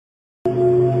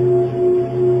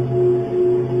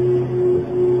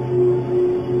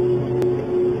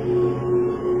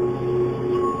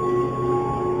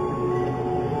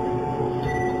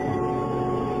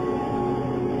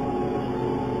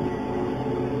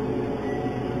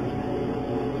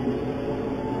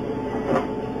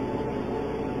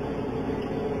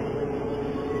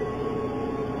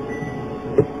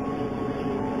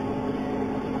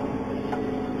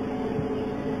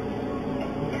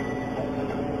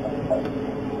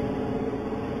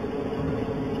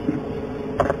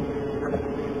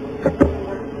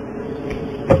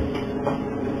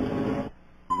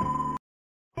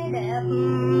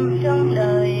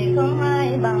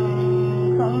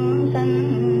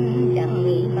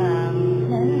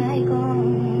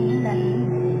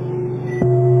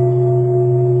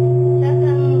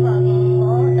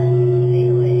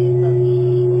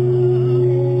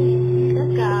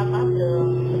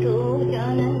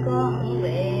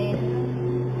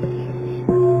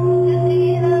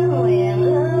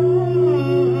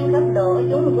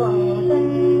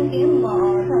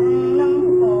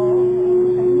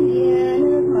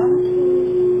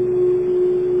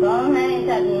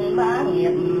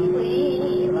nghiệp quý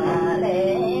và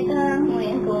lễ tháng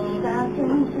nguyện cùng các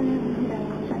chúng sinh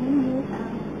đồng sanh như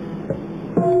thang.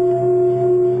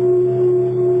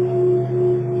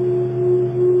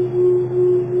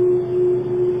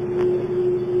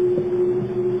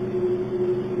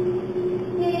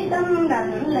 Tâm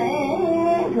đảnh lễ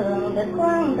thường tịch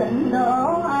quang tịnh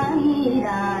độ A Di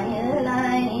Đà Như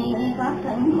Lai pháp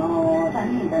thân mô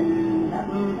thanh tịnh thập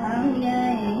pháp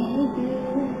giới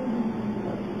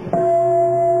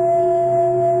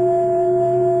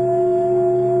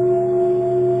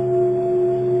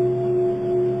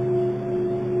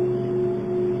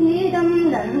Chí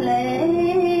tâm đảnh lễ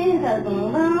thật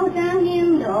báo trang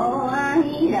nghiêm độ A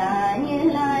Di Đà Như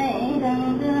Lai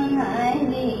thân thương hải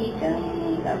vi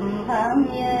trần tâm pháp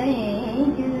giới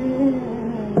chư.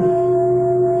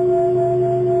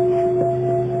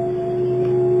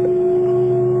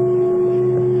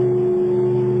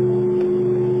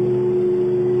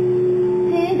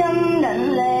 Thí tâm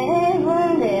đảnh lễ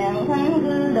vương điện thân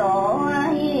cư độ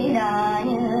A Di Đà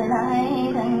Như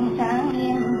Lai thân sáng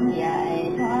nghiêm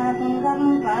giải thoát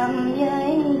tâm pháp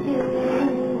giới chư.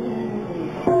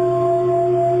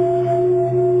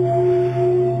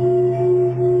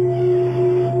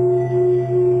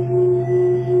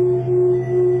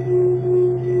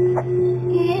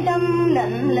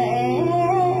 Đảnh lễ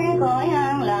cõi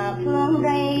an lạc phương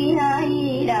Tây A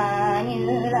Di Đà Như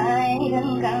Lai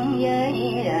thân căn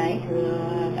giới đại thừa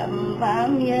tâm pháp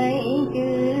giới chư.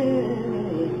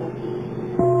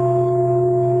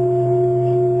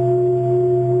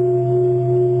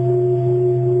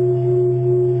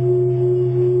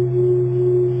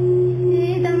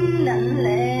 Chí tâm đảnh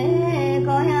lễ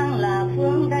cõi an lạc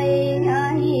phương Tây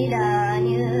A Di Đà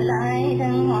Như Lai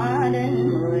thân hóa đến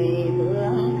mười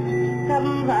phương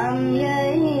tâm pháp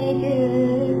giới chư.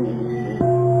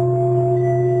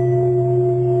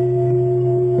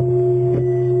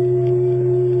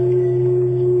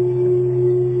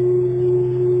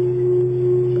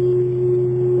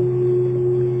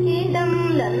 Chí tâm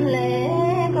đảnh lễ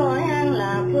cõi an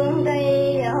lạc phương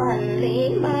Tây giáo hành lý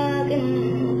ba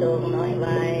kinh tụng nói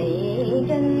bài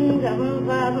chân tâm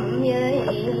pháp giới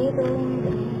tôn.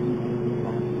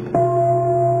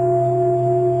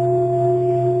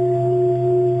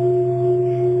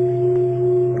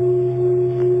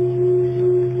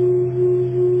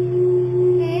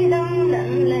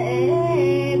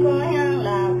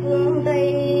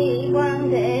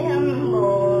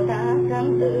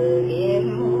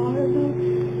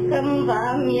 Tâm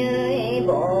pháp giới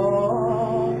Bồ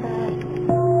Tát.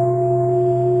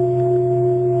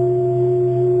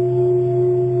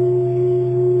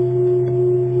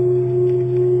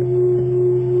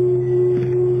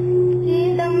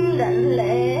 Chí tâm đảnh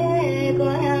lễ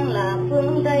cõi an lạc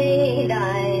phương Tây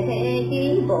đại thế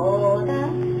chí Bồ Tát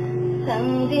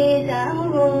thần tri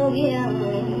sáng vô biên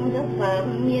tất pháp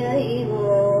giới Bồ.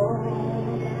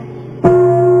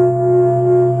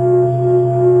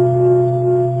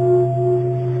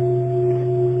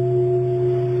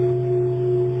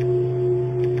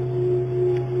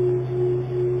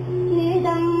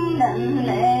 Đảnh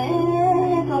lễ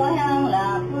cõi an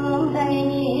lạc phương Tây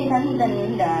thanh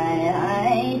tịnh đại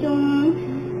hải trung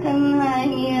thân hai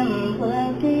nghiêm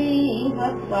phương thi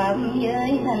pháp pháp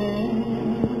giới thành.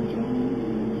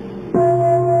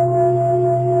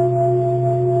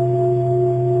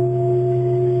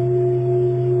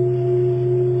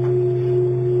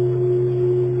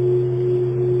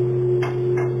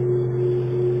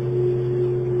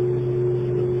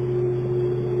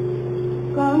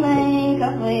 Con nay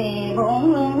các vị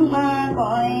bốn hương ba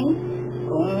cõi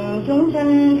cùng chúng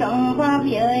sinh trong pháp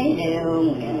giới đều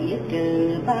nguyện dứt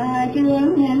trừ ba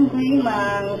chướng nhân quý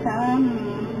mạng tham.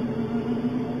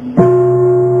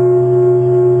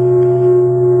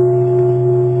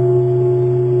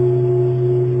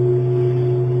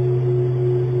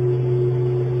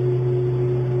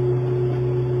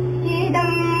 Chí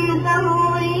tâm sám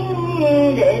hối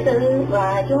đệ tử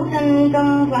và chúng sinh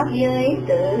trong pháp giới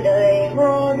từ đời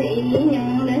vô thị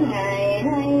nhưng đến ngày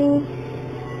nay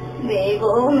vì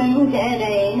vô minh che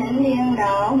đầy hình thiên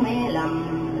đạo mê lầm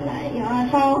lại do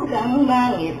sáu căn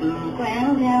ba nghiệp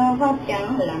quen theo pháp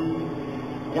chẳng lành.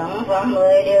 Trong pháp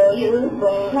 10 đều giữ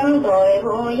cùng thâm tội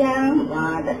vô gián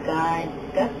và tất cả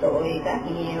các tội các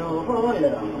nhiều vô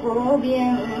lượng vô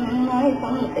biên nói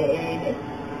không tệ.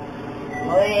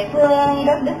 10 phương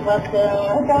đất đức Phật thường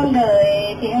ở trong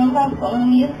đời thiên pháp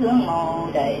không nhất hương màu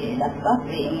đầy đất các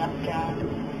vị ngập tràn.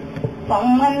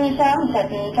 Phòng ánh sáng thật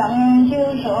trong chiếu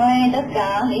soi tất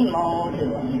cả lý màu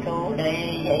thường trụ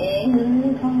đầy dậy hư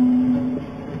không.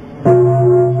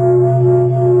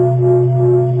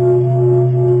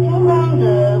 Chúng con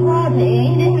từ vô thị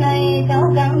đến nay cho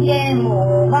che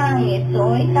mù ba nghiệp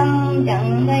tối tâm,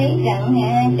 chẳng thấy chẳng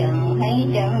nghe chẳng thấy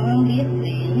chẳng biết,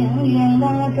 vì những duyên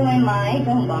đó trôi mãi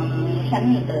trong vòng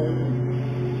sanh tử.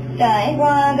 Trải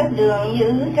qua các đường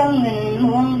dữ trong nghìn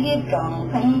muôn kiếp, tròn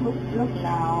không phút lúc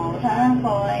nào tha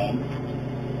khỏi.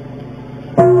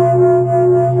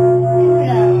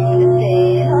 Rằng đức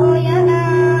thì thôi giá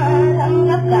na thắng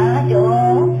khắp cả chỗ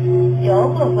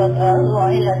của Phật ở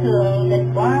gọi là thường tịch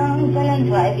quán, cho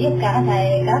nên phải biết cả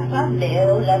thầy các pháp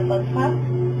đều là Phật pháp,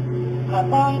 mà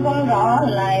con không rõ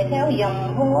lại theo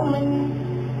dòng vô minh.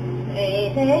 Vì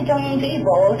thế trong trí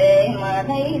bộ đề mà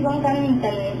thấy con thanh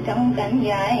tịnh, trong cảnh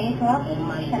giải thoát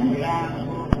mà sanh ràng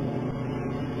buộc.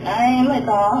 Nay mới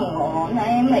tỏ ngộ,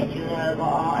 nay mới chừa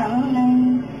bỏ ăn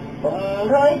năn, cùng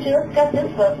rối trước các đức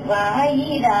Phật và A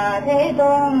Di Đà Thế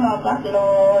Tôn mà phát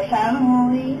lộ sám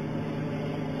hối,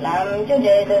 làm cho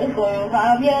đệ tử cùng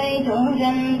pháp giới chúng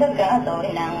sinh tất cả tội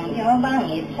nặng do ba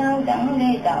nghiệp sao chẳng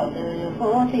gây tạo từ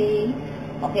vô thi.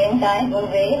 Hoặc hiện tại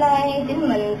cùng vị lai chính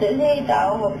mình tự gây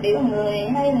tạo một tiểu người,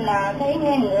 hay là thấy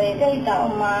nghe người gây tạo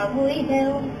mà vui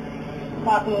theo,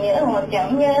 hoặc nhớ hoặc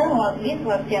chẳng nhớ, hoặc biết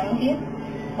hoặc chẳng biết,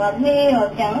 hoặc nghi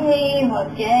hoặc chẳng nghi, hoặc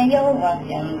che giấu hoặc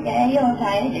chẳng che giấu,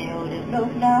 thấy đều được đốt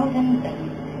đau thanh tịnh.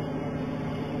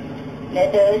 Đệ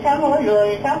tử sám hối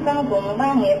rồi sáu căn cùng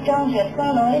ba nghiệp trong sạch có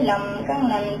lỗi lầm, căn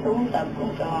lành tu tập cũng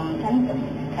tròn thanh tịnh,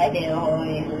 hãy đều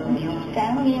hồi hướng dùng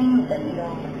tráng nghiêm tịnh độ,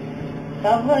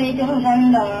 so với chúng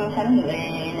sanh đồng sanh về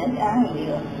nước an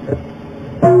diệu.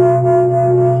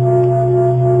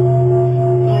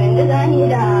 Nguyện Đức A Di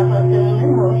Đà Phật thường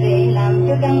đến hộ trì, làm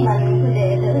cho căn lành của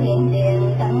đệ tử hiện tiền,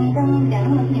 tăng tăng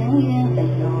chẳng mất những duyên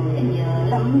tịnh độ, đến giờ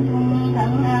lâm chung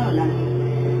thắng an lành.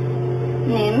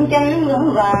 Niệm chánh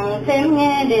vững vàng xem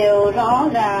nghe đều rõ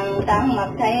ràng, tạng mặt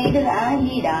thấy Đức A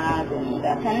Di Đà cùng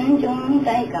các thánh chúng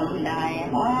tay cầm đài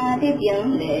hoa tiếp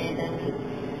dẫn đệ tử.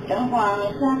 Trong hoàng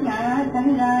sát na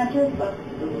sanh ra trước Phật,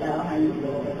 tu đạo hành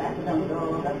độ các đồng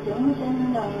đồ các chúng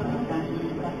sinh đồng thành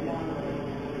Phật đạo.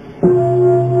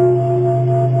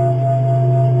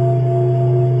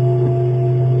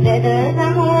 Đệ tử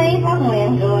sám hối phát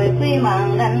nguyện rồi quy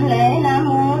mạng đảnh lễ Nam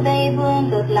Mô Tây Phương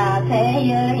Cực Lạc Thế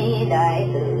Giới Đại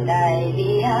Từ Đại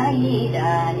Bi A Di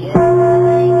Đà Như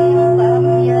Lai Kim Pháp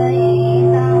Giới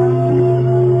Tam.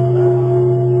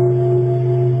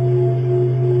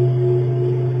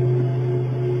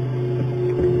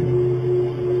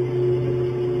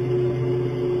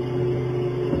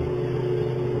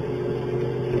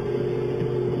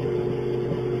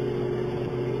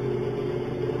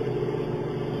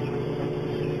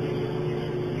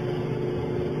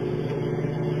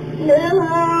 Nước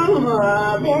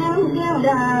vừa bên giang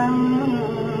đàng,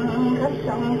 khắp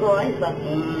sông cõi Phật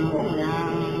muôn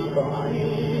ngàn cõi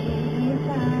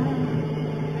xa.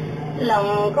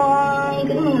 Lòng con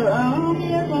kính ngưỡng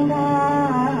thiết tha,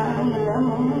 ngưỡng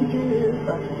muốn chư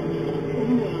Phật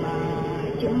kính mà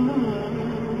chúng.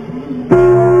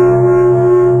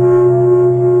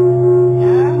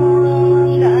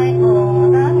 Hãy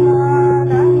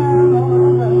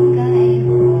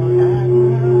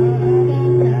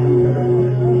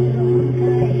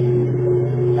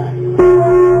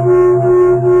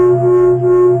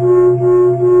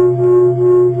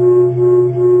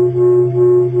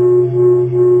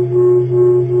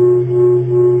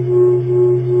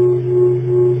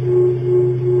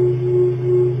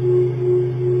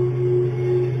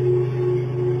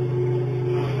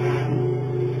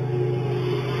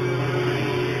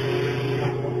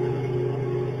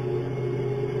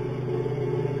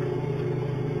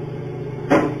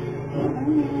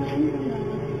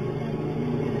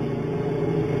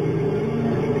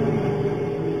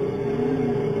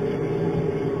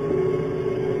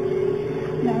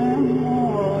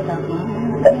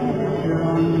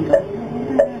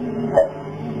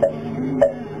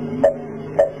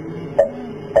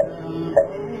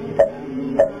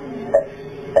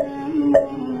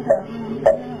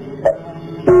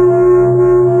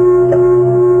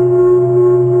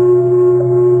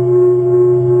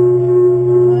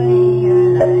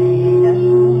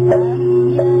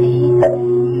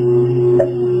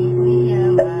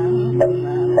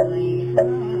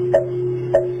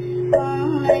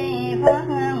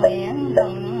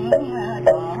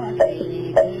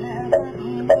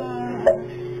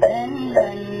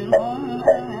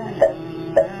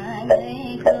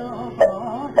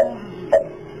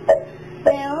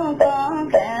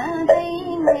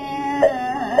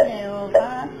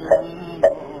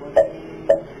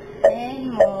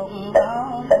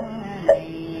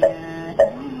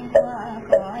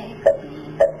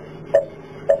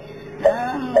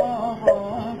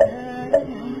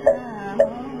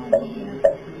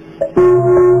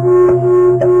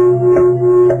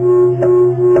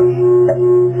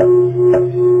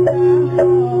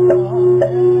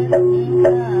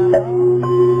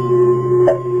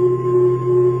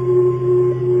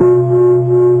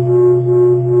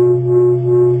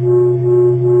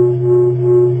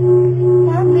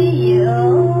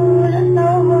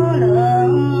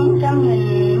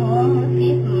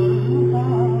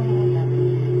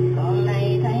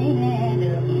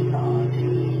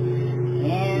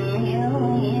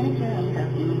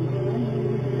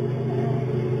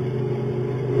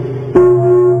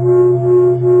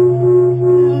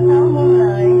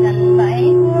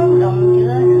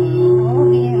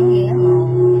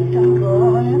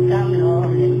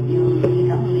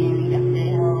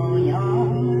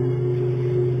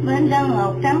bên răng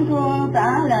ngọc trắng thuông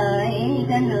tả lời,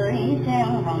 trên lưỡi sen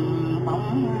hồng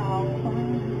phóng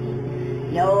hồng.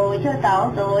 Dầu cho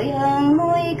tạo tội hơn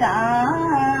núi cả,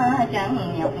 chẳng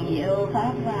nhọc nhiều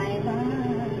pháp vai phá.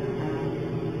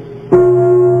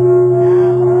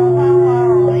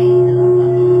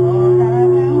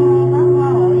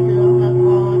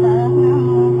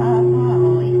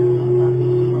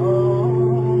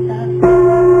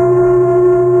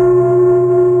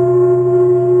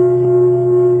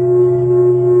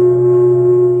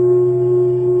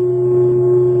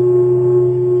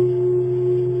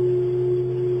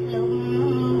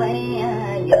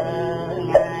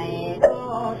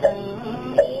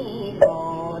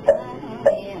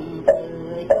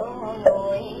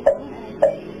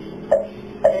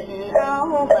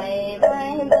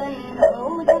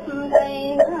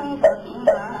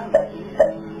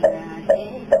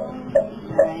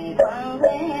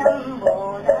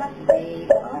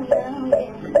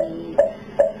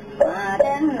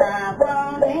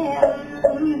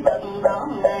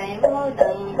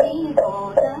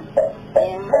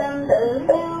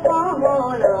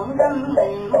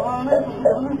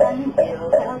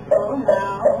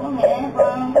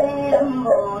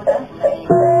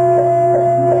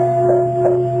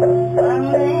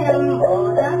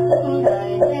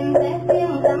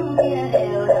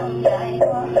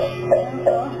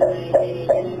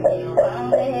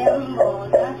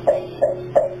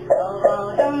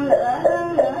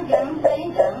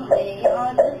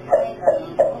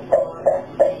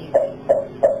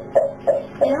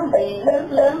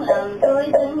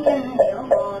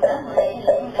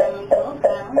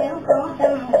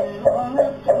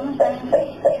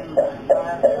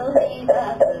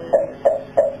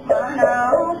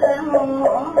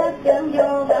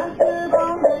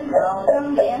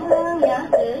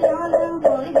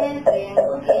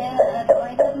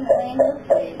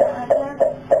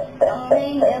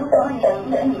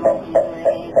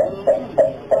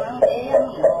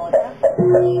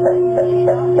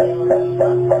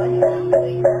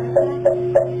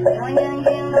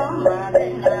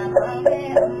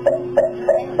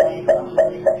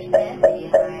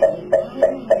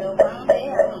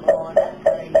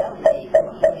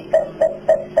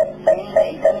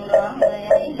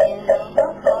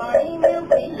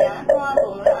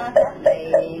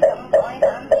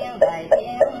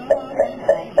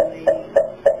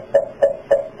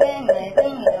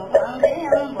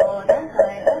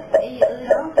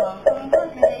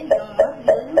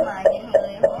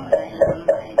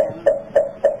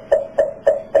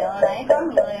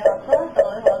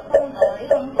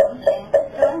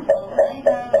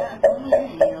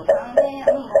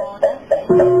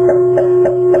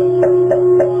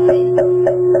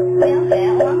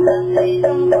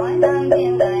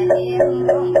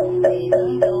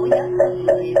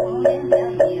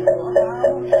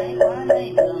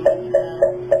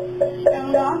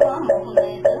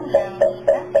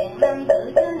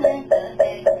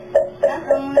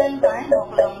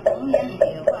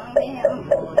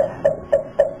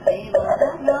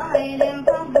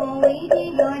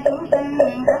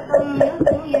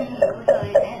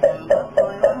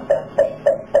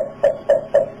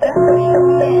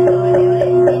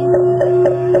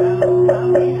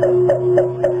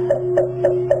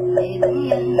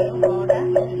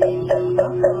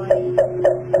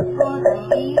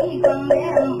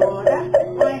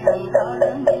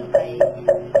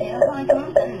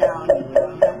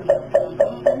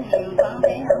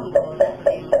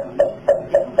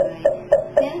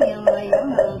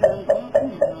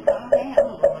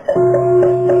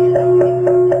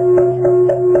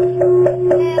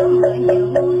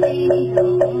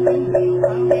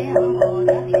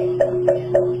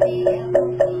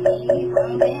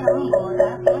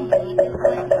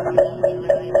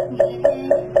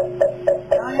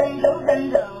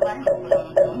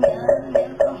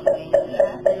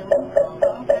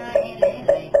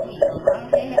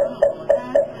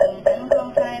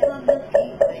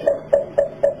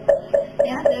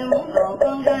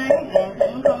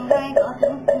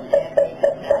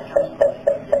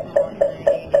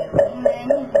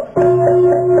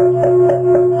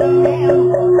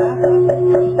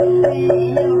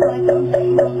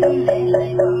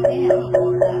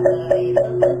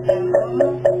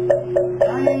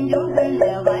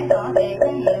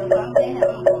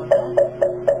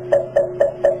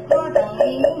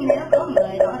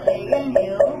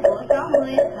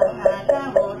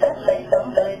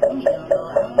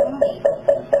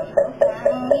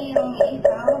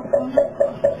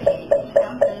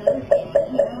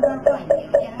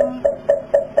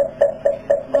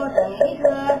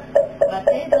 Và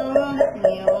thế thương rất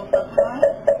nhiều Phật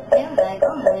nói, nếu lại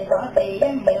có người thời có tỷ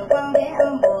danh hiệu Quan Thế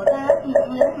Âm Bồ Tát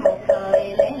nhận đến một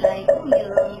thời lễ lại cúng dường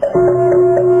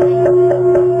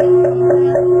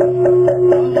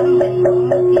trong mình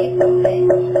cũng kiếp không thể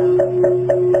cùng rằng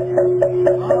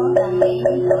có tăng ý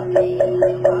có tỷ danh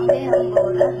hiệu Quan Thế Âm Bồ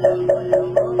Tát làm vô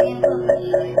lượng vô biên có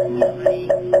lời như vậy.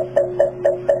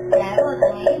 Ngài có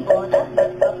tăng ý Bồ Tát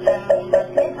bạch Phật rằng bạch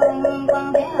Thế Tôn,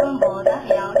 Quan Thế Âm Bồ Tát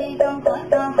vào đi trong cõi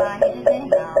ta mà như thế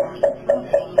nào, không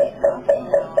thiện biết có thế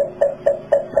nào.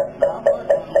 Đó có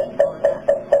tăng ý Bồ Tát.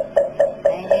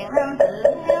 Thầy hiền nam tử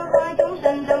nếu có chúng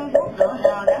sanh trong phút độ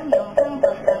nào đáng dùng thân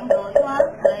Phật đặng độ thoát,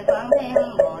 lời Quan Thế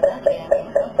Âm Bồ Tát truyền niệm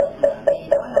thân Phật mà vì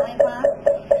đó nói pháp.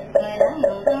 Người đáng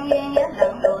dùng thân duyên giác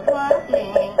đặng độ thoát, truyền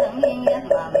niệm thân duyên giác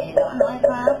mà vì đó nói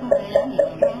pháp. Người đáng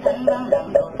dùng thân thánh văn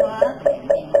đặng độ thoát, truyền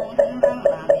niệm thân thánh văn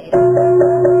mà vì đó.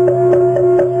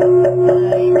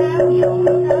 Người đáng dùng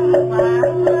thân Phạm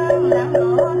Vương đặng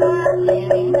độ thoát, truyền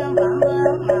niệm thân Phạm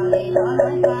Vương mà vì đó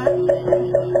nói pháp. Người đáng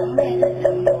dùng thân Đế Thích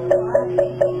đặng độ thoát,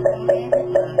 truyền niệm thân Đế Thích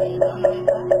mà vì đó nói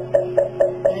pháp.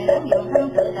 Người đáng dùng thân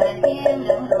Tự Tại Thiên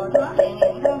đặng độ thoát, truyền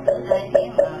niệm thân Tự Tại Thiên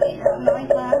mà vì đó nói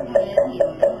pháp. Người đáng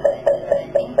dùng thân Tự Tại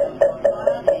Thiên đặng độ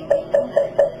thoát, truyền niệm thân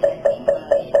Tự Tại Thiên mà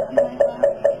vì đó nói pháp.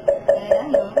 Người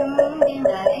đáng dùng thân Thiên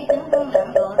Đại Chứng Thông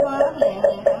đặng độ thoát, truyền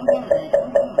niệm thân Thiên Đại Chứng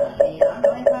Thông mà vì đó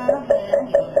nói pháp. Người đáng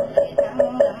dùng thân Thầy Sáng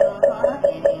Môn đặng độ thoát,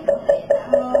 truyền niệm thân Thầy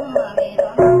Sáng Môn mà vì đó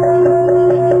nói pháp.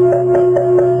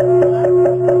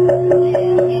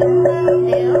 Truyền niệm thân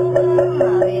Tiểu Vương mà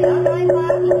vì đó nói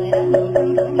pháp. Người đáng dùng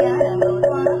thân Tưởng Gia đặng độ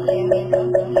thoát, truyền niệm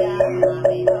thân Tưởng Gia mà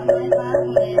vì đó nói pháp.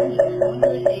 Người đáng dùng thân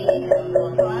Tư Trí đặng độ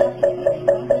thoát, truyền niệm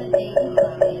thân Tư Trí mà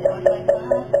vì đó nói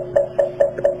pháp.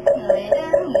 Người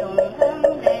đáng dùng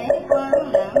thân Thể Quán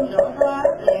đặng độ thoát,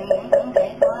 truyền niệm thân Thể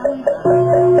Quán mà vì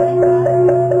đó nói pháp.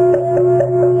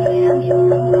 Người đáng dùng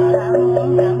thân Bà La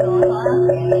Môn đặng độ thoát,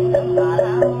 truyền niệm thân Bà La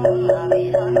Môn mà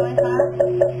vì đó nói pháp.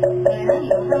 Người đáng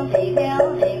dùng thân Tỳ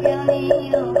Kheo Ni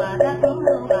Lưu Bà Tát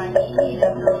Lưu Bà Nhi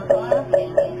đặng độ thoát, truyền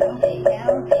niệm thân Tỳ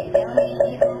Kheo Ni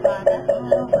Lưu Bà Tát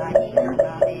Lưu Bà Nhi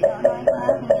mà vì đó nói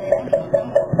pháp. Người đáng dùng thân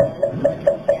Phụ Nữ Mười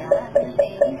Tôn Giả Tư Tỷ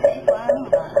Thế Quán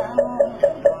Bà La Môn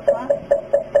đặng độ thoát,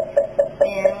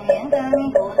 truyền niệm thân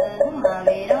Phụ Nữ mà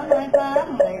vì đó nói pháp.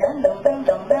 Người đáng dùng thân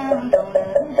Trọng Nam Trọng Nữ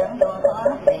đặng độ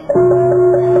thoát, truyền niệm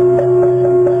thân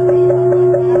mà vì đó nói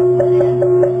pháp. Người đáng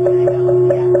dùng thân Giải Động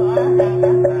Giải Thoát đặng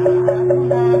giác Hạ Chúng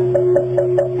Ta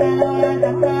Ca Lô La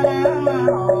Sắc Ca La Ma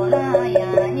Hồ La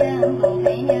Già Nhân Cùng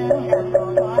Thị Nhân đặng độ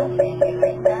thoát, truyền niệm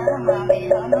Bạch Đá mà vì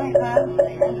đó nói pháp.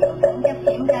 Người đáng dùng thân Chấp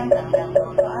Chiếm Cam Tầng đặng độ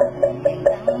thoát, truyền niệm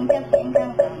thân Chấp Chiếm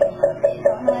Cam Tầng mà vì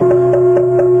đó nói pháp.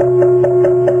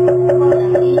 Có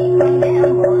tăng ý Quan Thế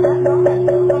Âm Bồ Tát có thành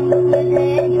tựu công đức như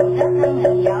thế, dùng các thân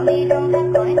hình dạo đi trong các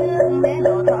cõi nước để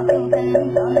độ thoát chúng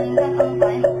sinh, cho nên các không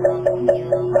phải một lần cũng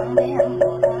dường Quan Thế Âm Bồ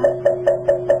Tát.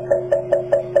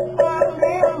 Quan Thế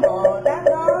Âm Bồ Tát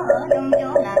đó ở trong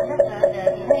chỗ nào rất là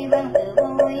định hay văn tự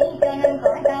vô ý, cho nên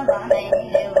cõi ta bà này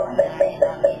đều gọi Ngài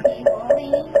là vị trí vô ý.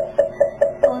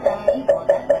 Cô tăng ý Bồ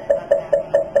Tát bạch Phật rằng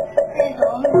Thế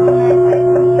Tôn, con ai phải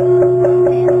cúng dường Quan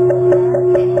Thế Âm Bồ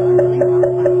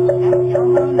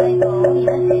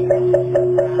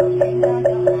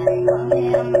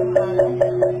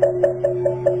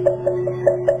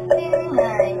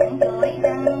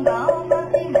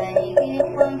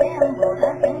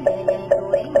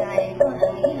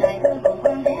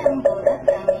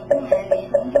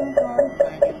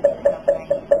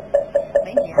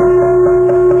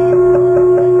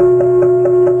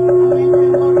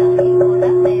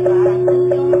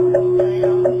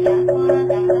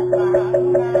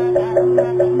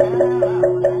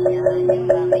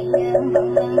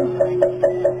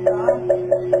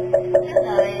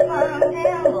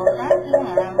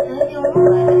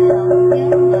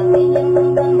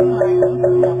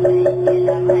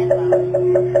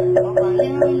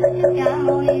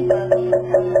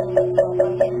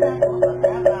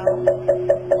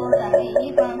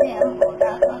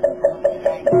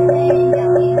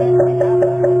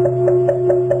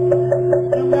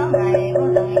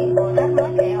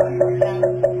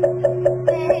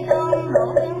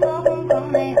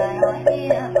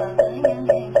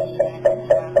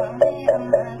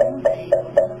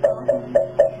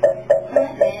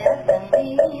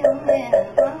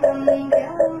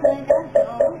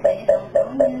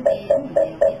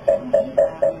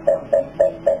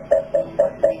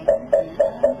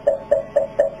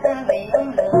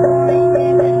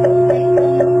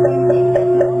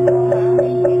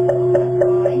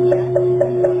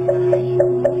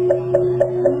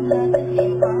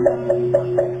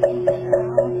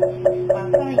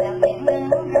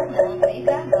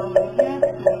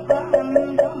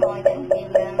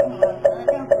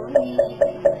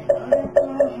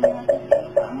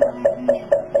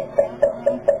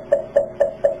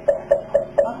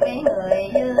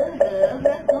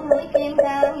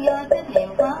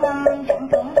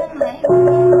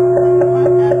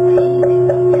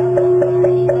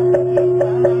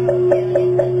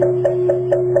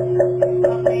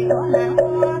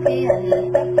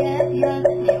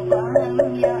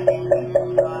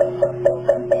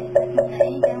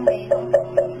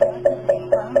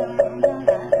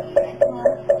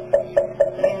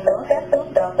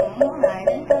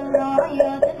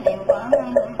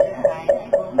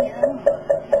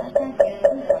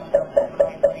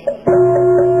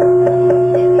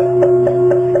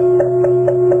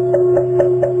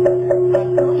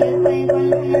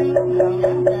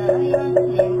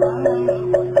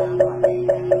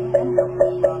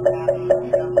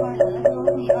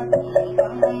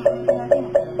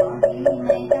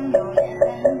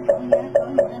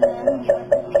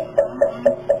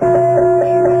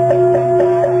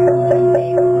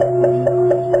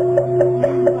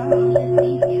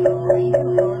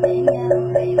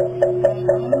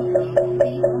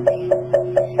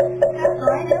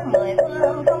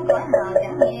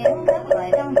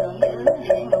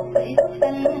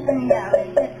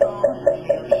Thank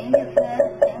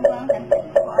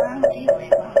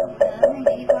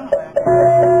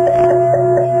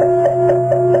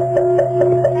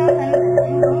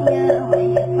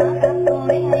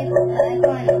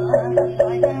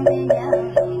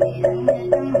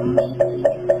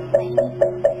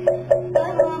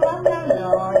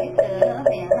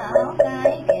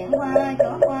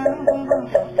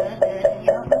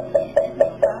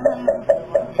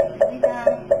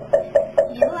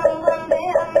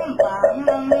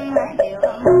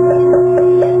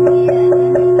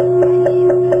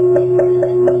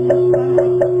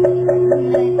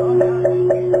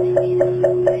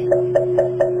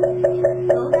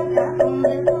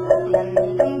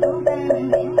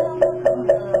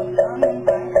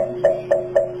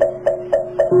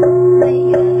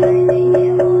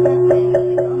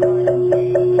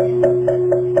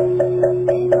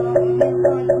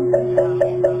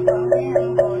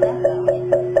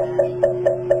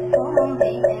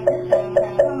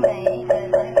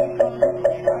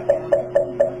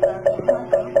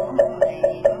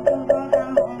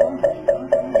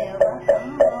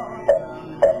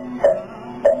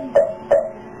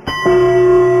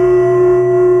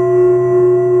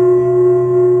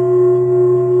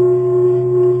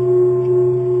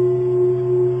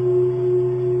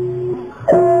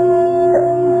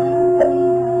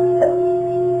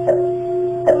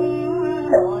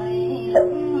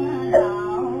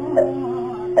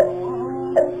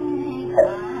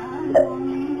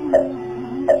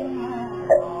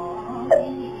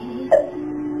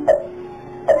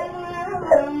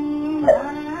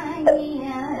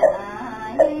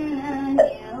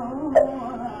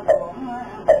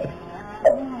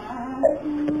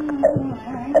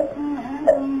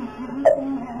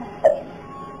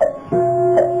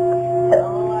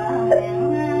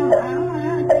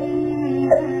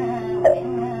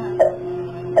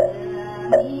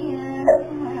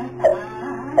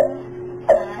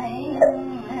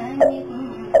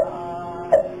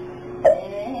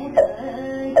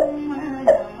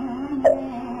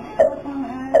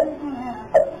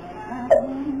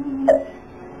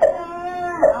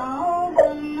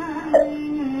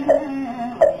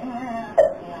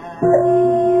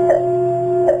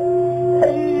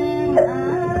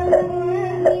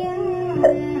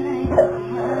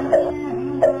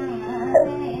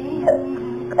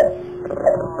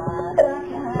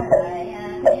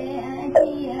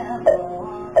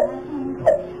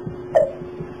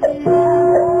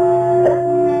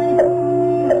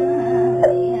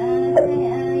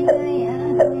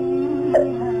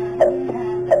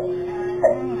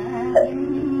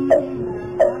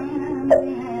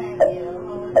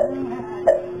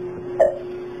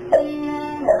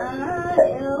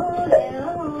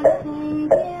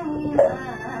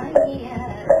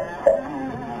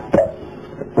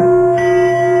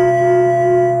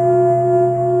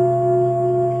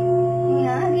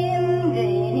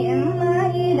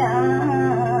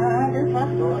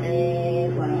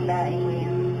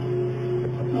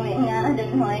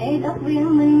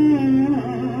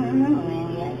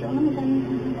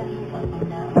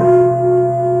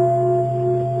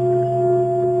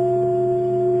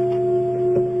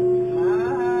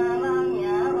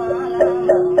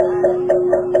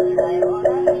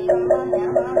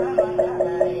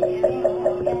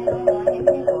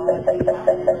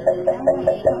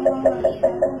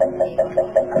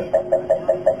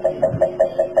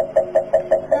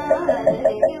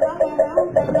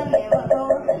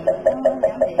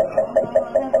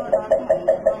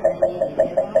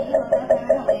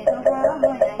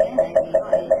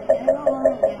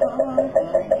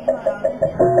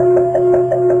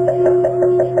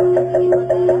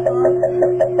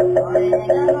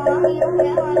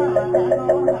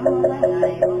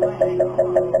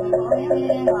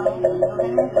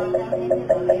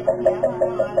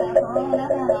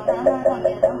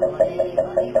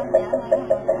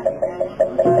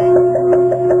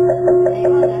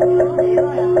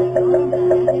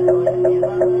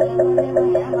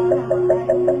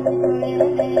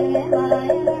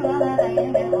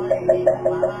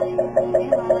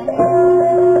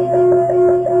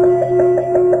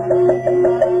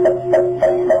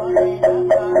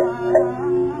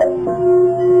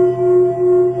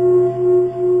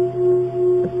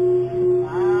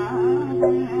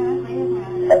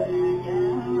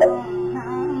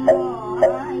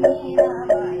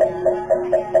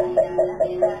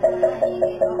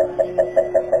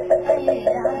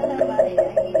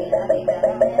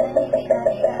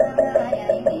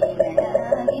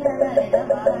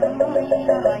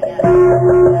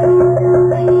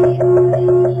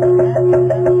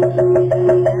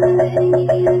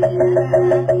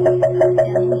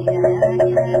you.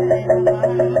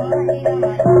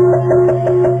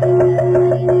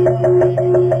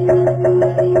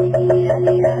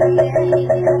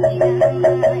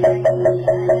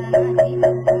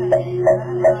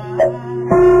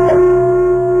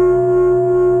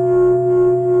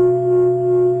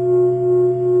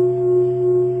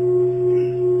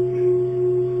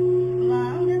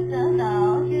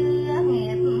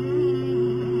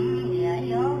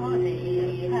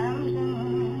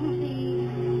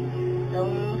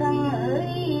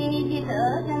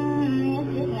 sở sanh nhất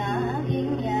thiết ngã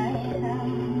kiến giải tham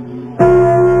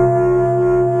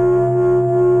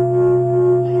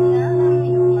ngã tâm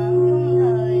dụng mạng trung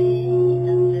thời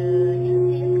tận từ nhất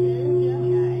thiết cứ chướng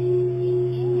ngại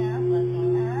kiến ngã Phật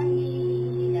A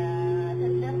Di Đà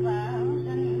thích đắc vãng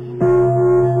sanh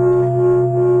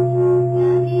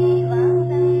ngã khi vãng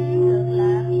sanh cực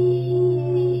lạc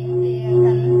hiện tiền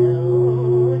thành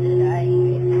tựu đại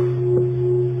nguyện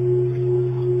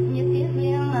nhất thiết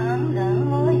viên mãn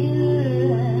đẳng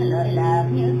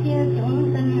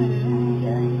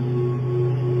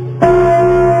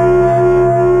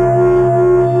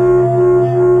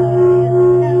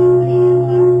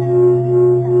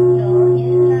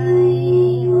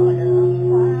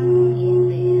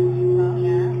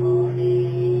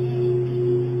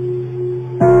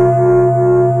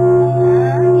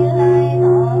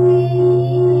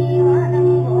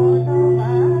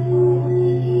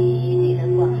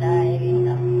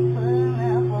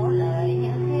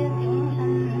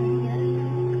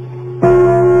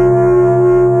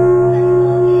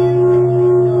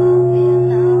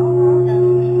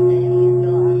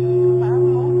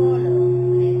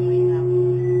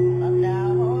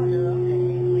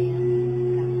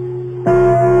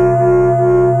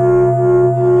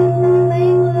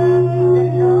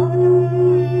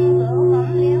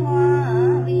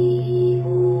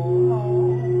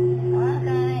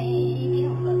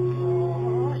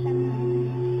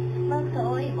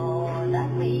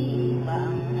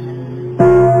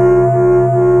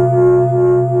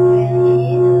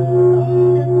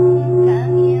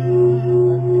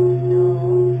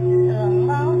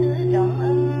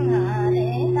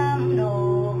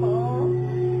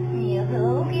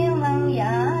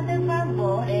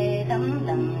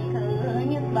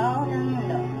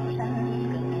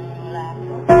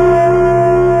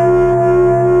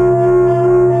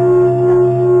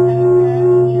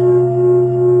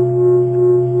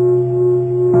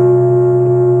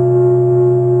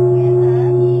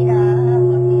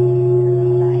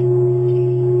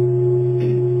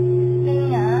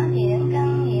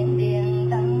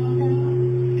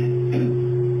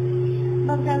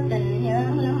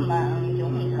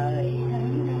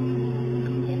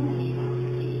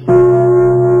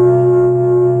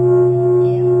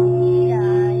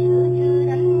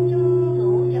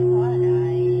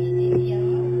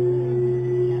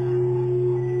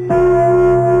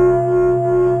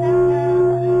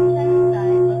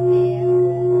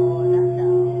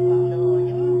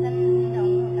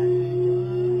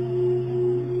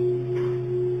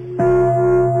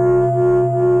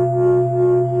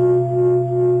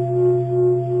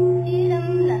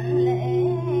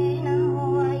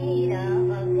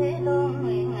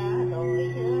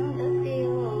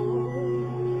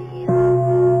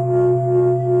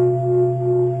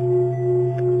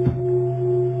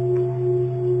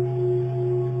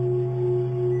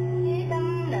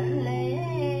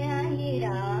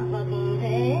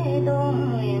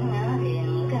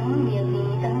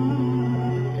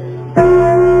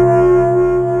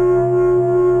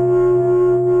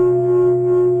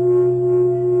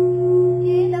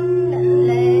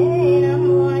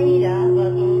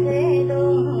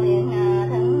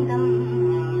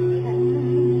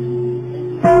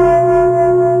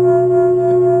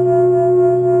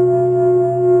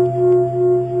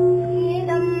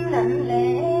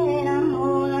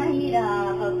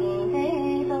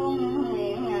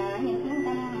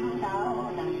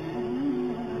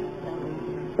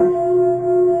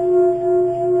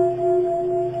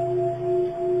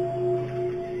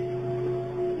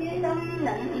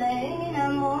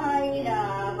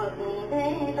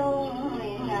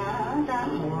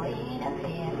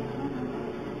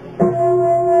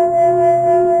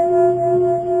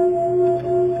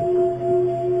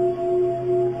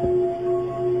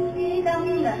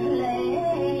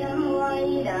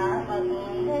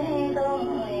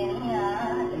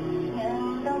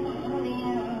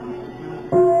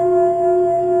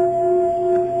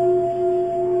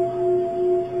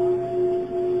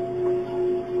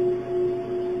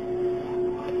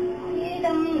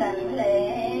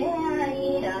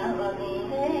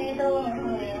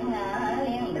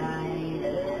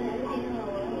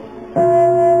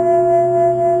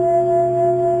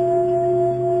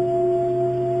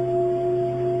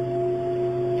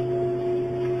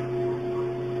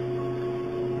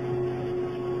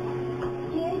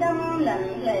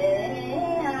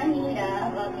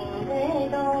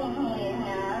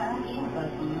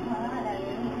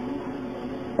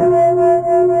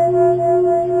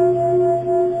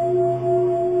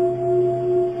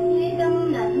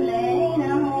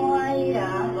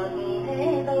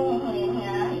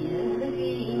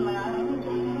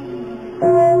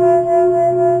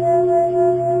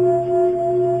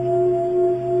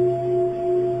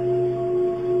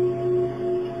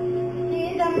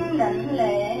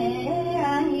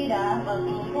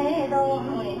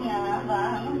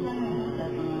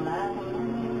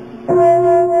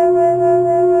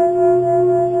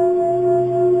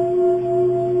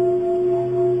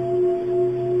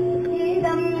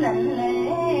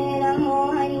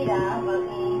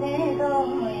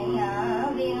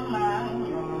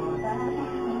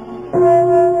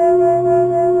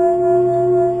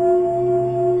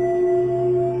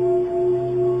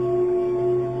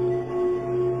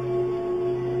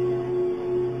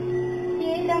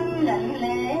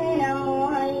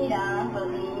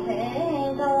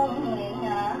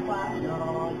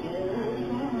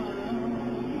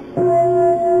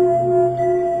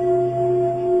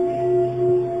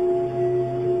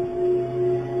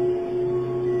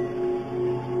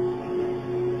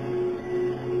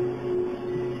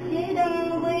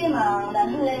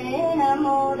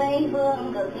Tây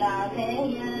phương cực là thế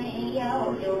giới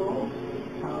giáo chủ,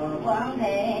 thọ quán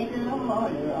thế tướng vô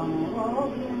lượng vô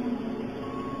biên.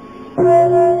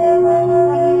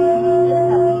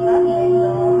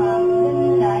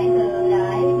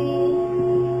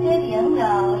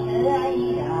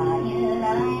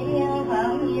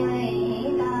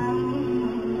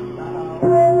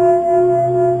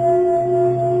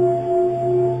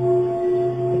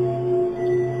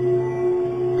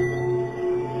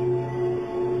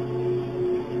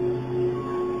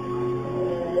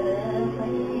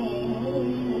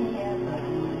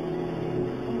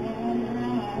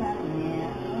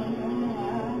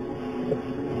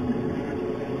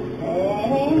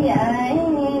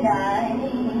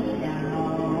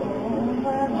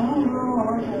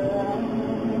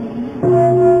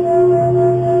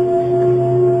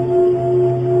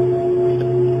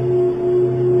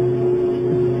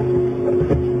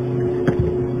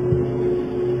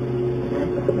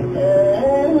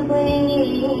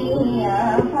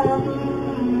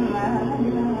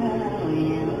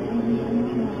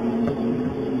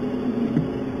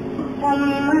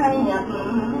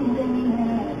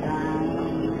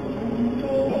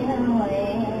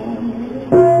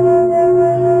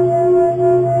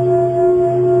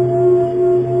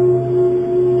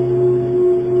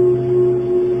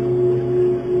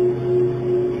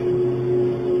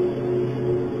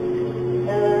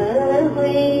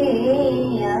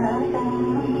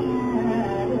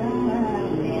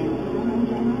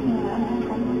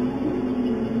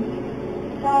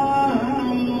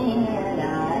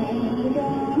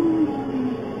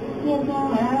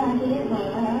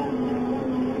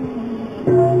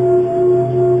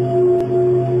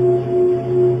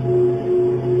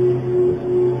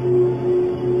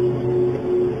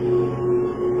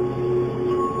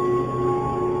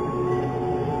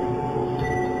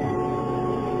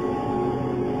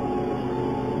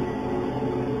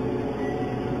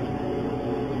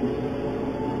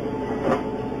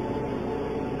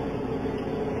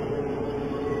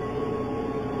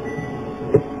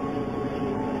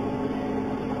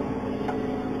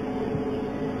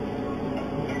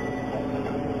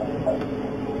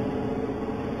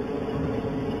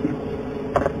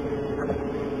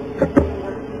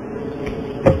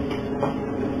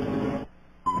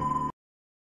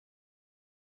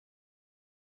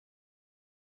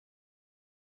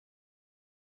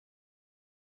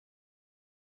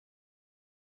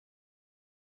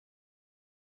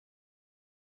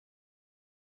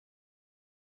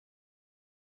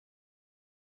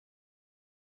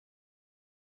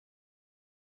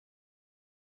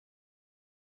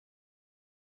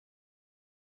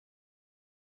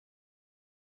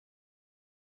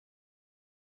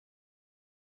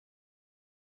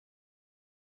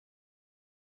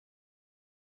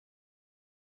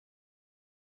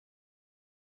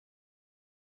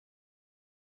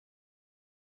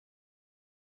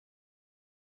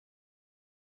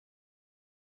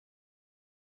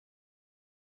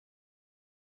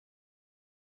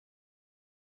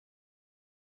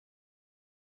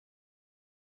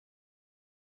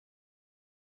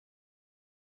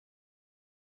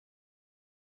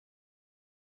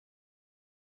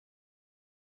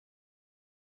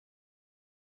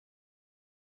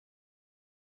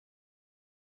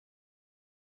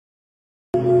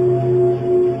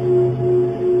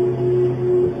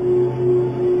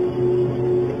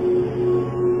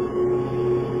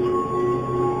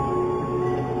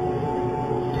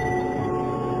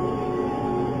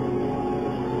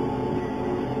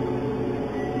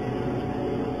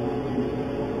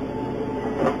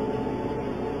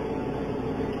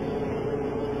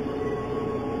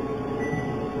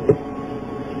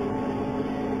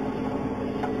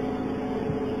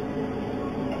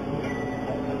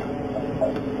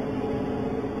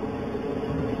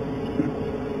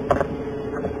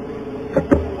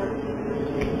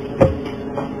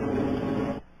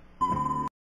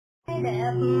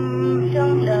 Đẹp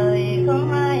trong đời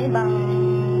không ai bằng,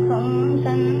 không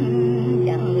xanh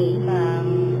chẳng bị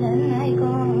phàm nên ai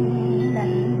con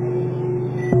đành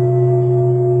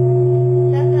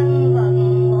các thân Phật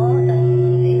vô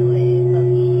tình đi huệ Phật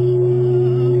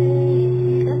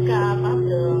thế tất cả pháp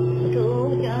đường trú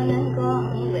cho nên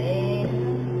con về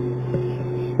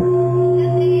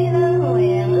khi lớn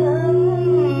nguyện ước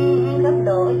cấp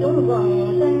độ chúng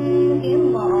quần sinh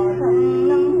kiếm mộ thân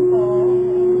năm khổ.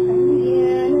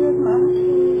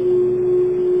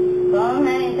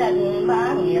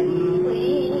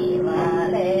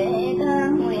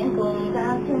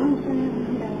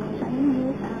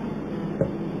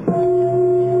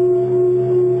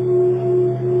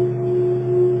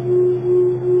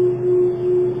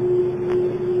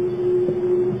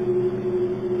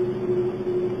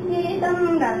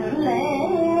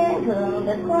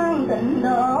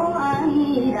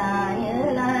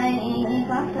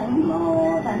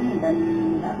 thanh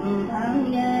tịnh thập pháp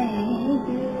giới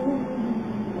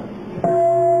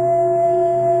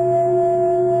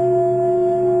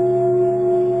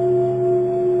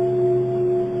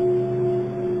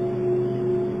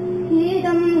chí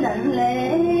tâm định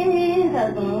lễ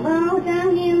thật báo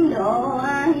trang nghiêm độ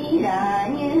A Di Đà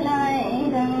Như Lai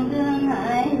thân thương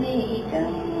hải vi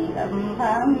trần thập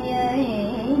pháp giới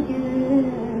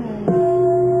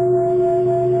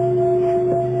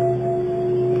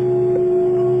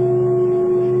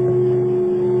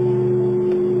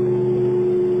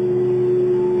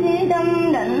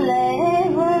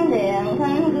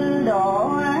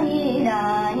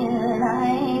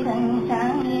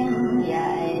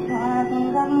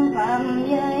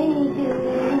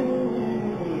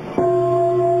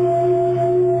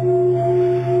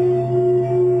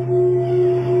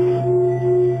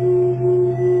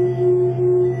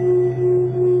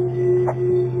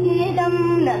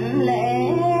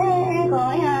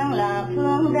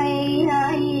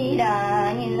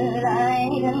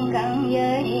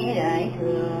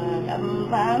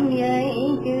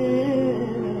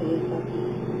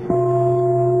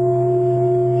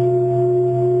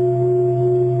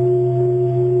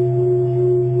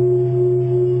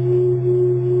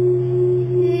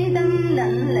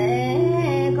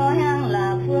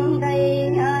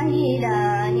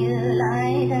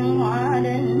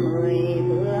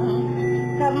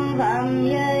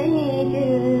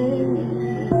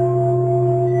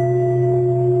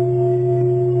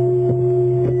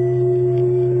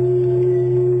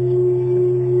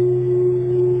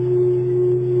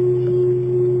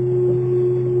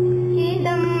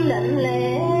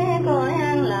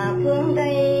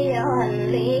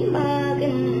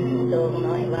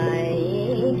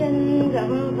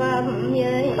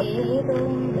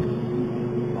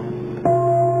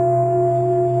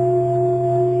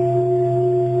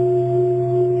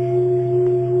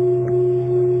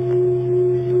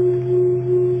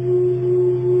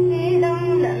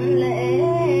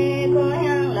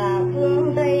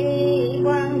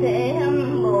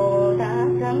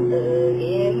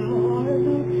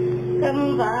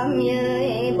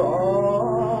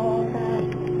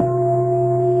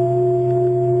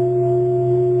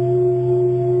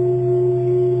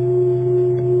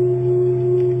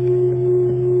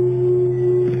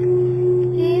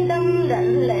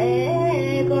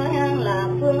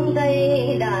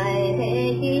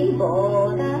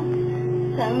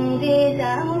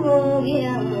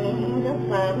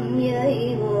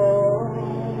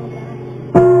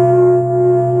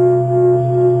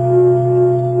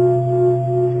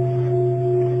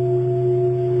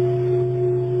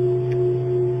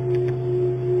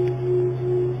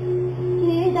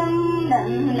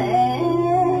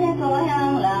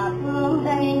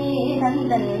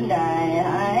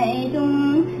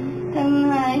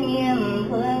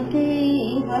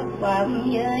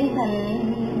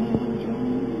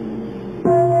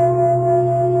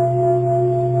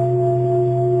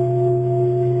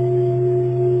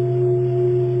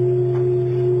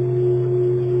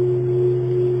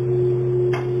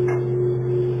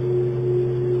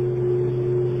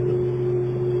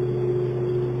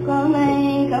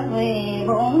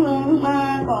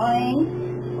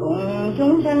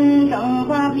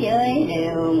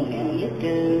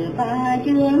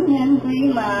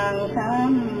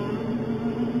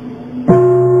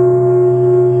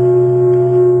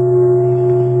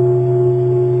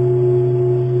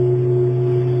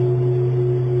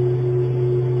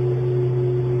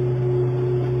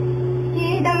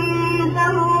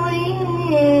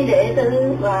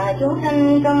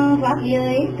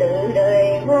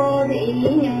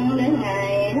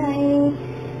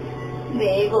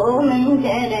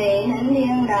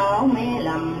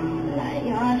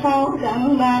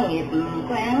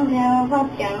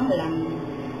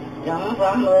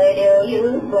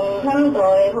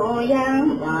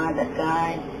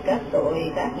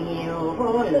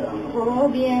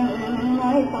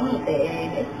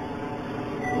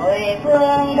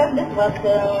Phật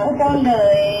tường ở trong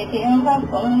đời thiên pháp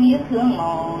cũng như hương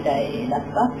màu đầy đất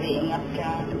các vị ngập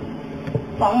tràn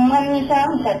phòng ánh sáng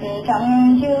sạch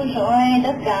trong chiếu soi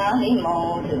tất cả mỹ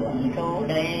màu thường trụ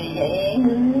đầy dậy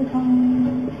hư không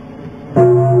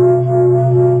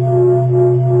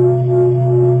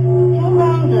chúng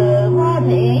con từ vô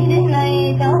thị đến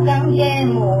nay cháu căng che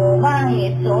mù ba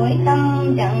nghiệp tối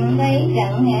tâm chẳng thấy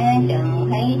chẳng nghe chẳng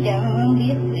thấy chẳng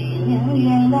biết vì những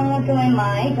duyên đó trôi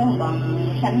mãi trong vòng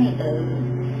sanh tử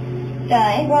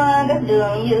trải qua các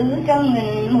đường dữ trong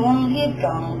nghìn muôn kiếp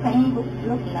tròn hạnh phúc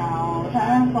lúc nào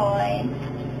tha khỏi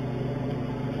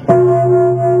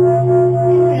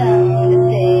rằng đức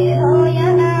trì lô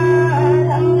giá na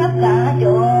thắng khắp cả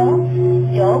chỗ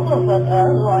của Phật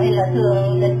ở gọi là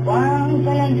thường tịch quán,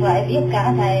 cho nên phải biết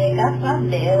cả thầy các pháp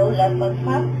đều là Phật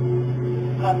pháp,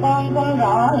 mà con không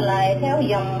rõ lại theo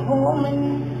dòng vô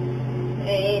minh.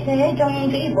 Vì thế trong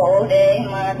trí bộ đề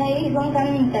mà thấy không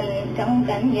thanh tịnh, trong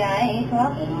cảnh giải thoát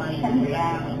mà sanh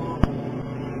ràng.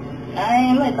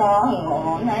 Nay mới tỏ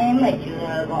ngộ, nay mới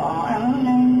chừa bỏ ăn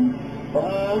năn,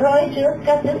 cùng rối trước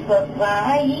các đức Phật và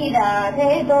A Di Đà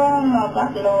Thế Tôn mà phát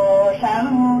lộ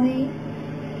sám hối,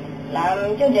 làm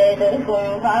cho đệ tử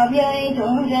cùng pháp giới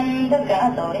chúng sinh tất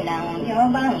cả tội nặng do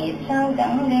ba nghiệp sao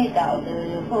chẳng gây tạo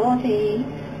từ vô thi.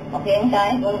 Hoặc hiện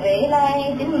tại cùng vị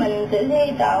lai chính mình tự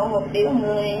gây tạo một biểu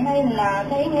người, hay là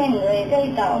thấy nghe người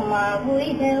gây tạo mà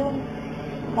vui theo,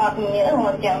 hoặc nhớ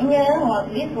hoặc chẳng nhớ, hoặc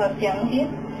biết hoặc chẳng biết,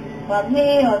 hoặc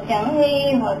nghi hoặc chẳng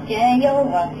nghi, hoặc che giấu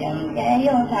hoặc chẳng che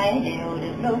giấu, thấy đều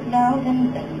được đốt đáo thanh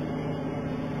tịnh.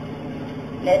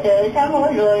 Đệ tử sám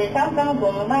hối rồi sáu căn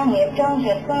cùng ba nghiệp trong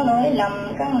sạch có lỗi lầm,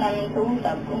 căn lành tu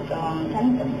tập cũng tròn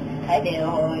thanh tịnh, thấy đều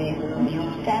hồi hướng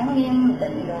dùng tráng nghiêm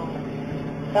tịnh độ,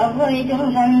 so với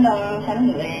chúng sanh đồng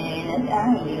sanh về nước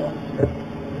an diệu.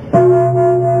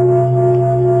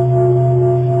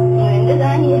 Nguyện Đức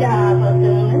A Di Đà Phật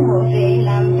thường đến hộ trì,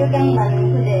 làm cho căn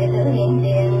lành của đệ tử hiện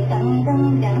tiền, tăng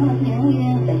tăng chẳng mất những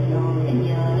duyên tịnh độ, đến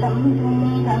giờ lâm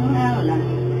chung thắng an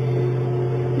lành.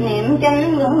 Niệm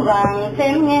chánh vững vàng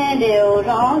xem nghe đều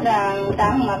rõ ràng,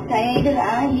 tạng mặt thấy Đức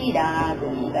A Di Đà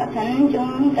cùng các thánh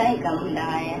chúng tay cầm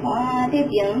đài hoa tiếp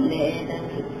dẫn đệ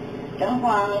tử, trong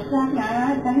hoàng sát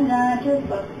na sanh ra trước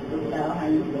Phật, tu đạo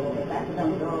hành độ các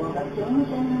đồng đồ các chúng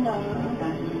sinh đồng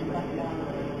cảnh Phật đạo.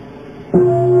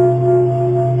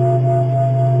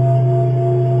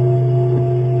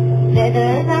 Đệ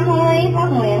tử sám hối phát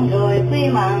nguyện rồi quy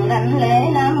mạng đảnh lễ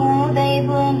Nam Mô Tây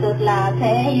Phương Cực Lạc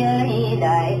Thế Giới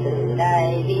Đại Từ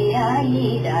Đại Bi A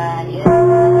Di Đà Như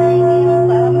Lai Kim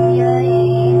Pháp Giới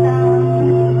Tam.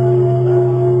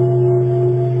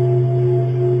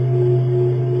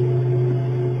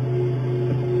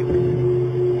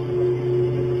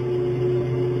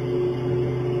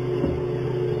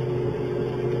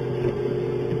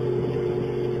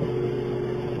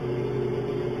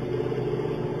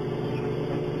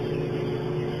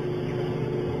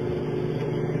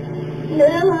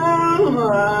 Nước hương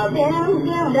vừa bên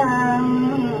thiên đàng,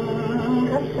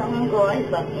 khắp sông cõi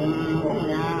Phật muôn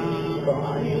ngàn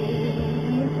cõi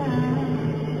xa.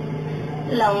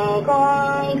 Lòng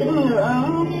con kính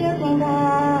ngưỡng thiết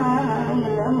tha,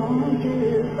 ngưỡng muốn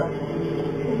chư Phật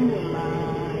kính mà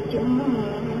chúng.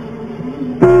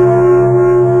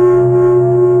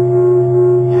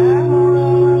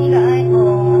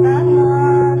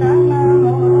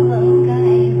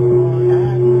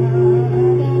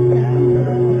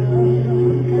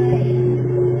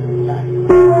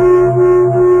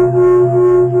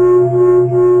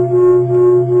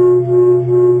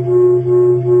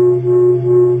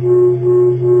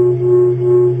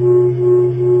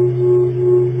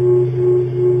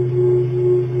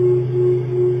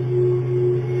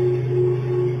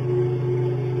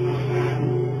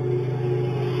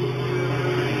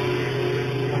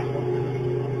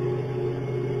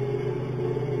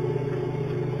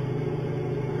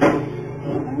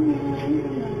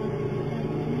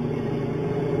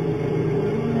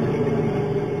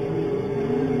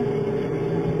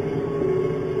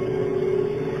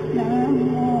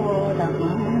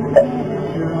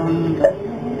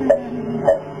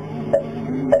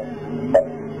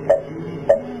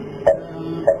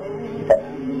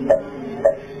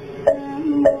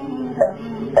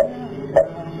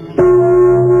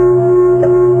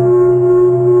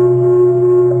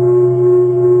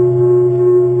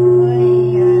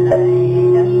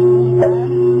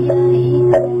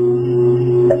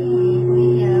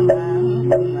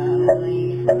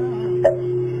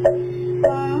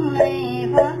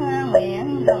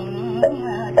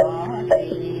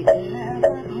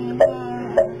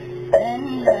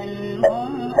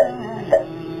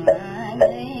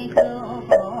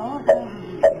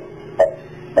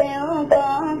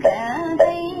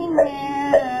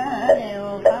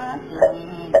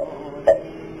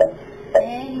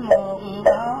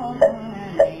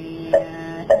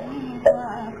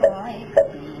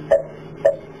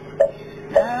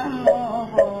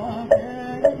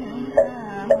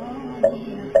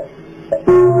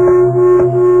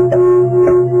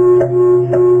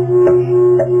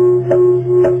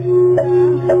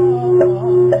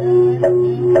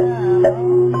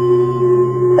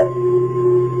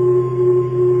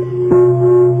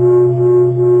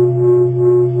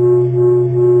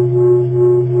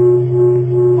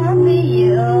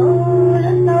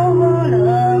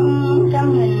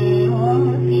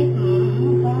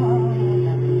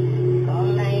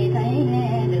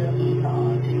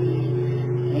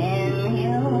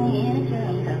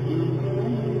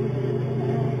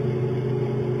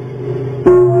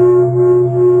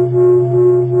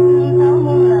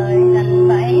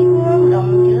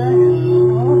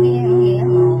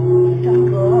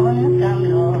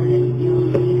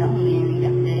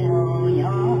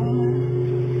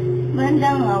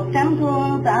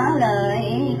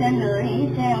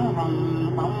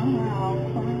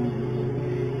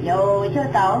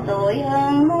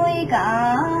 đường núi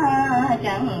cả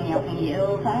chẳng nhọc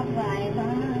nhiều pháp vai vã.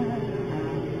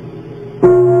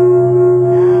 Những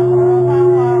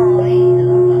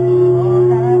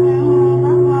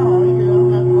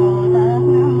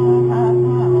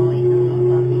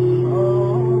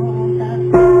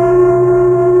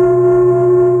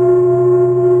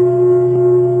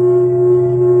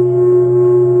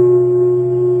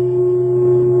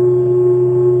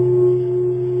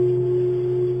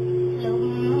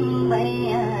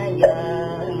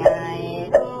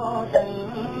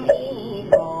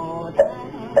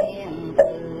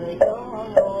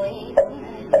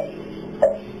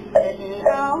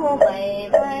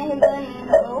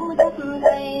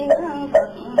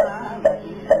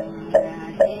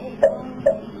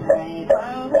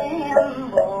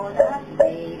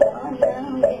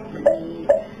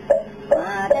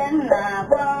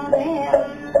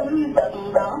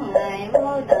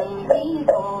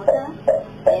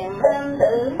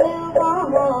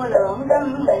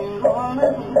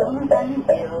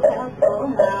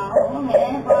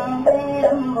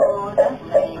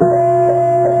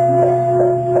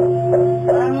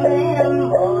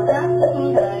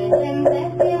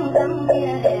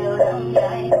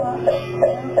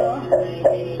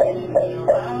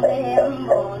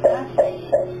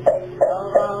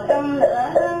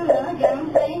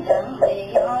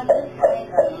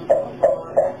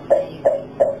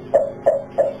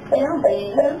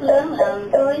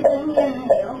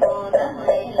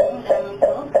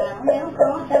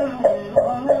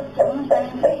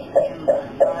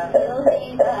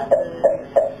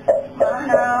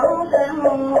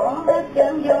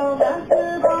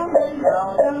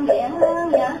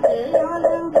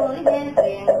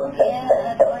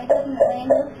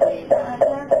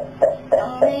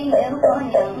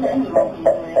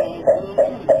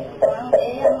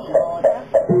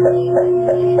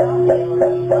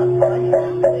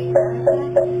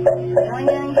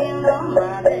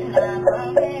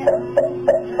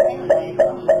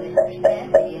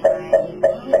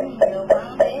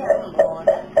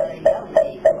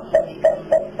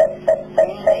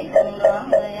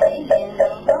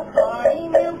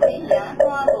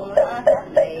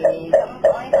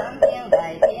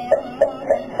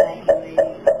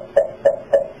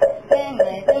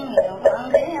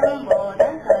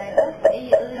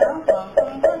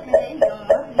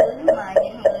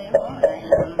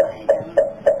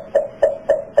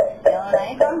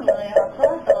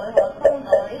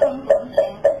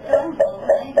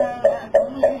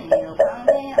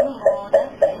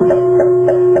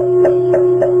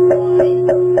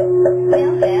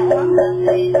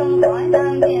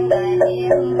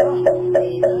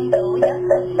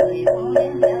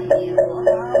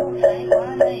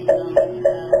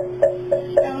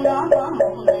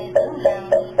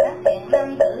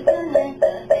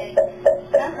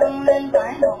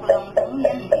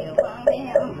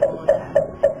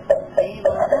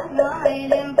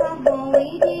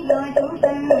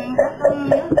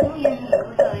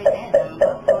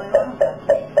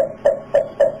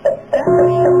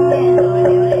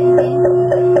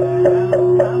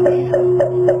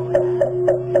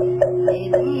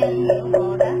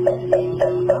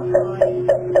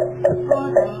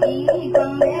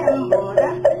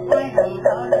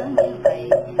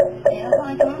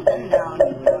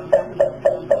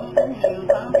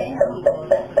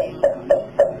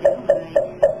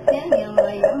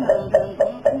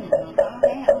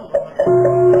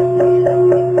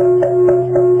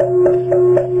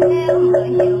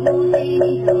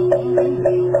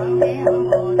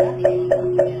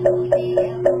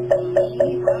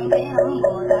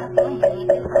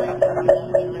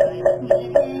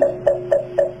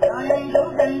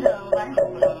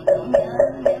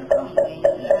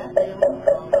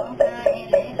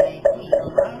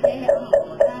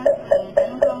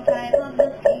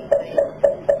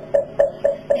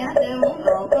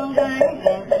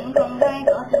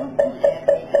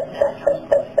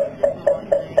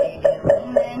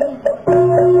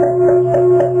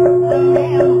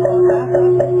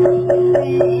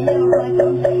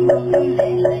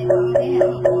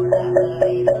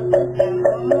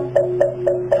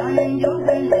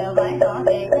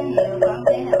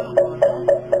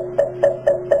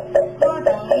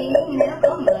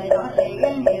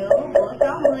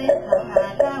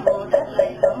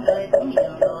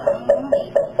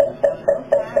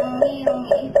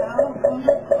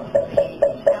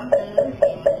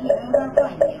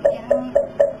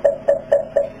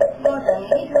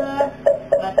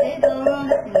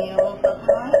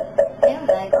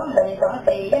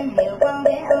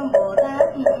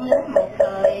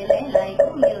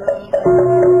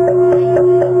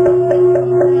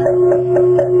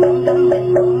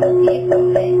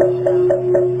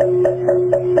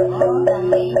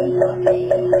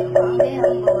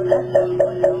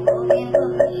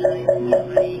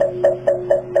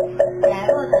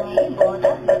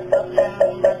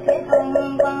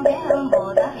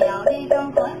dạo đi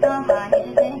trong cõi ta mà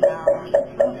như thế nào,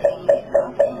 không thể biết rõ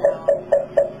thế nào.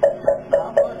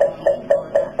 Bảo vô thần ý Bồ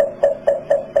Tát,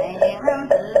 thầy hiền nam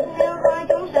tử nếu có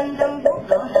chúng sanh trong phút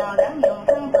độ nào đáng dùng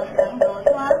thân Phật tận độ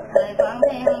thoát, thời Quán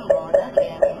Thế Âm Bồ Tát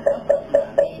liền hiện thân Phật mà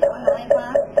vì đó nói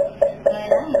pháp. Người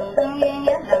đáng dùng thân duyên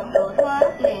giác tận độ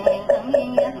thoát, liền hiện thân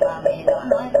duyên giác mà vì đó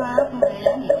nói pháp. Người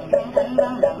đáng dùng thân thánh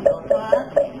văn tận độ thoát,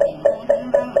 liền hiện thân thánh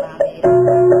văn mà vì đó.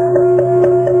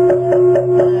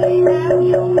 Người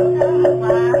đáng dùng thân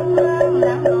Phạm Vương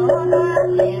tận độ thoát,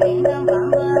 liền hiện thân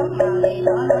Phạm Vương mà vì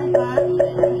đó nói pháp.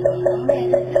 Người đáng dùng thân Đế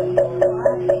Thích tận độ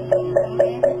thoát, liền hiện thân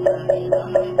Đế Thích mà vì đó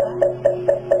nói pháp.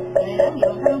 Người đáng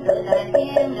dùng thân Tự Tại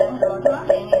Thiên tận độ thoát,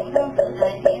 liền hiện thân Tự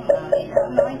Tại Thiên mà vì đó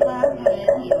nói pháp. Người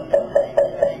đáng dùng thân Tự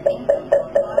Tại Thiên tận độ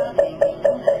thoát, liền hiện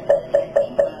thân Tự Tại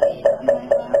Thiên mà vì đó nói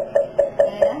pháp.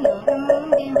 Người đáng dùng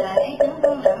thân Thiên Đại Chứng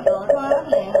Không tận độ thoát,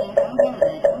 liền hiện thân Thiên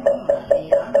Đại Chứng Không mà vì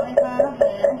đó nói pháp.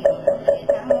 Người đáng dùng thân Thầy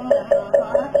Sáng Môn tận độ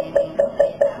thoát, liền hiện thân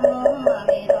Thầy Sáng Môn mà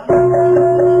vì đó nói pháp.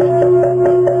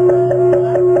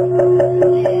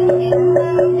 Liền hiện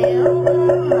thân Tiểu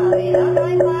Vương mà vì đó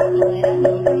nói pháp. Người đáng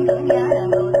dùng thân Tưởng Giá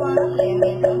tận độ thoát, liền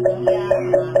hiện thân Tưởng Giá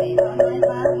mà vì đó nói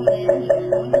pháp. Người đáng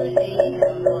dùng thân Tư Trí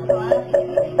tận độ thoát, liền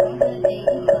hiện thân Tư Trí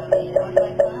mà vì đó nói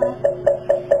pháp.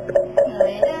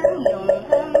 Người đáng dùng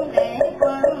thân Thể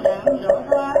Quán tận độ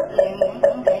thoát, liền hiện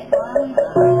thân Thể Quán mà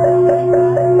vì đó nói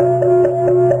pháp.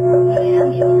 Người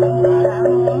đáng dùng thân Bà La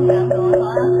Môn tận độ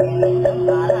thoát, liền hiện thân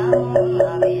Bà La Môn mà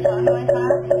vì đó nói pháp.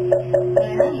 Người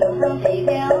đáng dùng thân Tỳ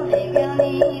Kheo Ni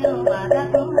Lưu Bà Tát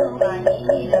Lưu Bà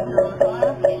Nhi tận độ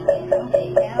thoát, liền hiện thân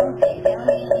Tỳ Kheo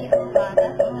Ni Lưu Bà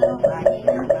Tát Lưu Bà Nhi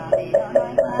mà vì đó nói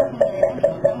pháp. Người đáng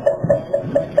dùng thân Phụ Nữ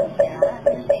Bậc Tôn Giả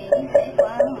Tư Tỷ Thể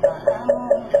Quán Bà La Môn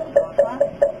tận độ thoát,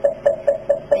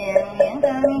 liền hiện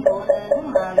thân Phụ Nữ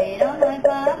mà vì đó nói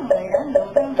pháp. Người đáng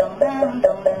dùng thân Trọng Nam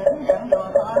Trọng Nữ tận độ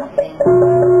thoát, liền hiện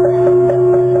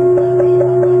thân mà vì đó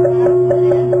nói pháp. Người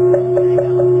đáng dùng thân Người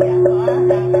Đồng Giả Hóa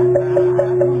Tăng Tác Bà A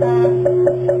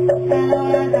Tu La Ca Lô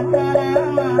La Tăng Ca La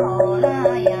Ma Hồ La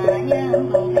Già Nhân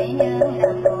Cùng Thị Nhân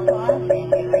tận độ thoát, liền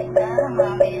hiện Bạch Đá mà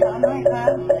vì đó nói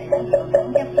pháp. Người đáng dùng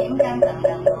thân Chấp Chiếm Trang Tầng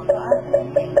tận độ thoát, liền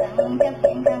hiện thân Chấp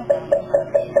Chiếm Trang Tầng mà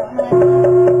vì đó nói pháp.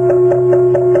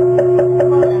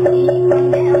 Vô Thần Ý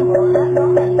Quan Thế Âm Bồ Tát có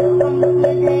thành tựu công đức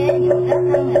như thế, dùng các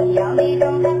thân hình dạo đi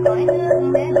trong các cõi nước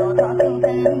để độ thoát chúng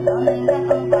sinh, cho nên các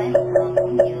không phải một lần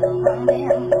cũng dường Quan Thế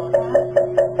Âm Bồ Tát.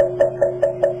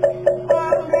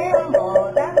 Quan Thế Âm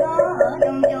Bồ Tát đó ở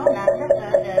trong chỗ nào rất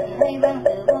là định hay văn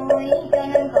tự vô ý, cho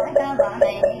nên cõi ta bà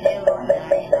này đều gọi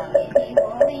ngài là vị trí vô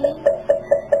ý.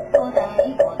 Vô Thần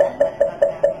Ý Bồ Tát bạch Phật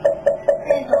rằng: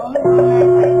 Thế Tôn hôm nay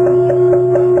phải cung dường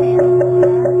Quan Thế Âm Bồ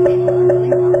Tát, liền mở núi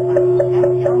ngọc bằng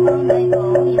các cháu ngón tay cổ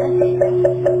giá trị trong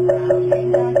vào để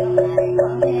cho ngài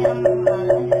Quan Thế Âm mà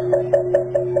nói từ.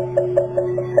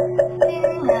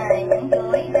 Tiếng ngài những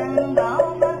chuỗi đăng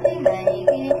bảo pháp thế này,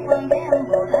 khi Quan Thế Âm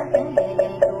Bồ Tát chẳng dự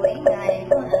những chuỗi ngài.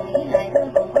 Vô Thần Ý lại thưa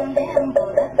cùng Quan Thế Âm Bồ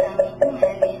Tát rằng: Thưa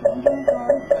ngài vì thương chúng tôi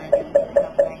mà nhận chữ ngọc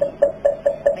này.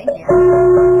 Bấy giờ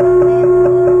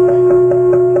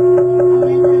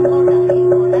nguyên thân Vô Thần Ý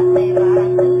Bồ Tát này và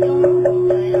tự chúng cùng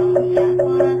trời đồng trả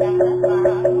qua tặng đất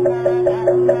và tu la ca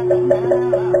đông la tận đa la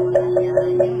ma hồ la nhờ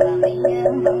nhưng và mỹ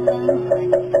nhân vân vân mà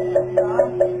nhận chữ đó.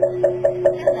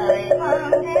 Trước thời Quan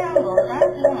Thế Âm Bồ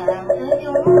Tát thương hàm tứ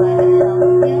chúng và đại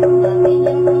đồng nhân và mỹ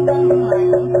nhân vân vân mà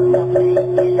nhận chữ ngọc này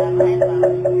chia làm hai phần.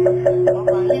 Một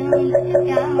phần nhân là Thích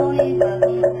Ca Mâu Ni Phật,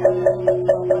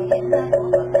 một phần hiện ra của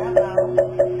Phật đã vào.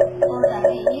 Vô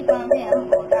Thần Ý Quan Thế Âm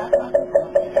Bồ Tát có thức tự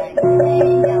Tự Tại thế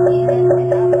nhau đi đến cõi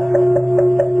ta bà.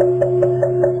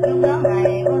 Lúc đó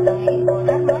ngài Vô Thần Ý Bồ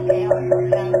Tát nói kệ hỏi Phật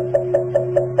rằng: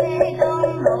 Thế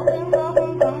Tôn hữu tướng tốt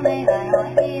con đây là nói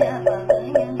kia Phật tử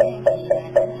nhân duyên gì là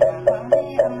tên là Quan Thế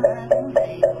Âm tướng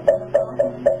đầy đủ tướng tốt.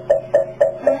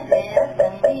 Nói về ác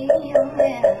tầng ý ông nghe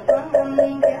hình Quán Âm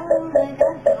kéo nơi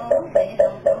các chỗ về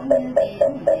đồng chỗ như biển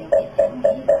nhiều kiếp chẳng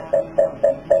nghĩ bàn đồng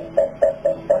tình nhìn đất Phật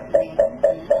cùng Phật liền không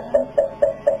tình lớn.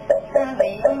 Ta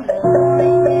vì ông được nói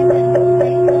nghe mình cùng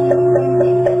thấy thương không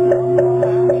niệm trạch ngộ vô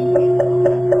ai việc độ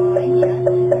các cõi giả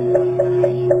cùng thanh lòng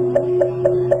ai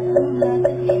cũng là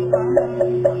tích niệm Quán Âm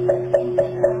còn là kiến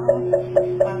tình hao.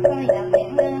 Hoặc coi là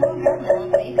biển lớn các nạn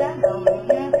thủy các đồng gia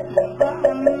tích niệm Quán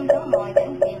Âm sống mọi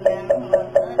cảnh chìm đắm hoặc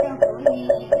ở trong tuổi nhi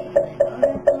vì người có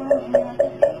rất thương do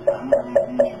tích niệm Quán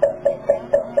Âm nhưng Phật để theo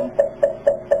thương.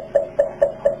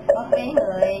 Hoặc vì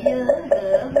người dư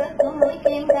rửa rất xuống núi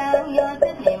Kim Cang do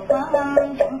tích niệm Quán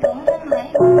Âm chẳng trốn đến mấy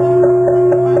hôm.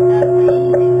 Hoặc là vì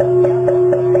niệm Phật giáo hàng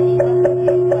ngày do tích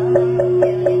niệm Quán Âm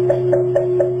nhiều liên tình.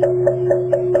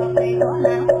 Hoặc vì có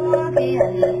nạn hoa khi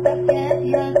hành lực sắp chết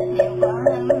do tích niệm Quán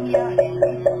Âm do đèn đi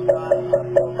đường đoạn hoặc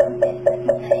phù cấm chết tích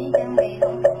này.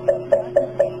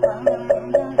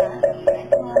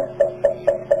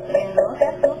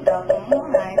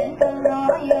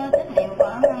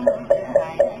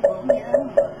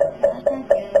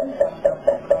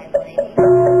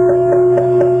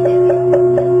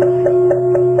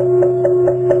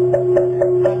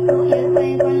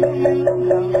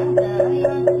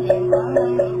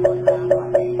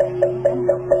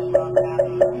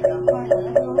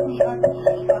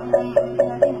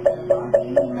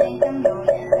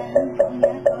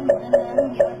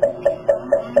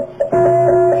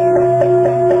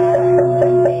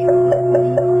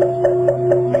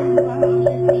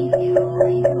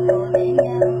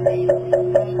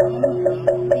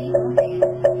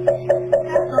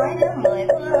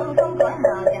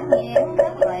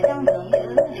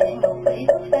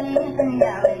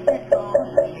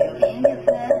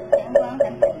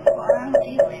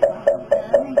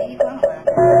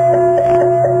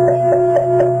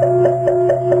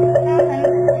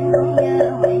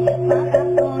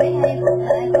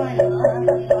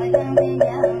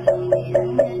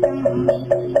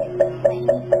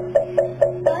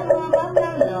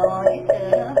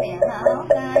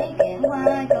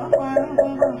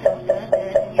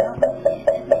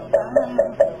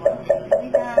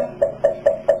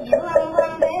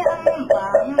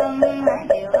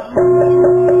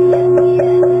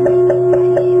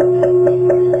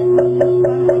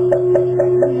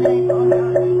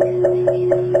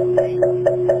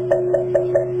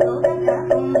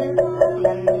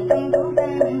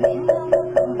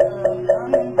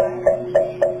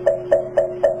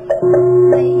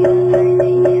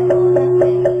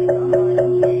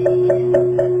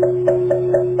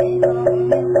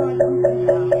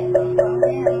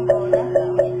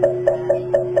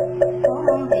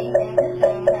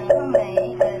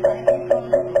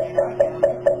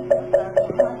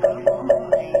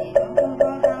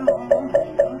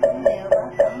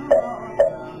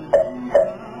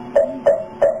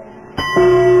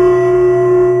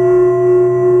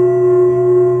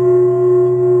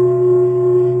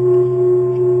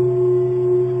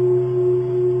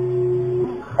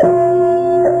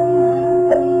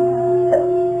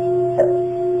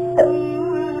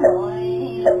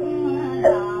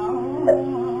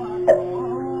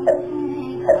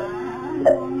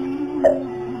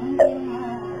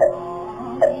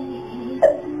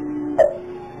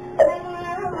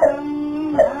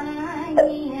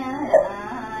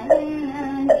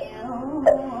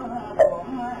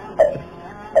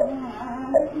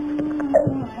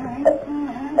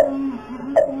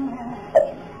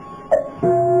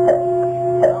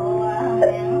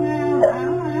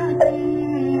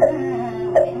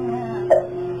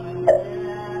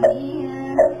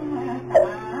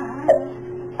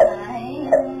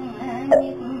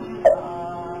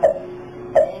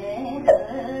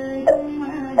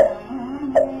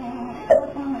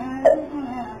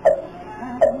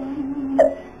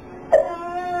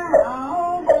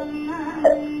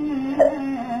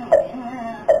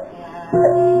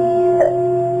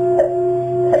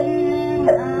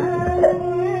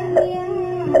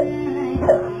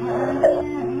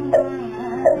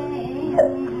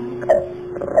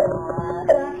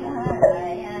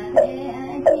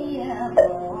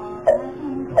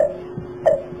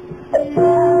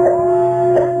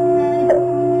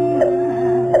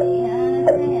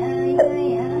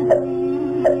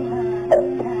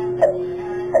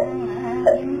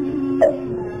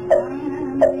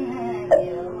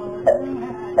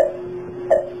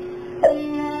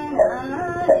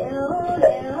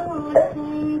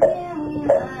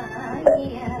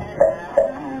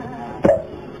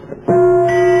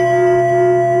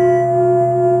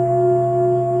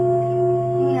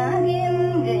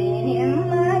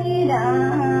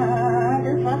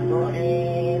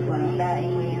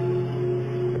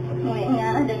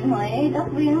 mái tóc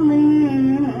viên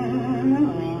minh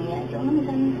nguyện nhà chúng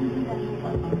sanh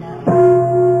Phật đạo.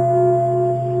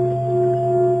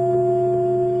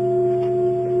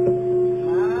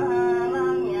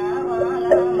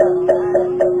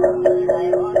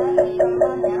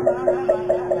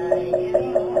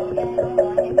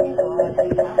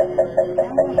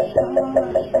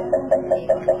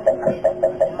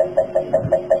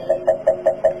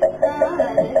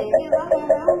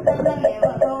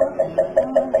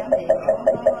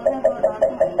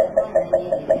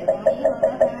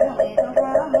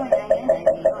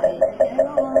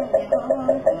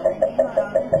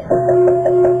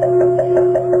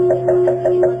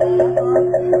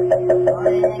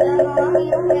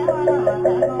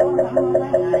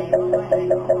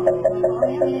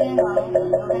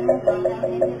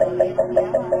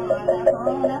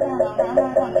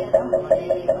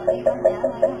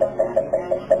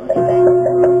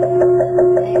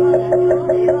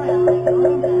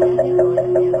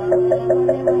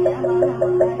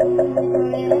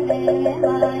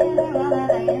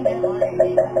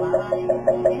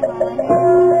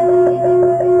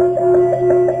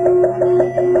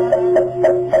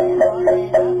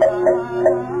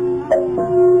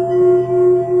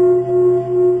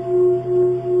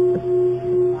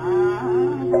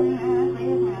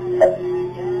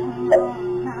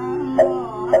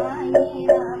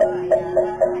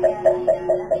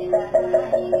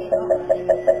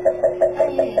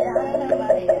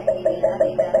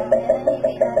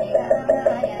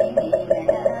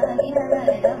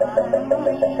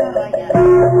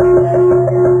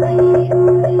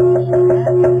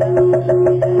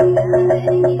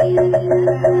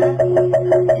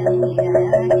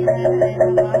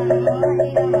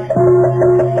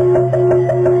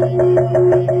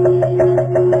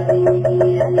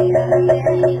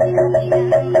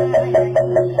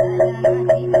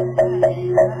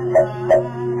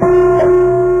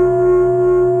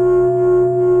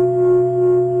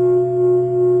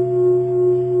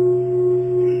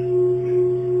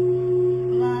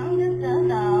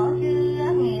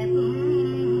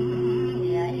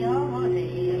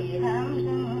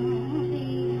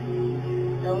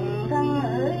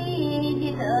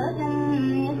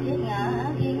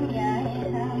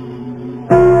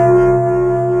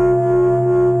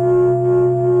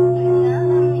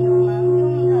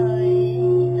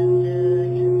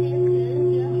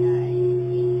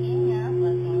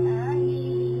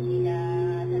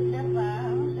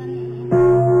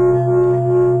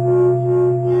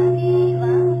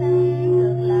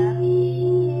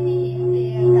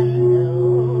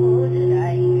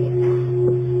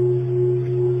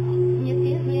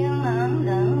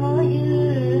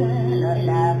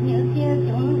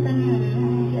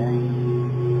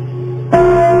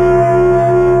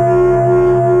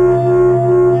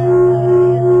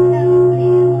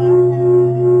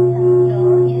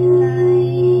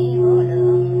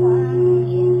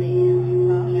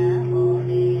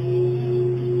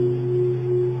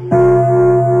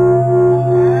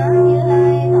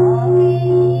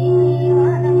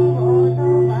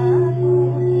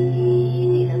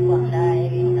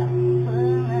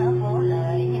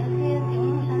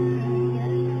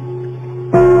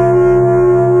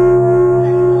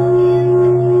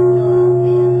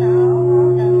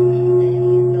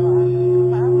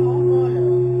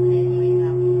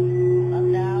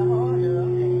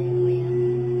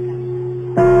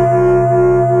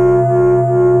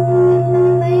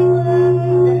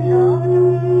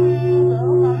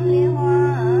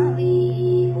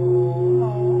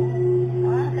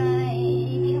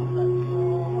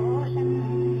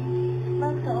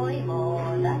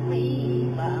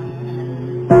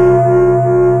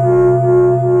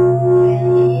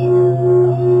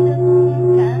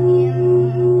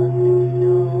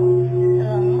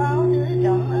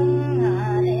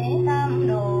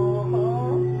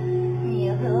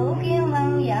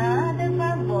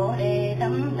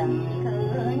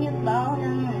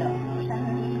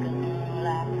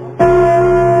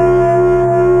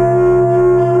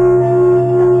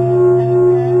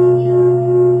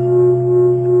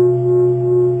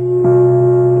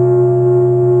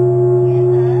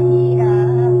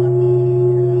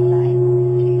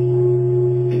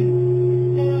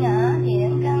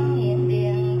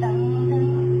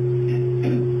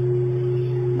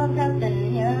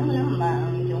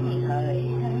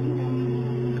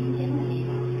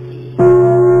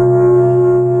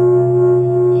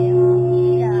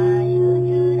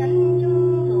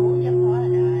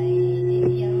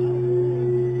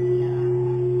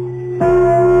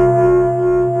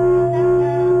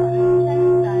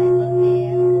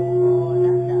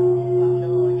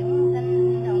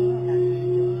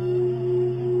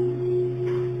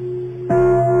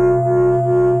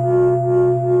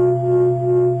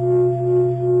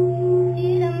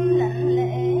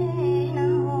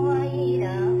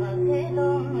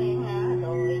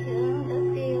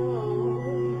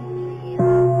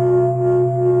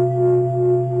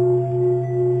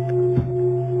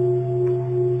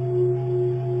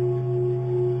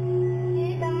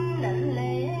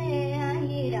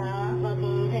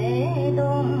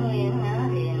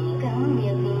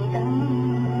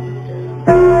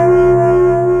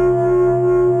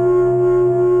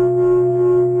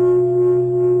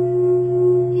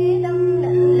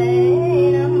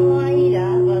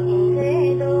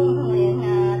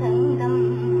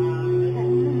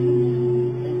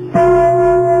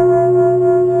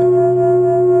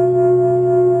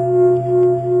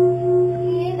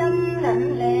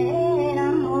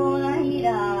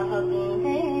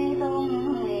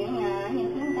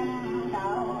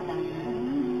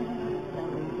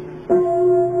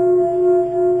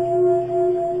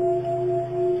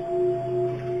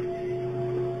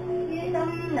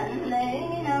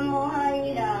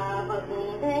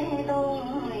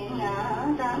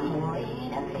 cội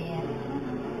đất hiền.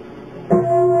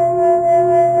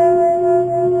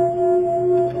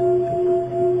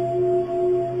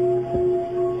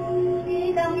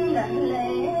 Chí tâm đảnh lễ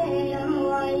năm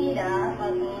quay đã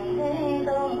Phật Thế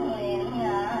Tôn nguyện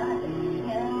ngã tình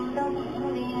nhân tông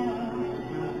liên.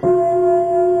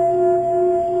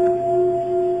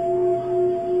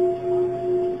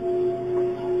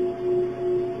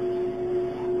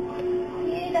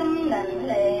 Chí tâm đảnh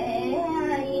lễ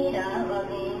ai đã Phật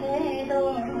Thế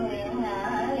Tôn nguyện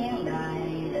ngã liên đài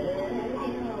tự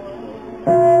thiêu.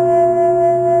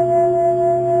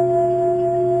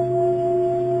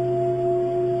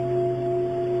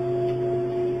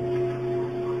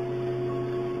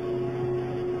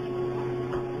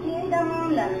 Tâm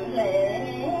lạnh lệ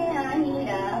ai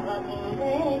đã Phật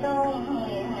Thế Tôn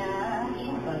nguyện ngã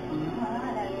kiến Phật hóa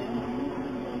đảnh.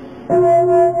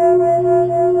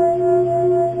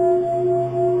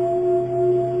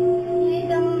 Chí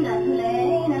tâm lạnh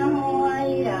lễ nam mô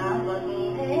ai đã Phật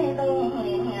Thế Tôn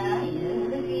nguyện ngã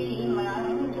giữ khi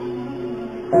mạng chung.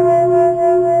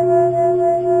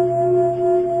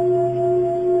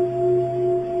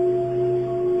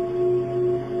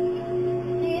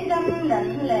 Chí tâm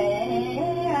lạnh lễ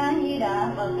ai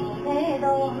đã Phật Thế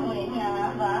Tôn nguyện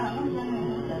ngã vãng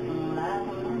sanh cực lạc.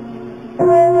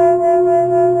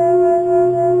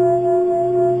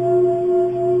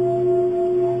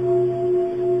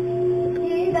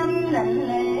 Chí tâm lạnh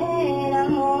lễ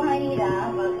nam mô ai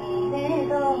đã Phật Thế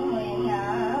Tôn nguyện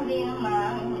ngã viên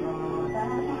mãn Bồ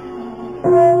Tát.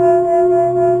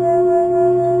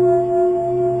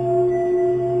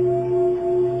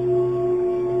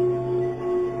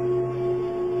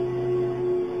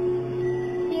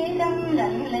 Chí tâm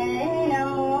đảnh lễ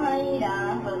nam mô ai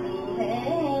đã Phật Thế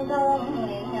Tôn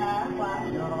nguyện ngã quán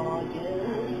độ chư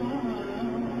chúng.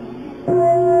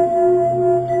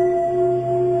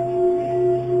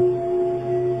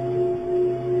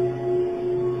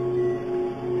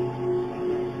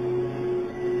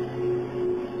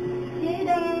 Chí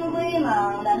tâm quy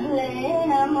mạng đảnh lễ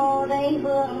nam mô Tây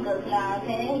phương cực lạc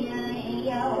thế giới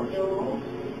giáo chủ.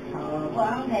 Thọ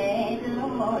quán thể tướng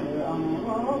vô lượng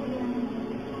vô biên.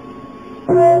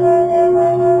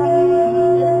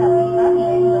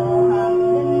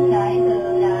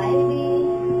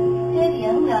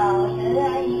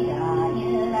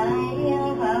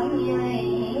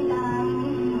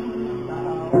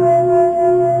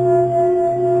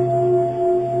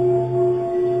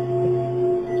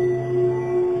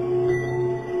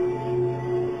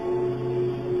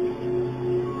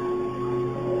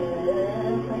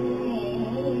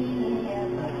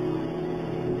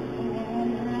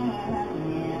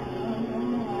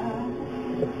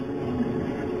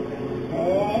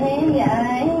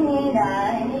 Giải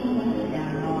đại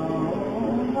đạo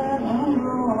pháp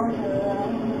vô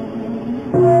thường.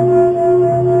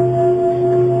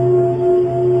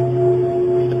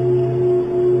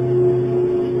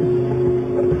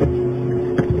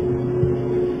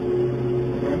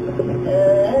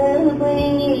 Quy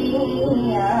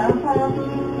pháp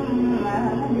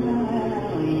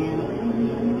nguyện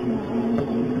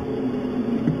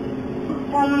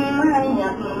thâm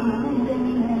nhập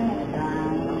kinh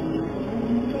tạng.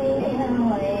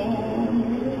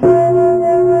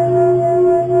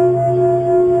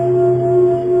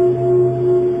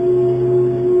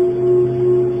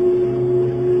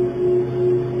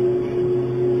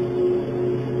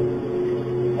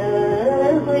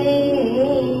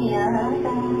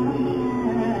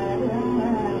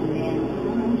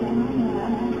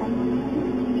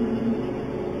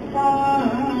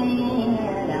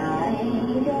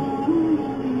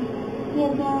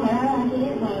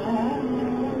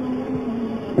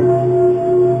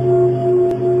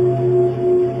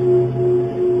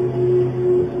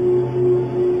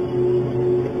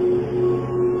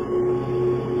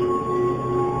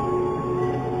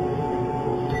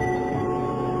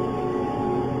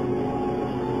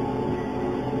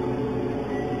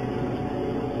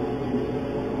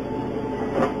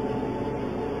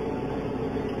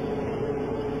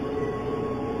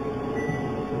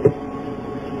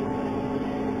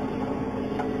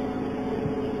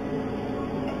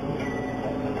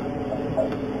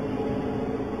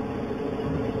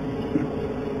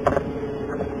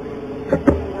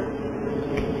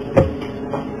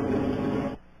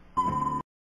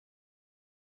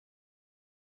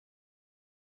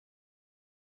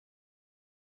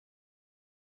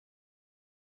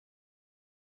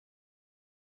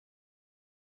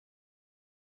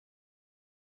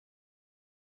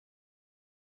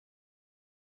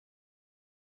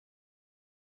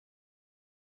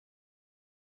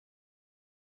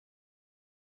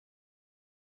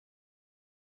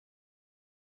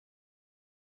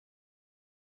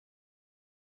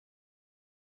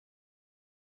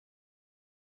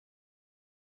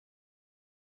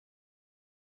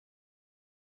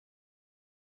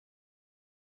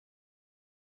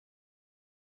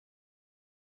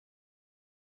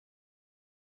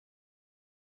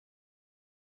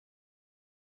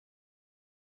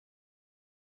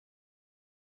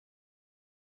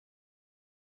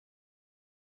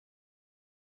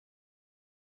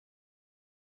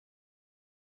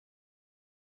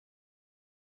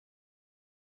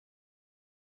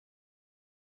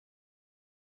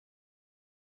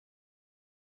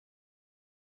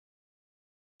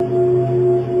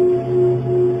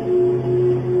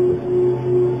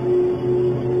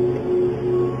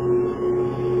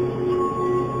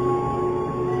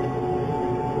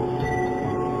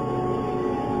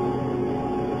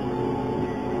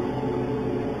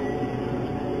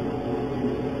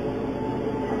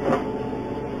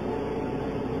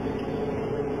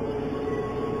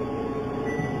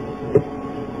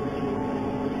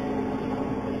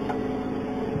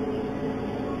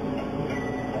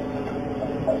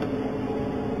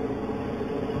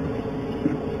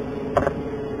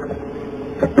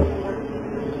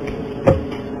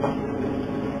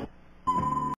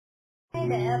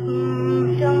 Đẹp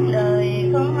trong đời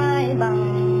không ai bằng,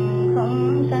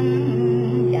 không sanh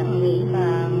chẳng nghĩ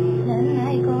bàn nên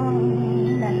ai con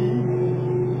đành.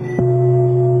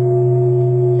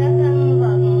 Các thân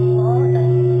Phật vô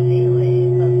tình điều lệ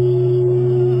Phật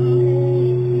cũng thế,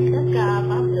 tất cả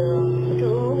pháp đường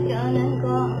trú cho nên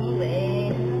con về.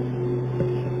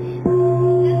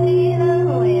 Các đi lớn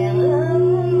nguyện lớn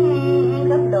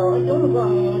cấp độ chúng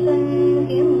quần sinh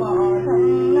kiếm mò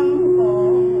thân nắm khổ.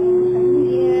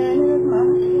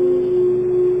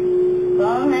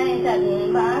 Con nay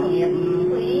trần bá nghiệp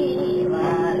quý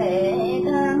và lễ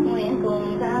tháng nguyện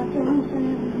cùng các chúng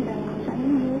sinh đồng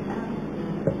sanh như thang.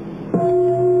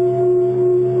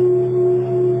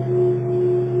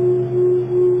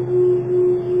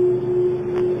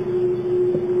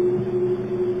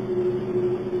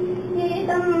 Khi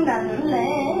tâm đảnh lễ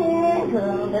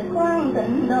thường tịch quang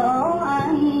tịnh độ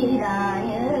A Di Đà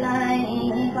Như Lai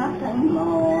pháp thân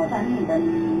mồ thanh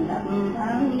tịnh thập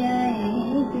pháp giới.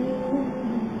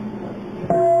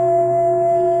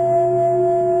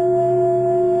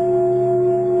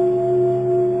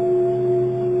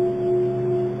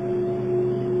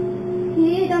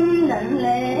 Khi tâm đảnh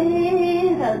lễ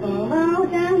thật báo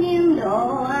trang nghiêm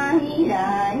độ A Di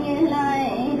Đà Như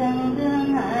Lai thân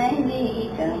thương hải vi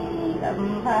trần thập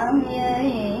pháp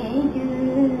giới chư.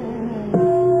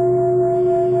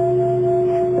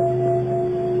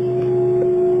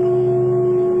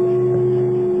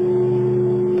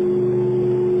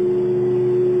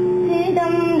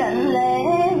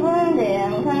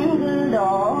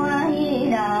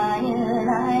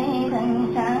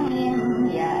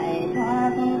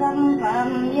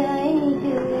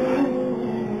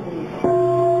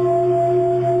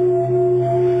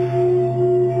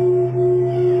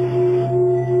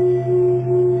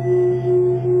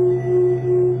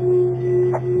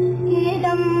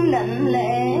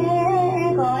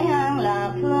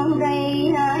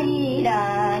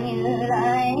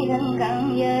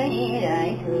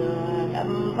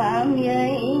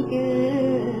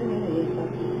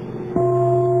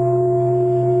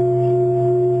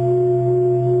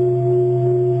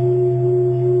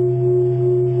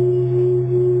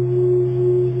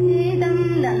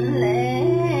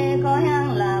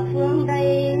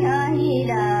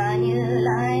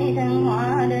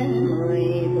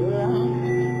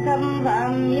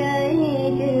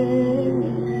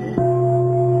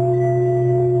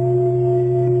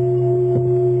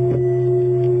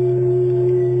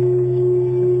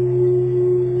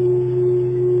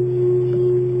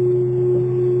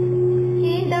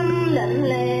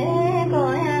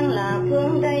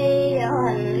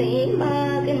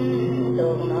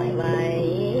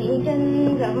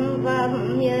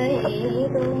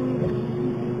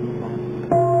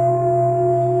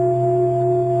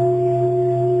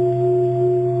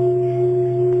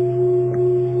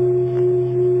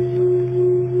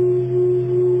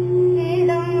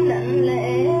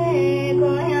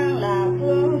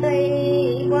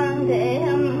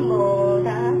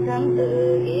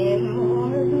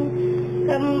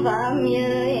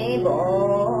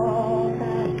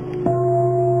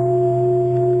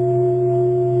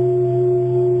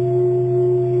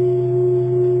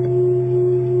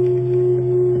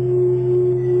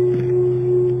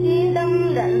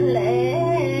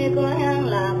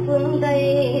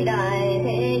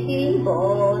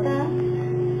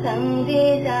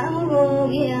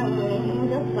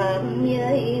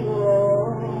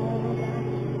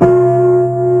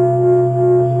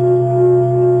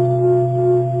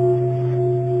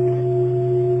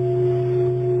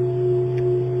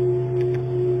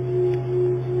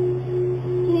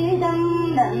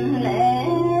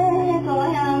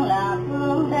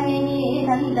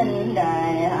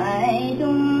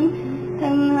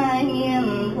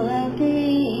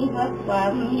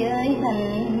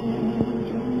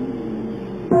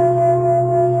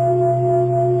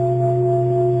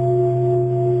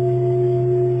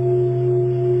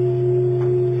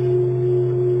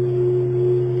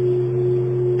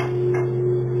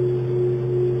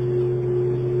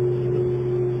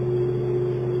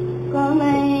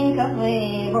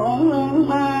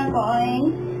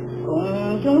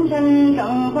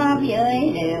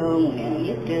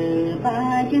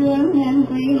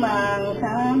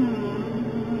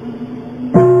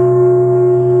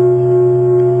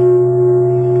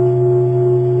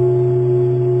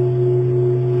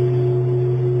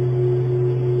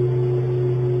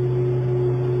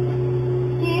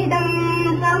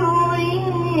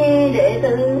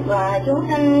 chúng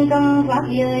sanh trong pháp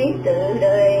giới tự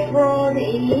đời vô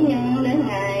thị nhân đến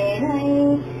ngày nay,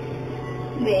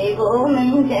 Vì vô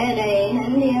minh che đầy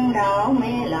nên điên đảo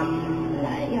mê lầm,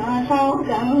 lại do sáu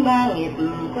căn ba nghiệp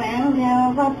quen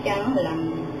theo pháp chẳng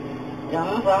lành.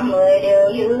 Trong pháp 10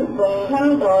 điều dữ cùng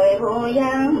thâm tội vô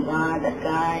gián, và tất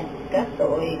cả các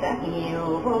tội các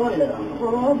nhiều vô lượng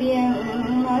vô biên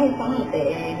nói không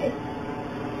thể biết.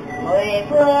 10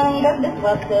 phương các đức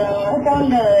Phật thường ở trong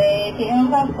đời, thiên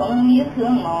pháp không biết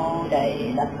hương màu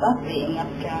đầy đất pháp vị ngập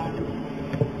tràn.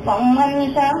 Phòng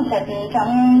ánh sáng sạch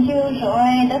trong chiếu soi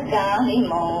tất cả lý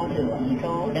màu thường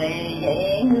trụ đầy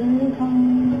dậy hư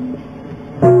không.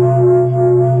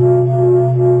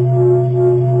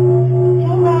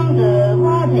 Chúng con từ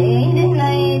vô thị đến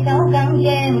nay sáu căn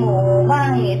che mù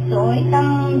ba nghiệp tối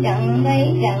tâm, chẳng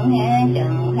thấy chẳng nghe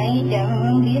chẳng thấy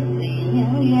chẳng biết, vì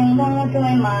những duyên đó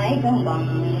trôi mãi trong vòng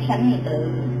sanh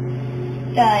tử.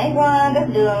 Trải qua các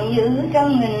đường dữ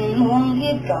trong nghìn muôn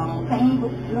kiếp tròn không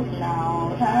phút lúc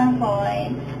nào ra khỏi.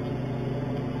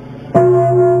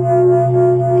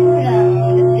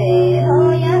 Rằng đức trì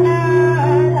lô giá na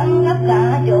thắng khắp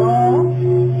cả chỗ,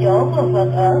 chỗ của Phật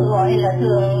ở gọi là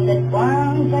thường tịch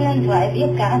quán, cho nên phải biết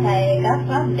cả thầy các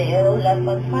pháp đều là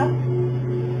Phật pháp,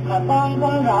 mà con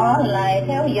không rõ lại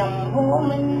theo dòng vô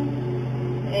minh.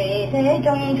 Vì thế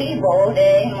trong trí bộ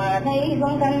đề mà thấy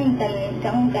không thanh tịnh,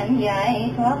 trong cảnh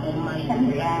giải thoát mà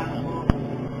sanh ràng buộc.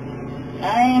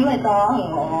 Nay mới tỏ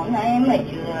ngộ, nay mới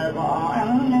chừa bỏ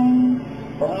ăn năn,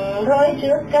 cùng rối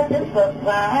trước các đức Phật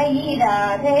và A Di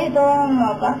Đà Thế Tôn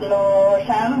mà phát lộ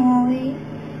sám hối.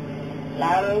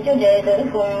 Làm cho đệ tử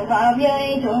cùng pháp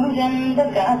giới chúng sanh tất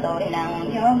cả tội nặng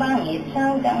do ba nghiệp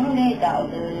sao chẳng gây tạo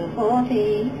từ vô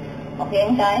thi. Hoặc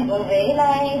hiện tại cùng vị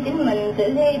lai chính mình tự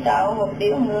gây tạo một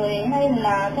biểu người, hay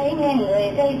là thấy nghe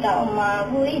người gây tạo mà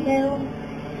vui theo.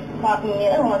 Hoặc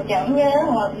nhớ hoặc chẳng nhớ,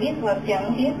 hoặc biết hoặc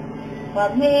chẳng biết,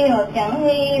 hoặc nghi hoặc chẳng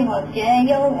nghi, hoặc che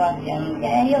giấu hoặc chẳng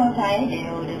che giấu, thấy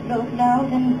đều được đốt đau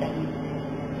thanh tịnh.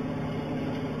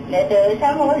 Đệ tử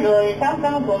sám hối rồi sáu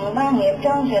căn cùng ba nghiệp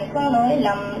trong sạch có lỗi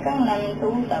lầm, căn lành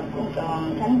tu tập cũng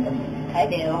tròn thanh tịnh, hãy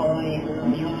đều hồi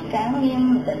hướng dùng tráng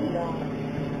nghiêm tịnh độ.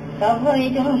 Có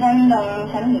với chúng sanh đồng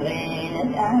sanh về nước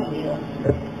an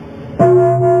dưỡng.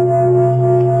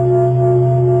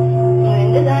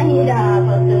 Nguyện Đức A Di Đà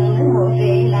Phật thường đến hộ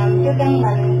trì, làm cho căn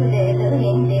lành của đệ tử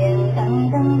hiện tiền tăng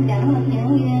tăng chẳng mất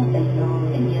những duyên tịnh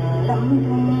độ, đến giờ lâm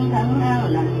chung thắng an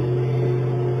lành.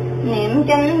 Niệm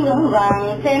chánh vững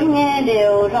vàng xem nghe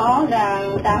đều rõ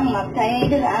ràng, tăng mặt thấy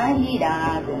Đức A Di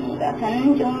Đà cùng các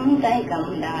thánh chúng tay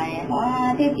cầm đài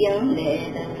hoa tiếp dẫn đệ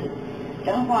tử.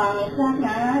 Trong hoàng sát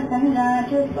na sanh ra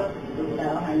trước Phật, tu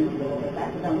đạo hành độ các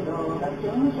đồng đồ các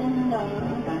chúng sinh đồng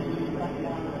cảnh Phật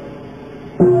đạo.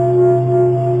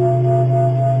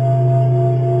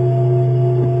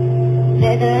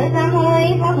 Đệ tử sám hối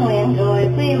phát nguyện rồi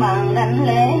quy mạng đảnh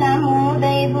lễ Nam Mô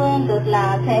Tây Phương Cực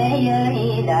Lạc Thế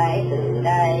Giới Đại Từ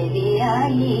Đại Bi A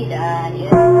Di Đà Như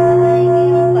Lai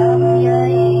Kim Phẩm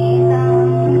Giới Tam.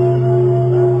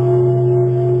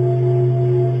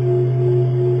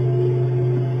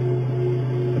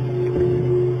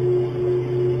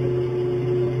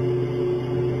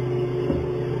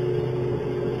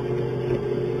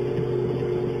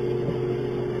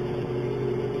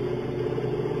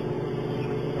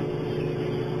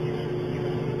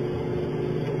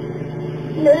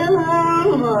 Nước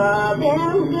hương vừa bên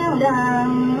giang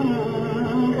đàng,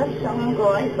 khắp sông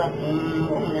cõi Phật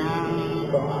muôn ngàn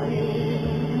cõi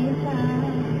xa.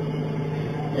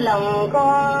 Lòng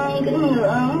con kính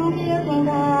ngưỡng thiết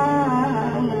tha,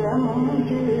 mưa muốn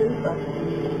chư Phật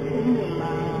kính mà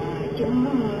chúng.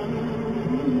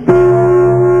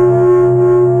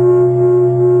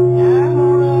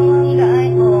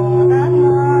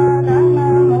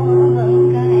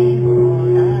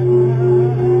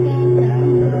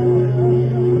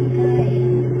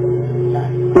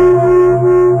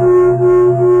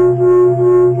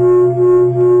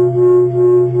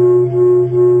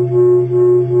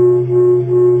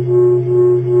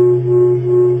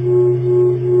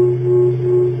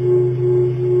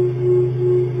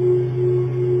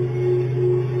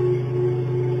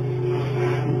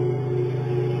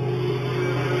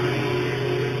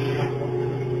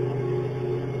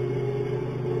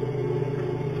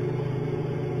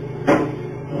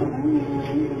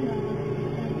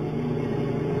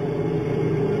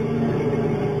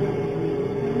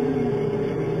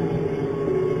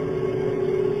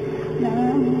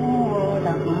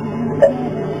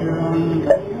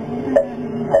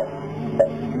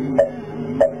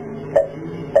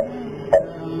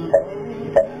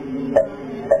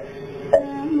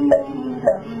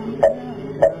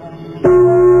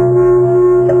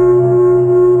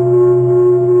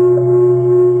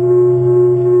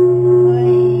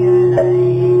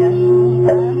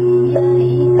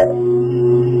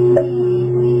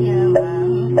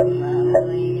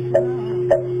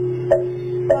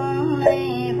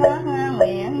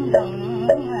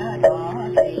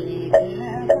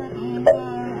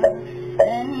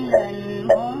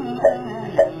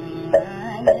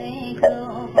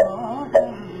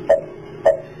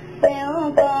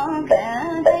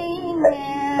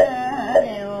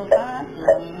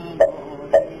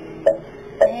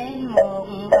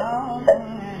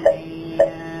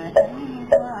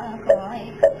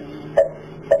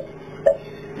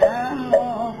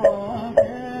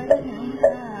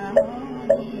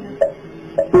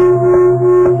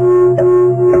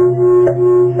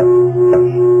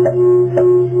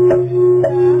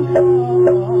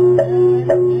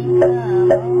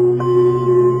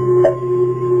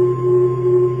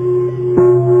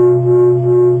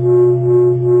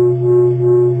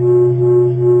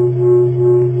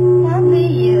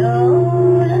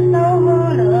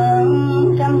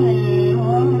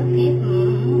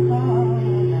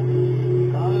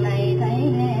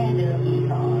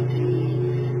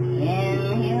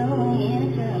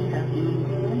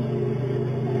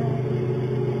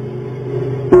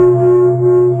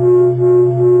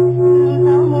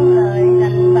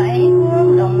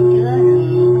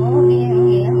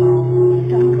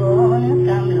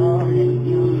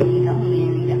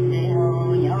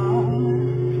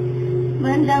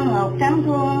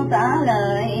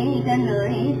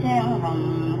 mỹ sen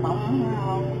hồng phóng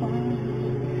hồng.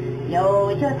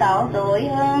 Dầu cho tạo tội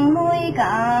hơn núi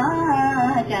cả,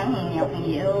 chẳng nhọc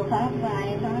nhiều pháp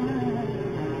vai ta.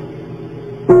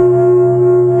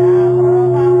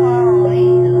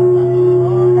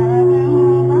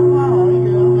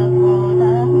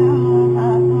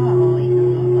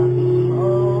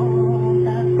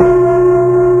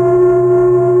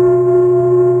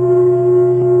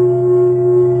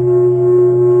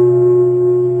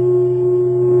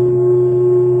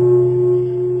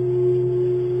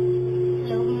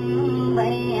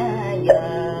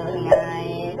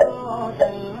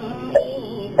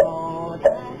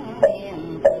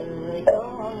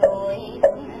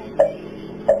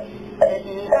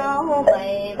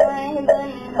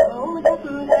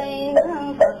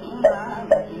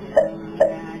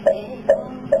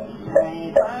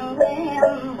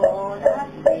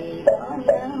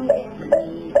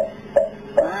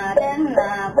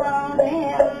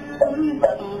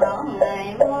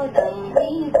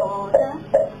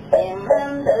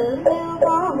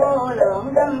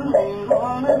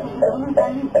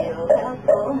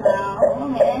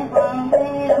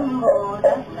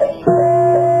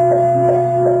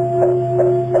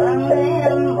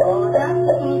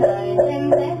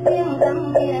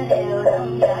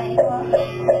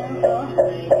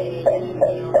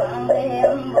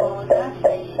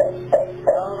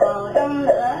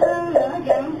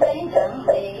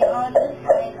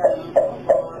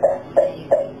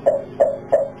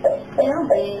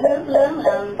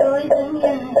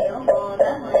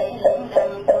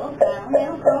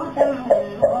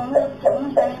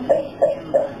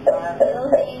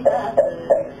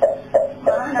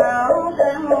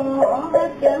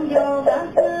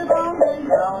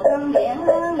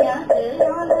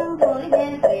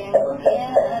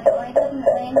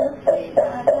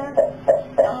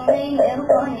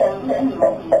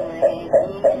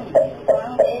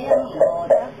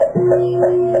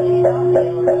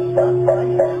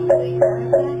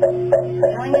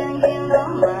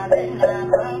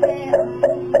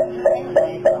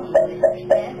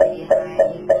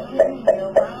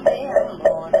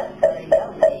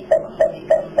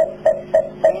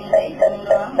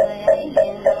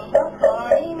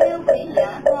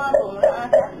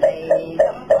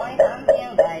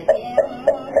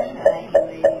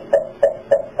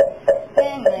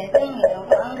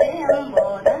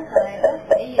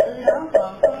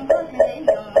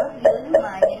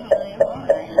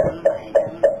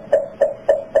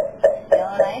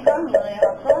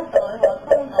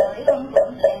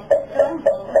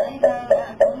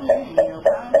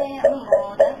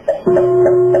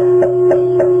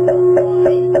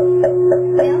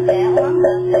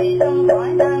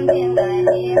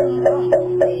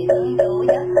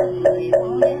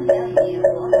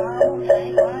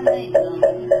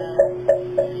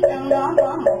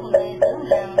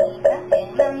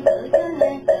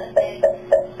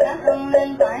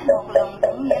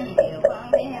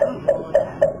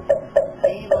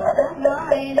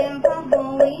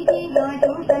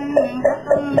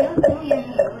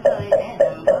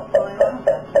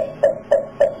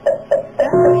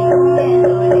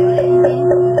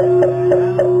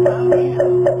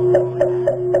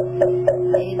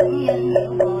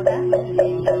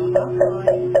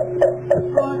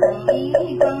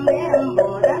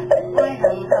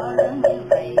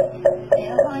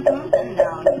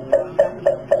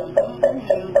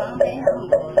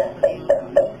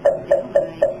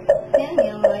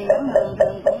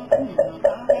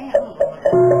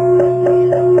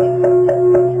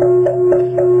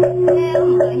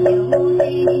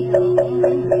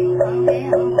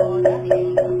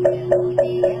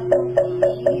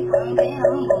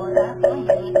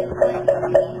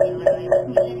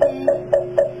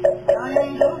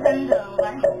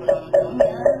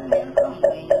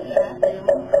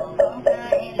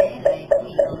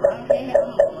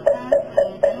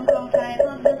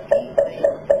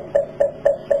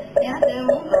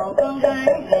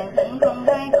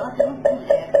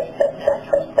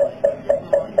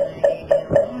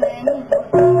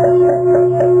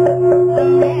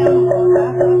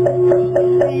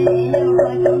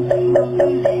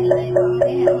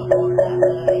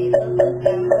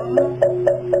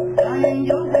 cho nên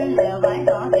chúng sinh đều phải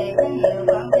tỏ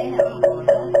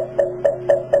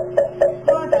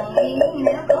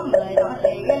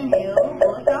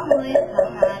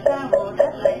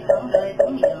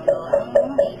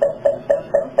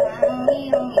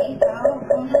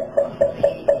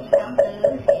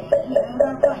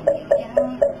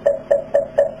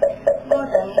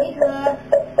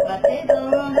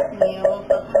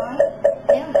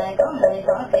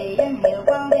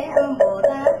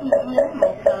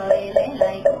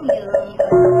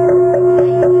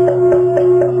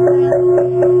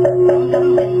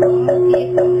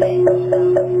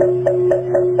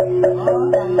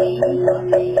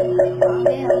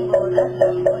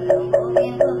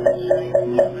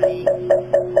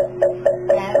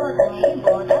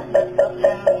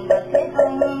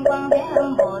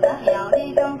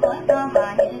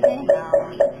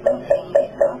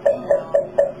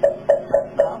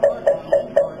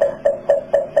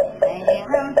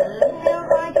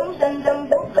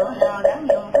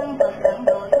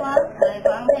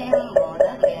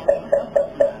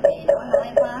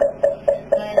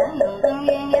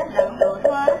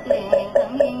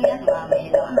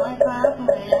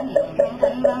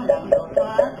Hãy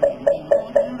subscribe cho kênh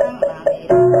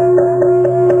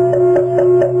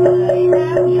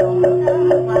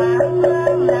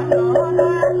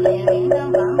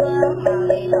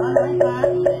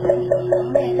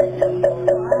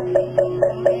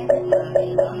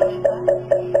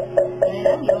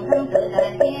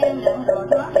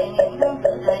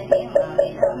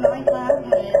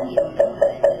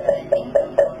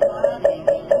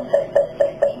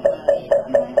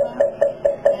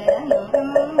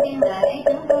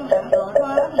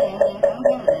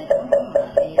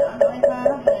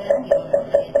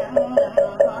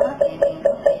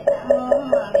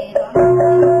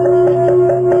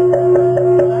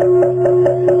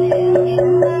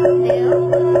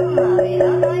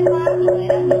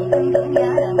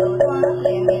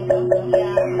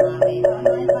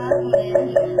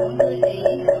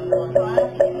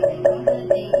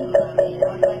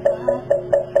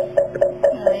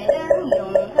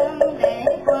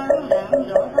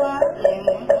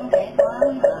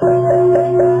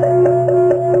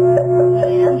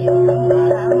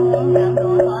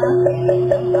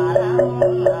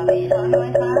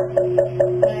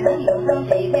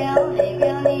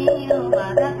Ghiền Mì Gõ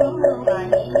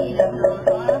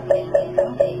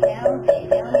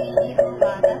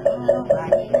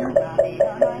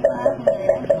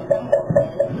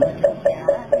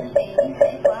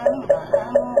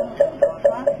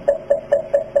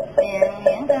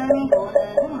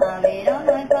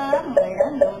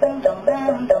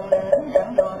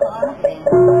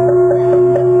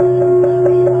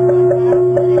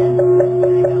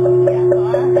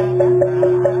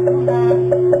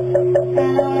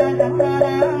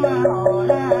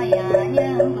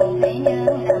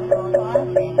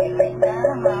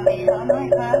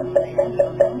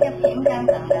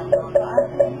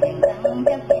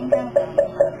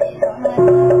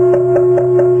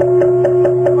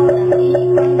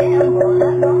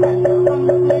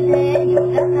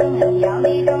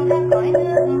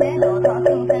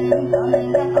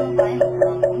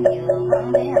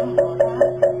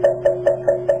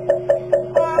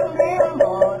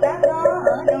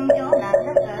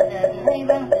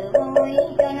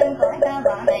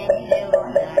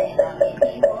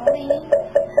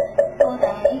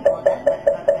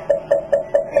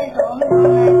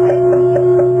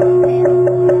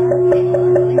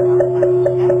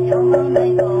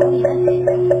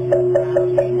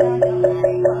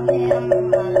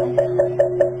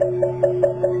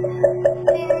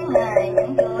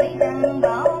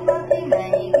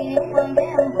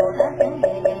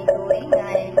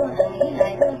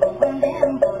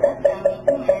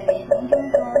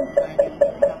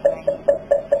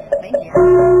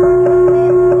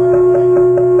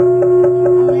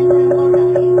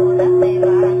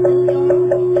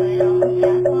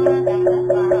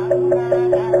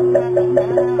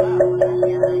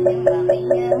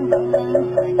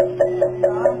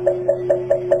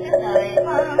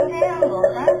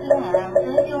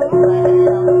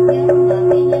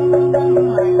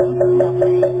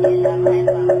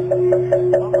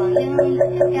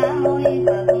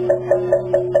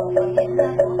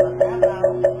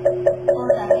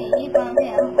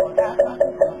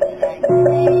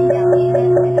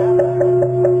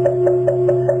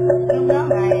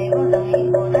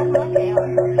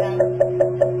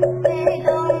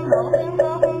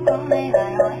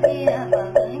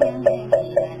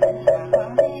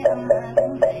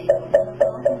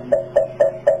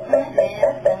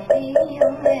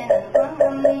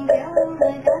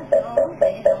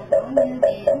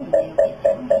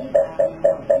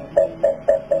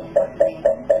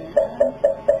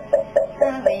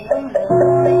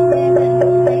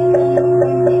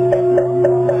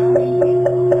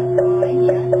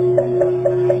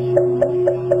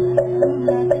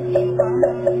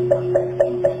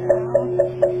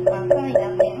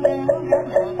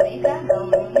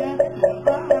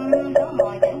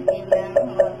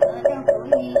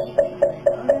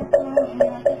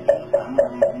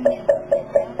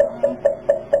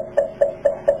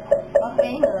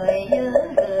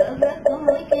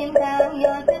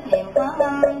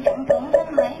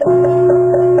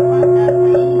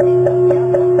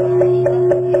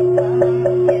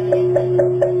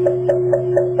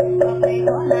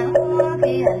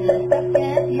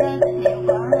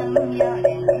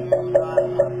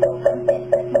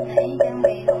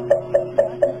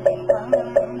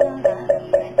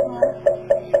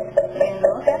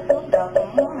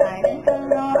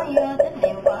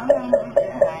để không bỏ lỡ những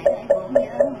video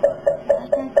hấp dẫn.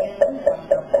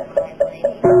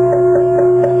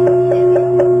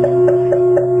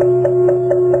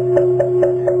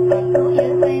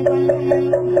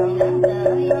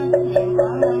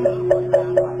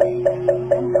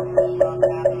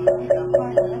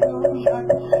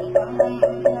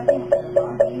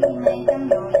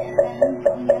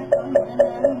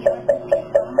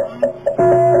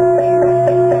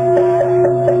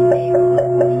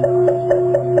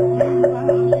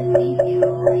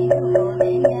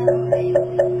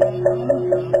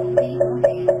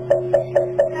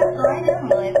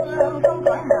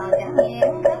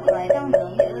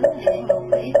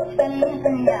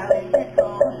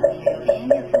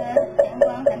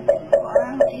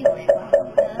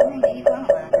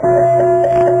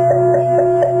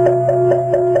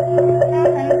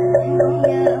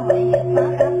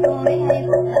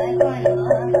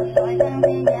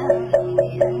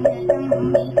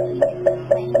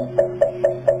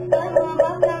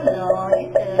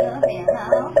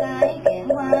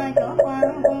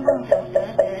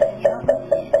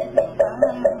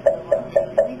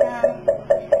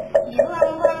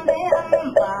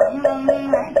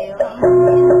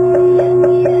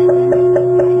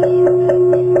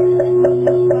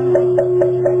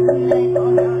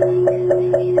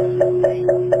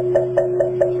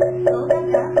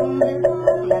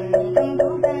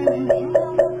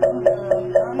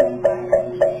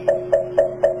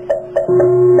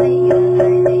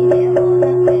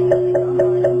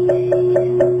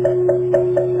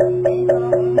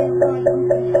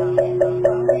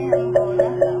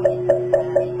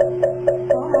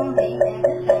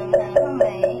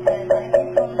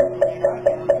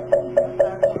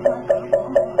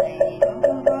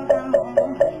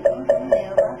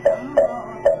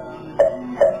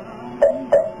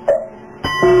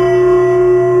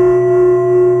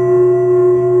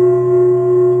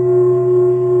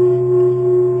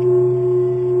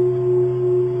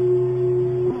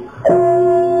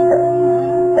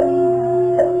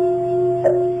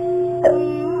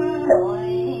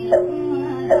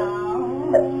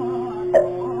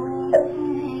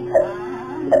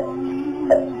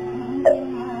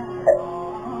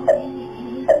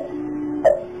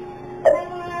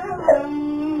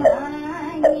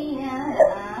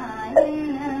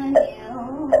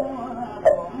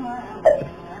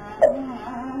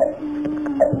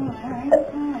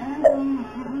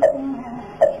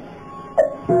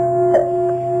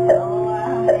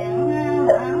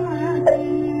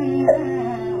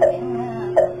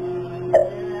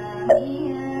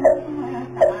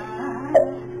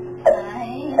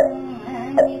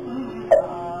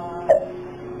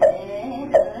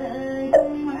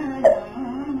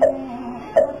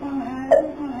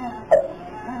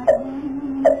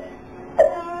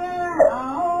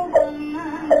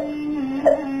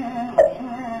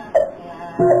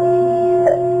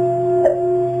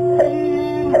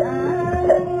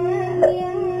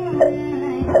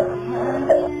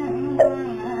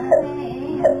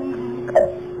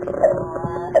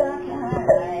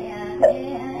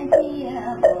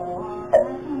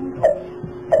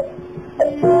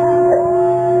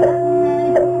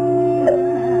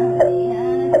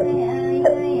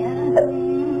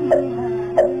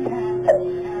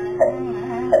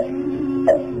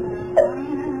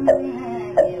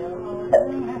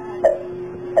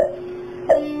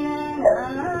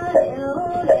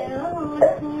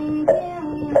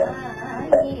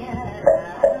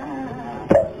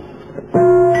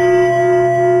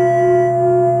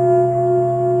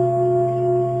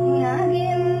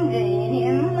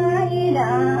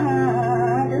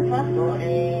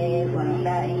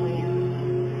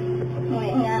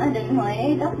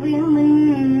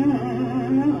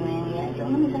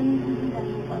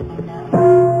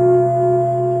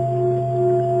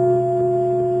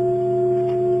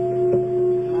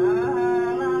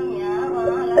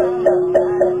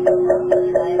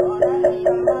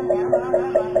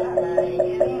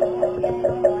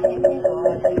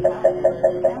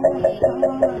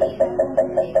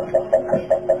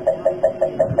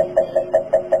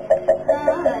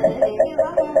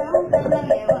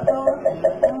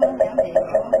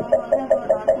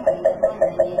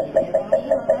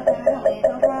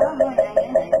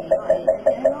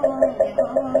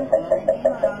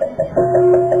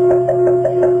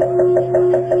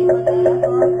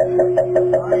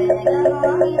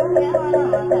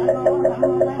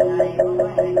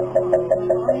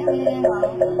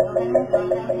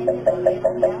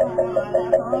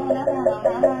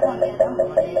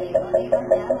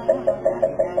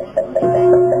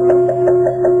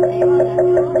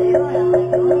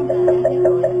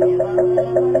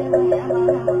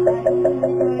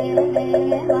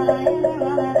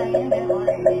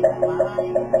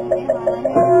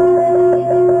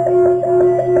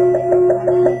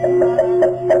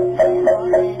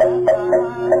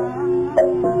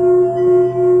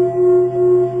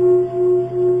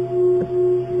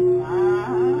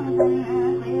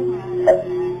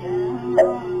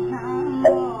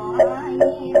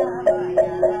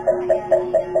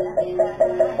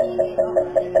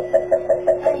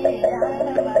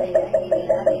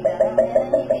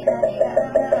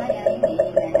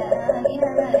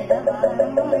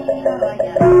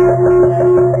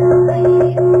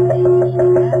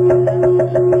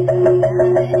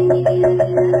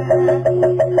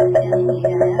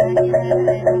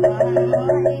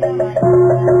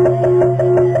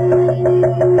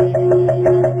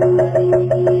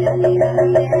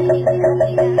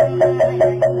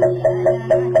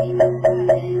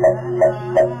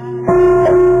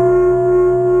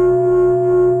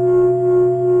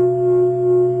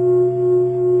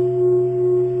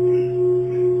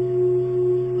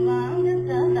 Vâng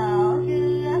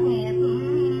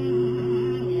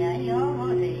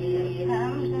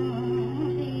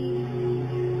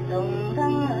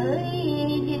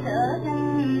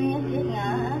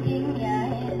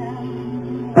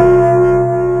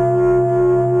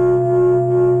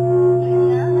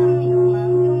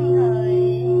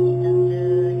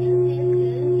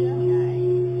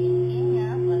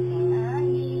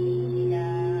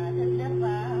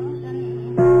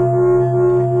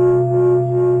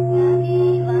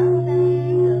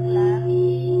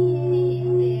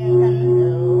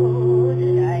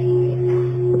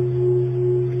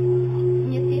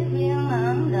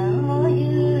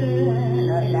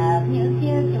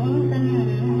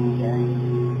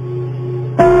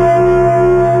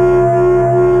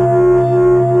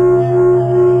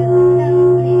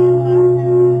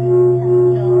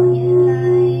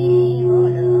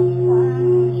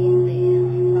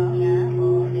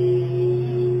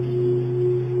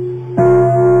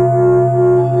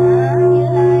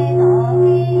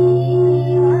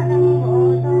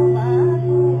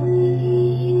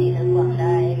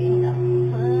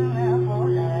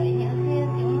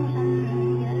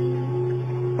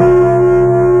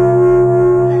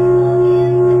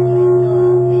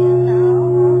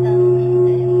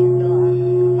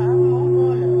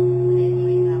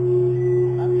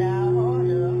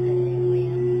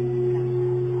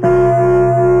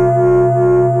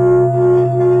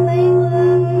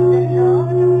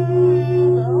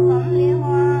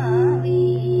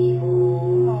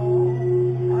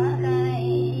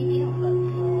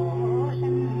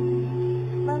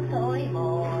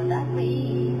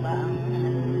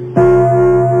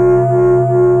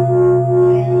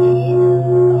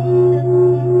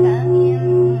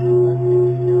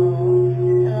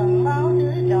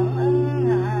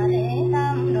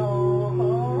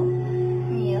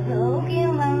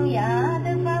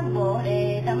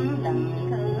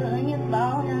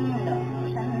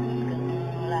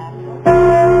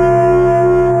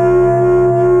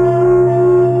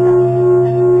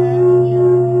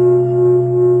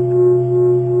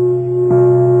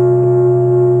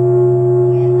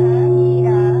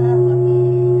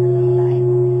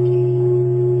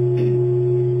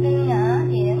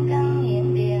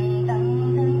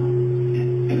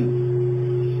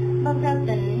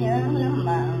an lắm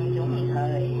mạng chúng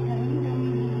thời thánh tâm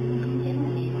chánh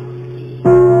niệm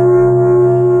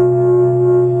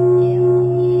chiều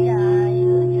đại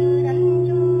giữ chư thánh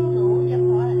chúng thủ chấp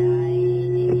hóa đại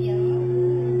tiếp dẫn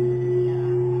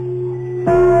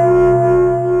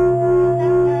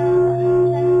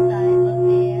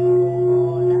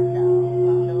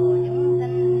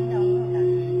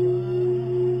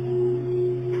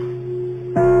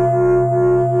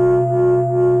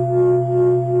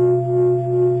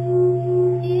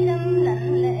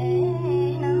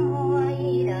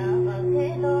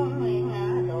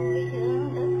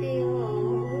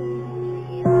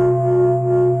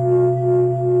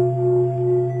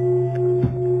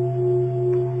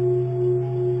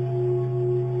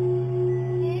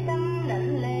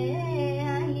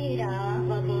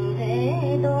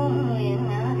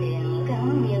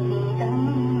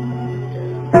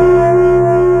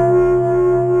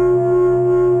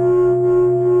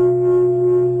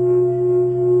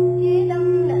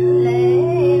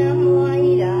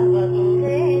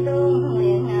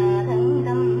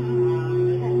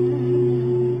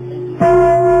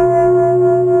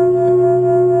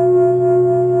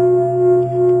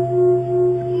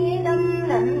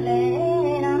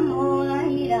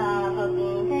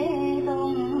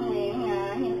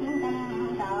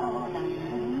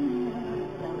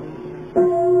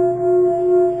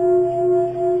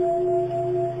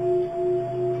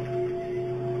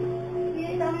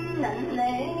đảnh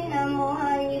lễ Nam Mô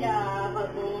A Di Đà Phật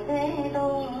Thế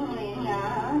Tôn nguyện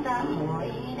ngã tam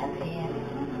muội đắc thiện.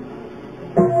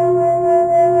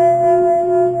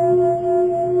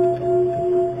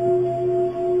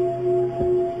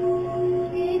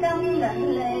 Chí tâm đảnh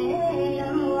lễ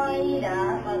Nam Mô A Di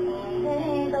Đà Phật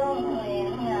Thế Tôn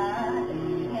nguyện ngã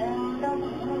tình nhân đông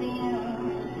liên.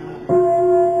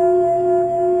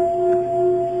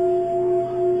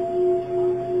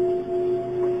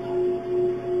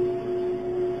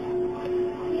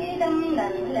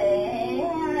 Đảnh lễ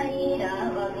A Di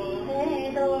Đà Phật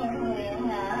Thế Tôn nguyện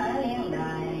ngã liên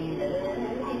đài tự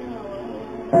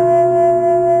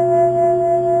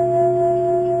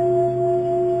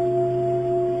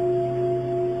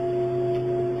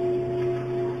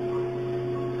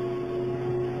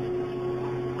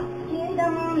chí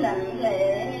tâm đảnh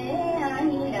lễ A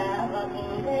Di Đà Phật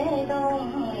Thế Tôn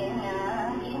nguyện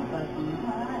ngã kiến Phật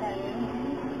hóa đảnh.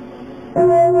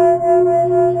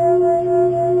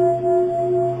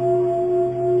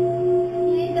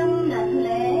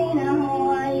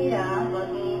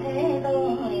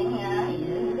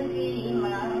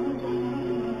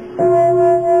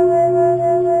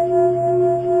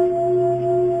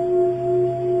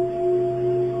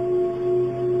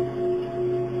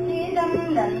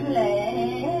 Đảnh lễ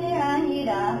A Di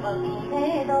Đà Phật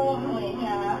Thế Tôn nguyện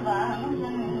ngã vãng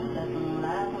sanh cực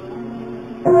lạc.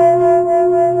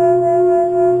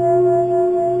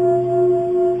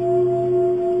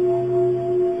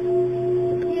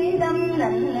 Chí tâm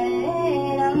đảnh lễ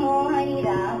Nam Mô A Di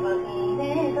Đà Phật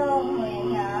Thế Tôn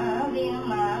nguyện ngã viên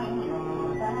mãn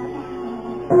Bồ Tát.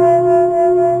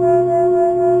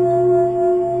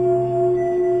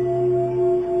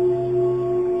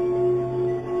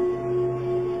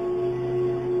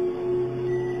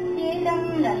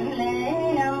 Đảnh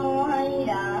lễ Nam Mô A Di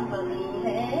Đà Phật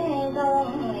Thế Tôn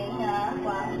nguyện ngã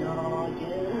quán độ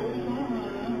chư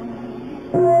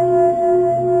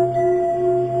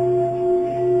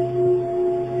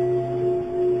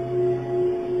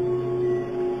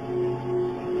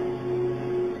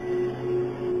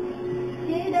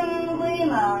chí tâm quy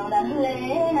mạng đảnh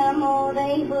lễ Nam Mô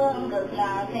Tây Phương Cực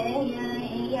Lạc Thế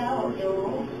Giới Giáo Chủ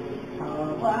Thọ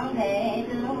Quán Thế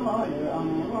Tướng Vô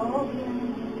Lượng Vô Biên.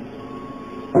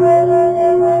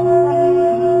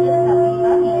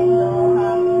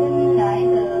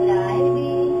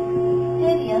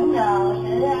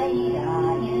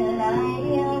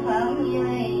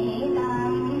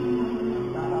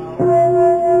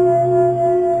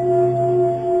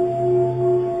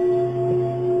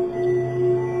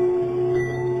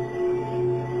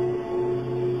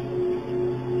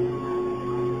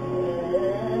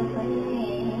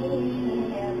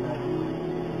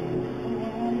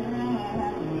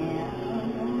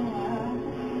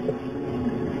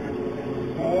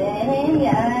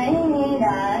 Giải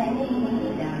đại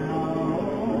đạo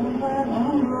pháp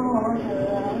vô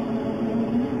thường.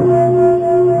 Pháp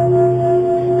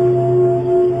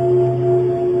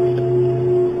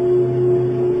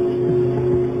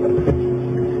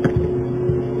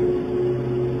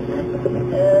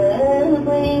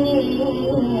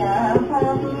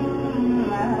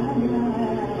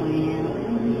nguyện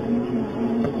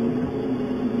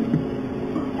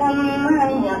thâm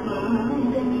nhập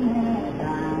kinh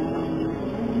tạng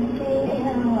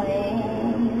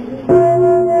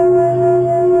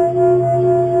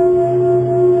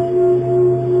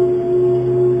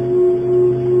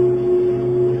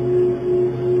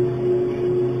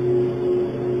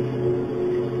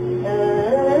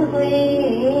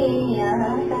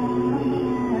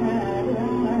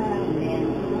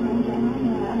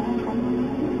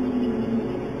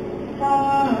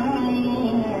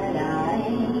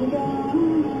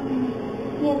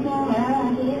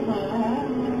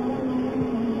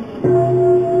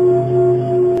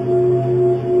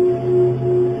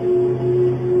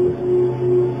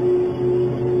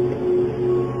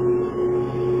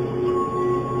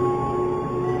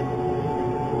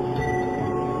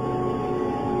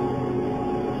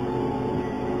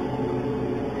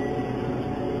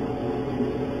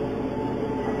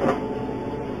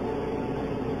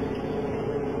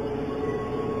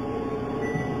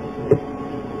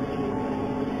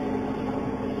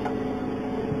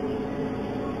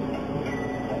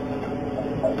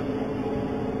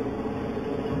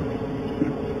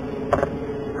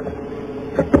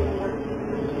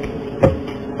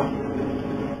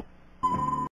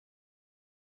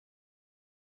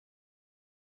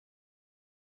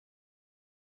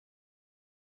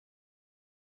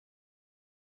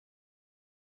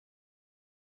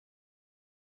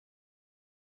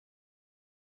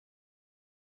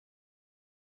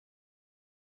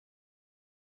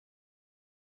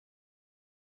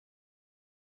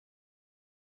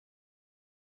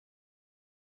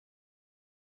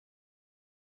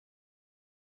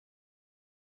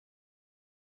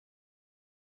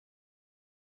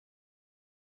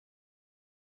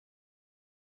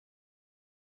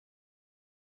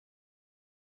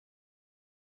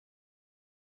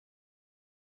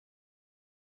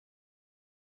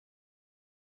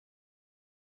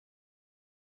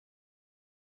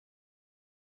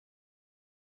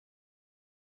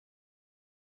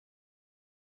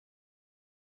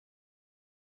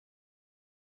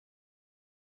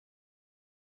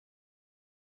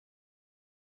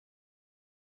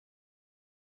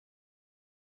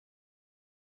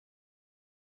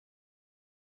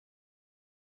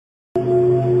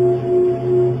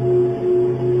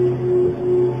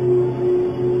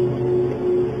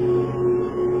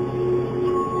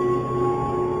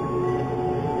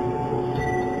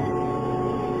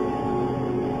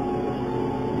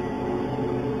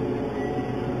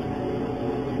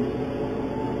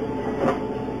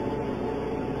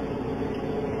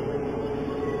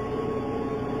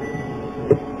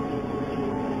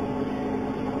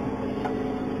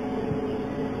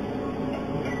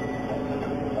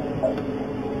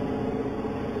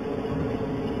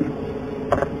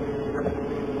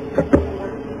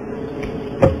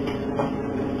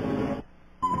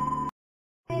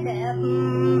Đẹp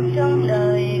trong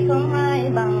đời không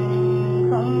ai bằng,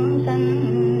 không xanh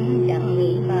chẳng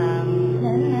nghĩ vàng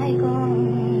nên hai con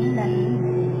đành.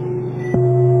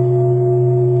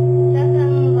 Các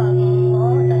thân Phật vô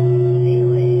tận đi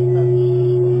huệ Phật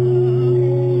cũng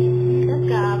thế, tất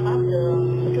cả pháp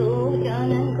đường trú cho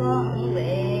nên con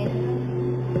về.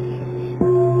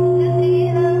 Trước khi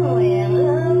lớn nguyện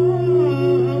lớn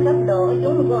cấp độ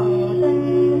chúng quần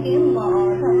sinh kiếm bỏ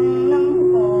thân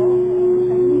nắm khổ.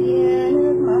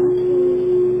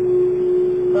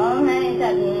 Con nay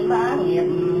thành bá nghiệp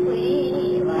quý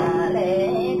và lễ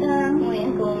tháng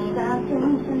nguyện cùng các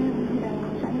chúng sinh đồng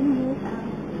sánh như sao.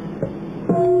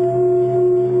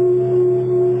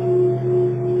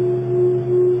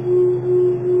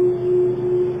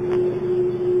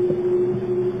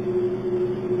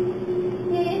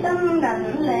 Khi tâm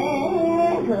đảnh lễ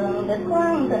thường tịch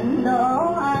quang tịnh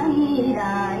độ A Di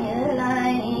Đà Như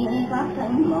Lai pháp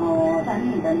thân mồ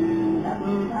thanh tịnh thập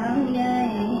pháp giới.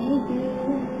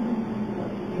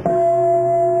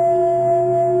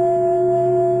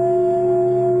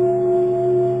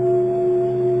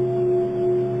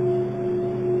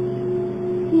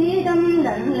 Khi tâm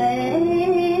đảnh lễ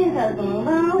thật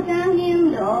báo trang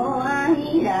nghiêm độ A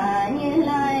Di Đà Như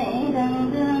Lai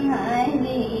thân thương hải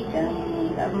vi trần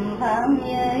thập pháp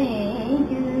giới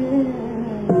chư.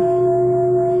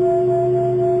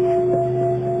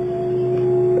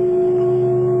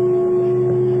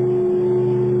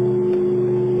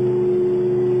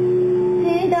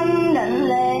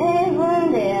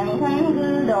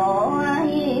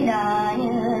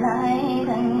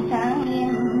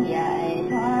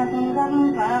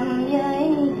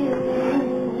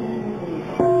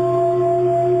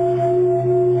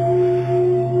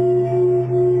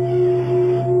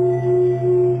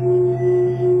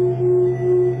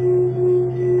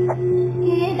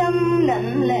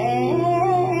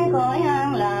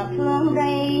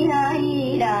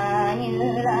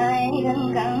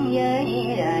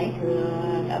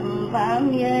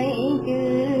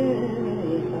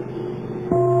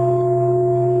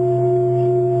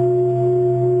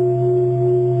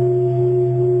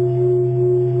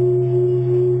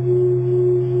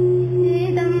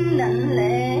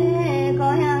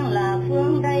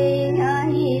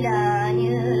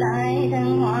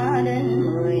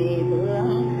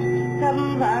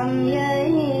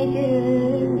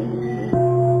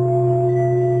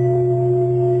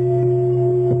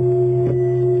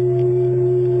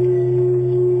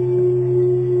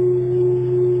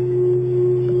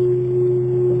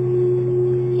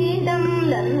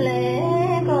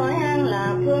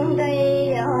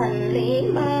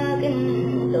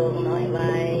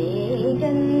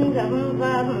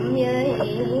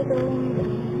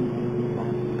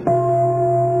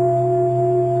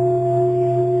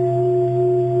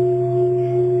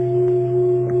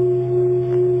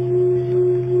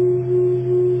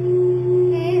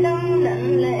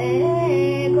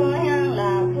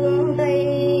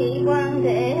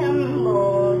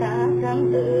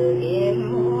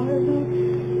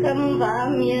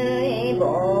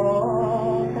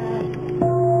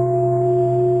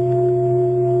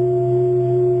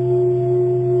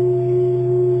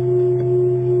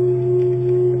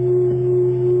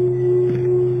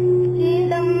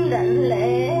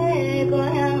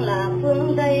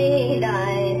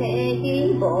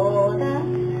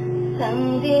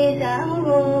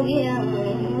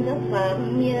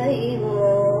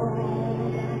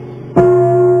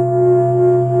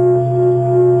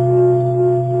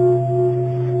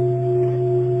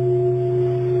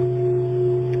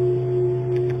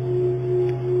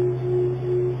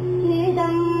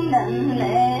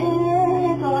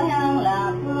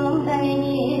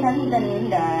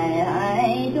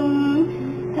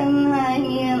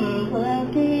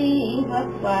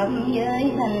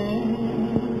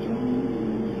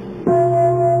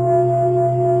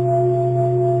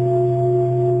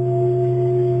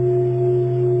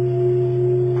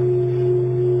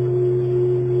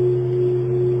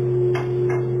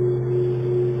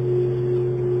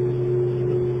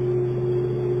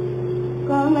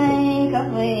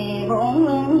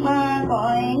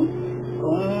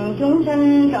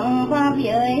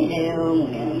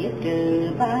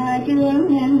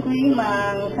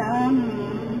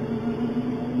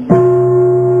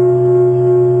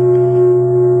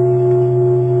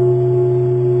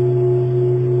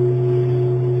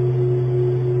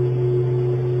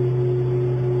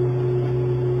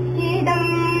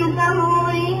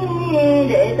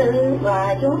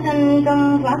 Và chúng sanh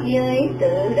trong pháp giới tự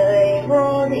đời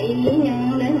vô thị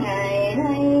nhưng đến ngày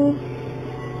nay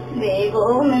vì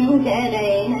vô minh che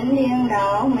đầy hành điên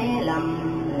đảo mê lầm,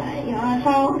 lại do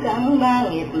sáu căn ba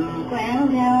nghiệp quen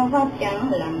theo pháp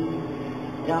chẳng lành.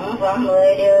 Trong phạm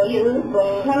 10 điều dữ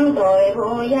cùng thâm tội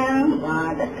vô gián,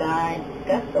 và tất cả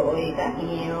các tội các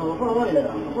nhiều vô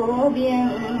lượng vô biên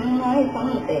nói không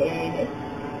thể hết.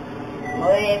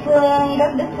 Mười phương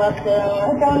đất đức Phật thường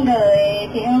ở trong đời,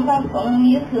 thiên pháp không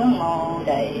nhất hương màu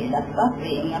đầy đất pháp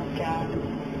vị ngập tràn.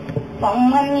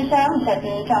 Phòng ánh sáng thật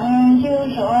trong chiếu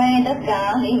soi tất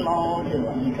cả lý màu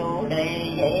thường trụ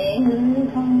đầy dậy hư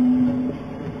không.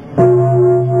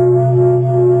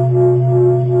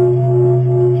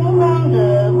 Chúng con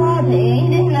từ vô thị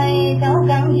đến nay sáu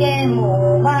căn che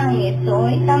mù ba nghiệp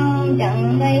tối tâm,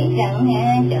 chẳng thấy chẳng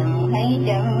nghe chẳng thấy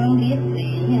chẳng biết, vì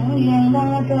những duyên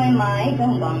đó trôi mãi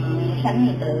trong vòng sanh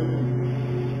tử.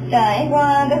 Trải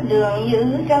qua các đường dữ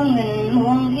trong nghìn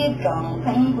muôn kiếp tròn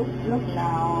không phút lúc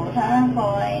nào ra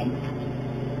khỏi.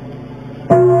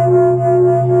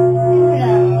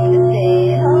 Rằng đức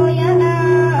trì lô giá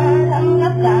na thắng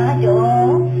khắp cả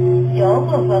chỗ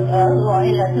của Phật ở gọi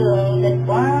là thường tịch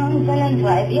quán, cho nên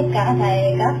phải biết cả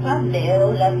thầy các pháp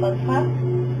đều là Phật pháp,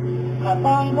 mà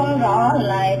con không rõ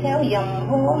lại theo dòng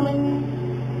vô minh.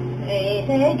 Vì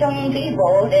thế trong trí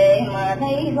bộ đề mà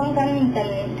thấy không thanh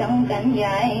tịnh, trong cảnh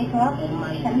giải thoát mà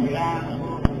sanh ràng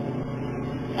buộc.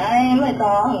 Nay mới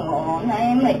có ngộ,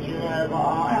 nay mới chưa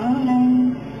có ăn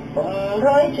năn, cùng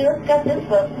rối trước các đức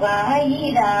Phật và A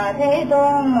Di Đà Thế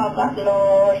Tôn mà phát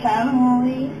lộ sám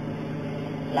hối,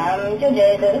 làm cho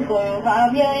đệ tử cùng pháp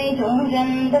giới chúng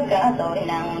sinh tất cả tội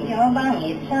nặng do ba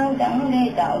nghiệp sao chẳng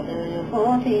gây tạo từ vô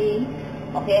thi.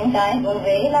 Hoặc hiện tại cùng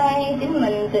vị lai chính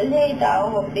mình tự gây tạo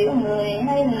một tiểu người,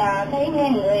 hay là thấy nghe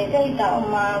người gây tạo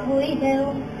mà vui theo,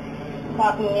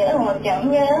 hoặc nhớ hoặc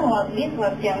chẳng nhớ, hoặc biết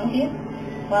hoặc chẳng biết,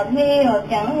 hoặc nghi hoặc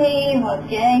chẳng nghi, hoặc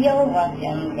che giấu hoặc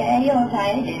chẳng che giấu,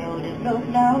 thấy đều được đốt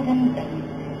đáo thanh tịnh.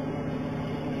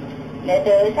 Đệ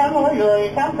tử sám hối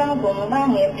rồi sáu căn cùng ba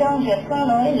nghiệp trong sạch có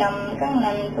lỗi lầm, căn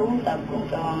lành tu tập cũng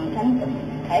tròn thánh tịnh,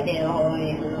 hãy đều hồi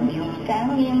hướng dùng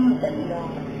tráng nghiêm tịnh độ,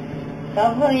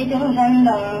 cộng với chúng sanh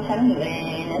đồng sanh về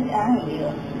nước an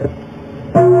dưỡng.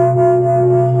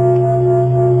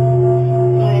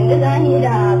 Nguyện Đức A Di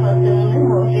Đà Phật thường đến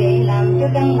hộ trì, làm cho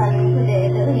căn lành của đệ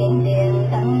tử hiện tiền,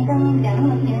 tăng tăng chẳng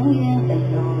mất những duyên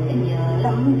tịnh độ, đến giờ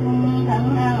lâm chung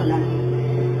thắng an lành.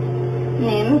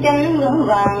 Niệm chánh vững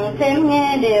vàng, xem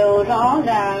nghe đều rõ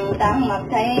ràng, tăng mặt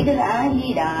thấy Đức A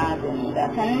Di Đà cùng các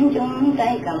thánh chúng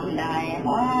tay cầm đài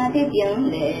hoa tiếp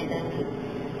dẫn đệ tử.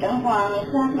 Trong hoàng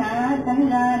sát na sanh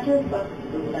ra trước Phật,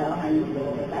 tu đạo hành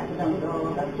độ các đồng đồ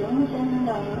các chúng sinh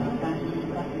đồng cảnh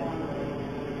Phật đạo.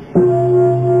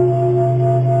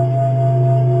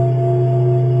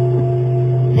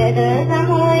 Đệ tử sám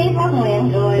hối phát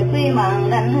nguyện rồi quy mạng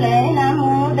đảnh lễ Nam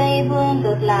Mô Tây Phương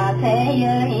Cực Lạc Thế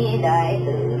Giới Đại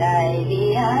Từ Đại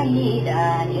Bi A Di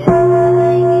Đà Như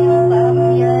Lai Kim Pháp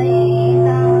Giới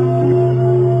Tam.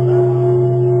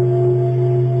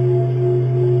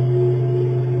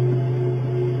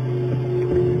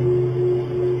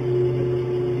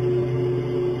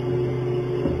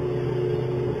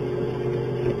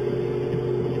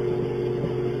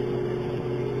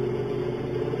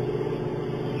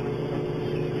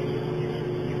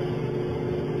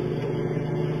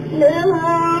 Lửa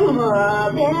hương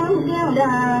vừa bén giang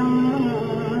đàn,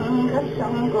 khắp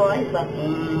sông cõi Phật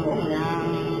muôn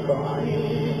ngàn cõi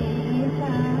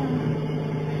xa.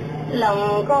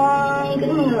 Lòng con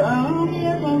kính ngưỡng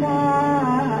thiết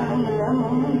tha, ngưỡng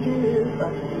muốn chư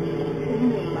Phật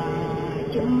kính mà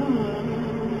chúng.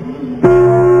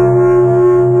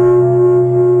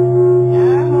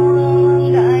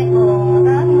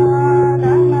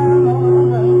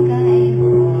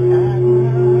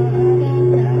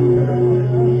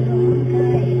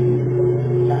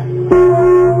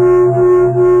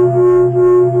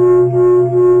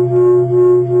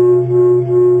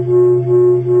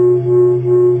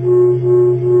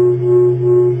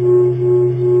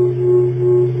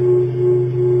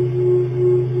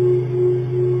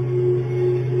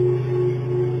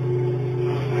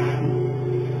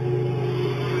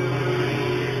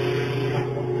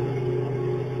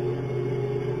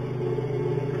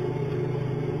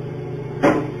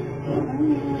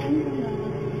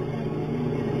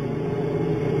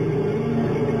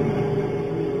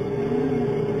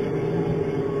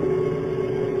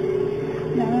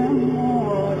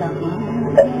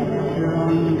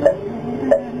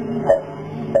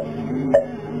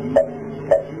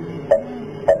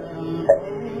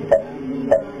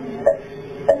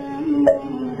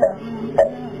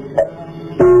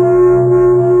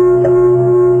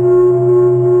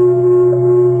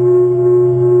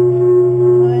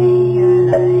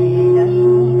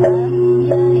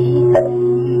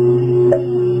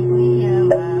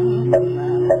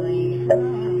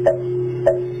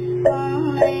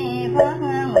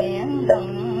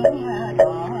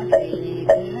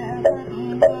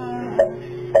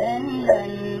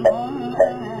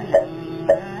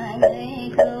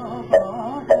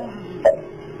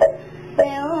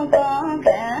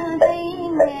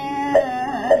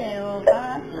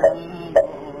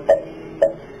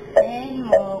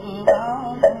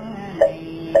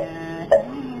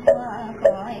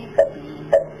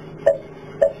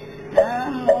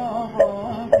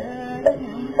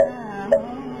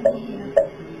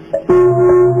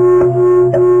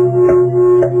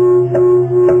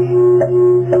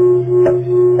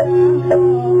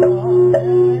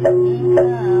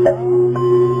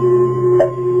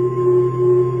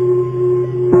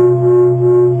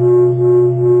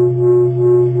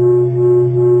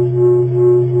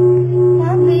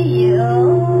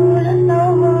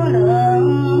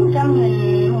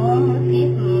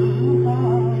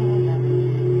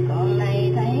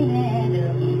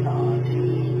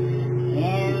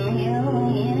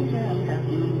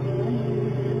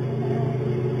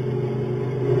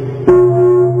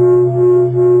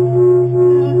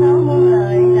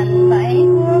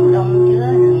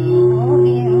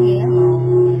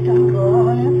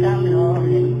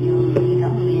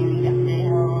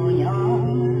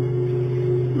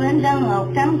 trên răng ngọc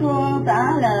trắng thuông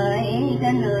tả lời,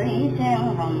 trên lưỡi sen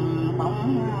hồng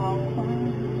phóng ngọc.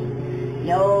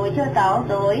 Dầu cho tạo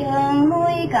tội hơn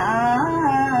núi cả,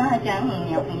 chẳng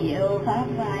nhọc nhiều pháp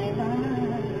vai phá.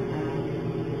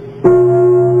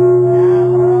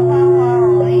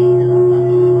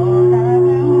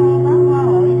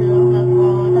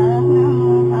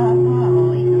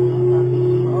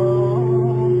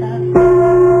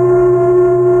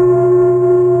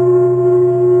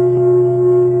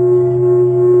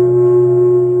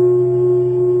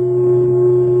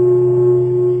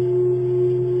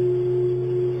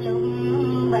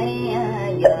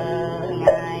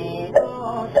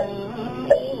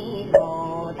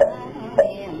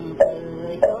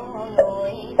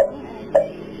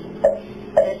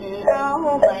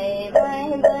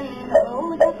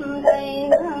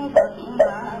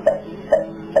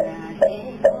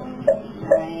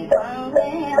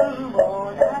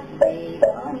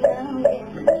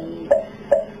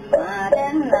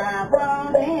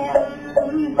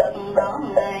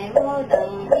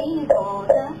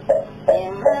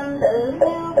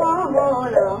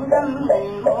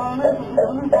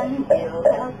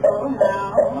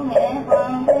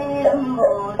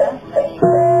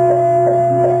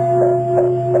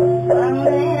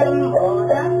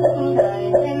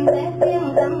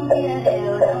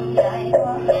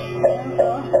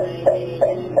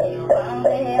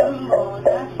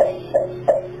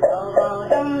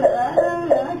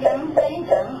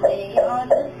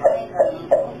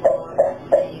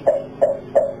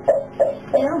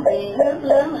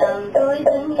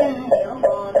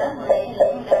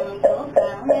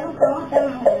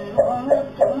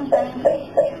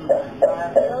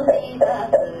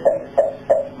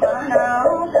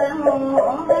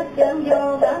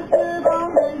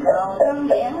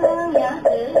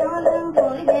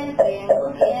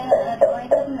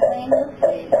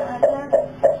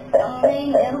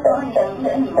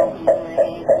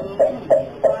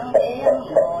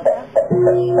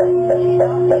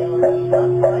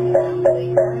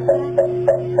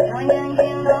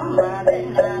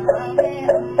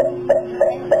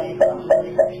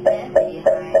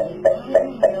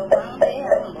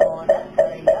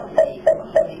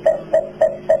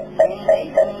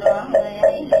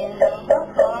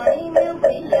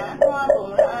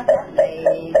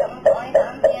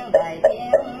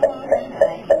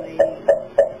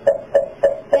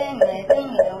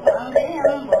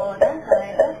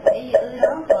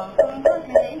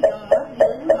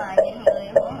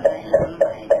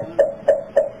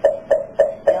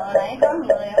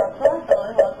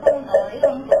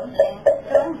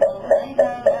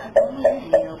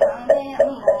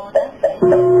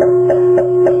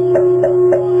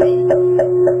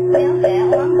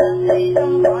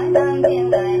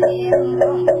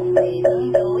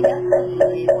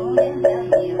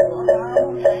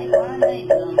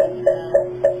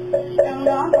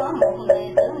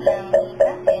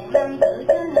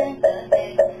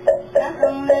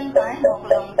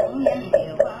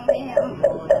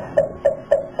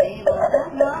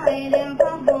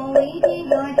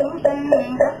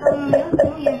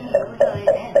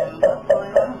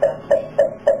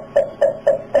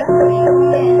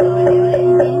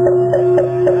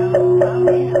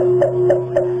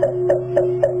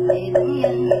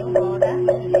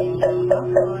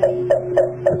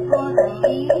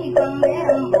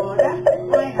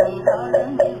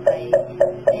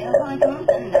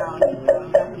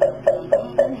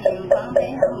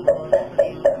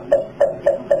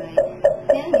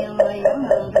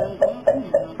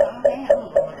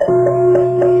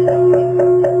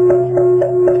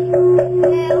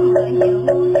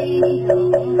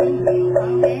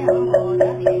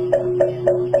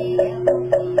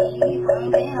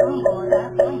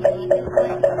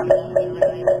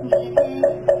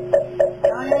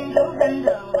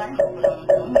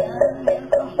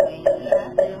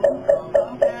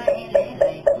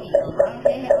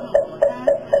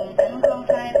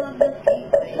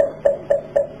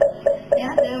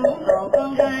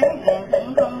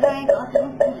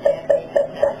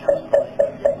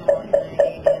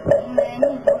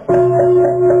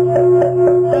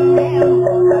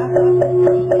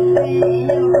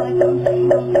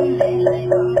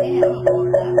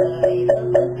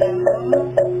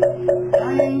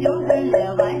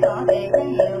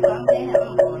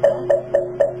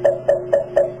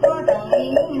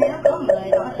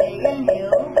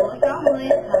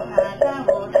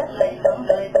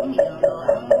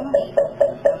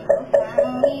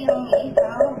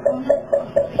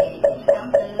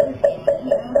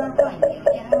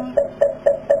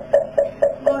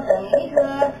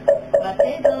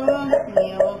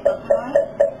 Nhiều Phật nói,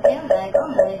 nếu lại có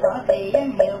người thọ trì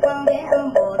danh hiệu quan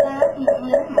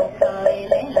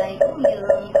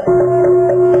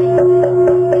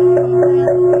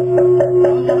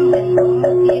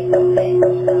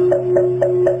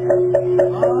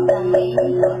Hãy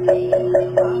subscribe cho kênh Ghiền Mì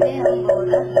Gõ để không bỏ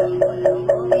lỡ những video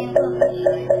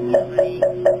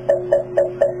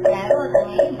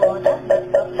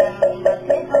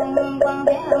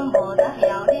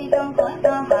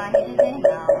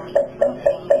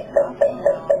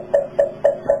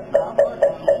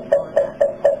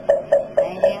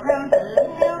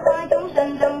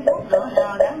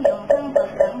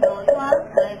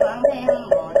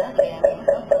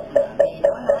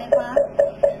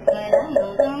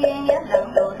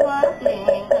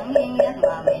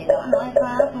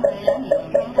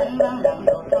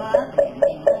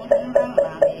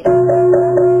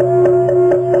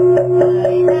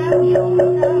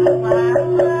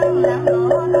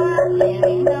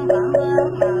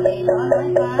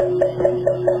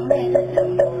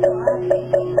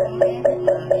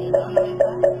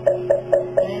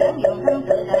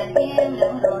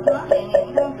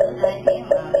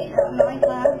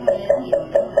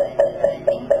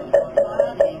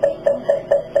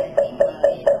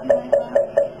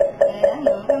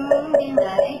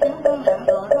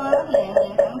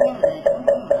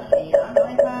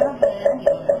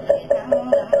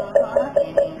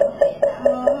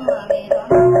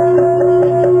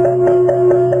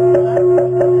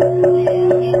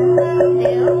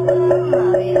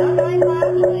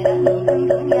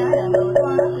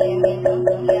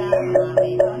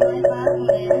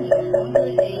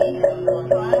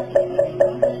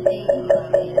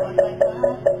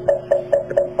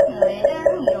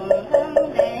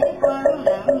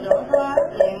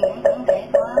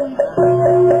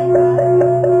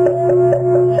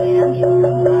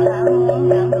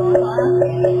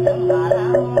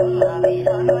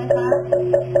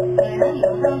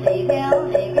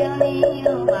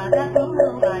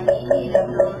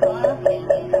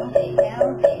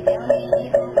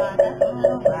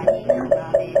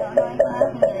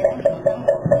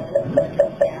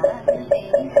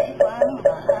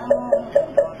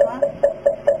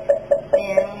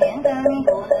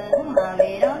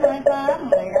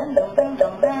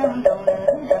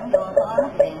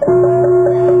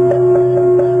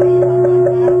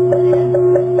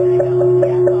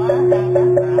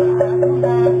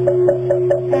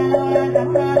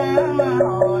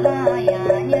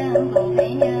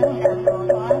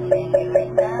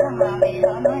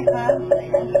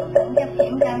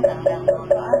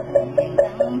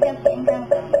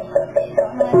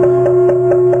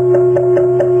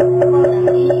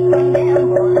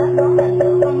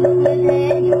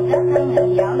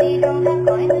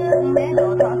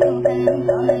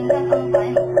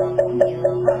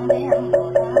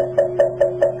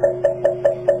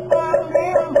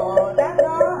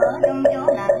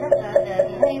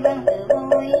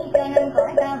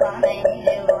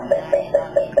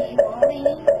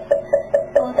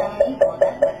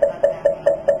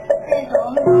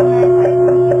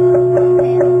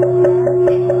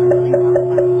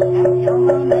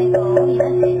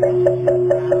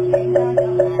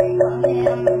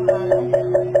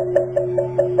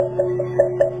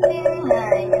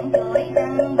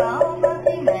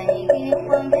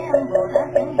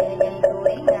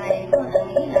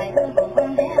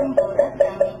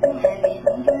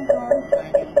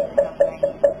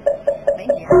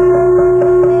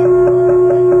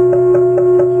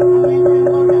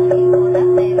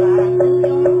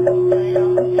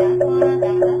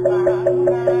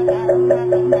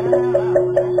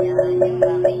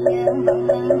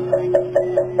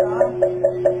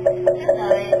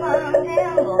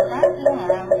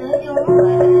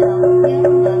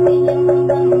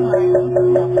hấp dẫn.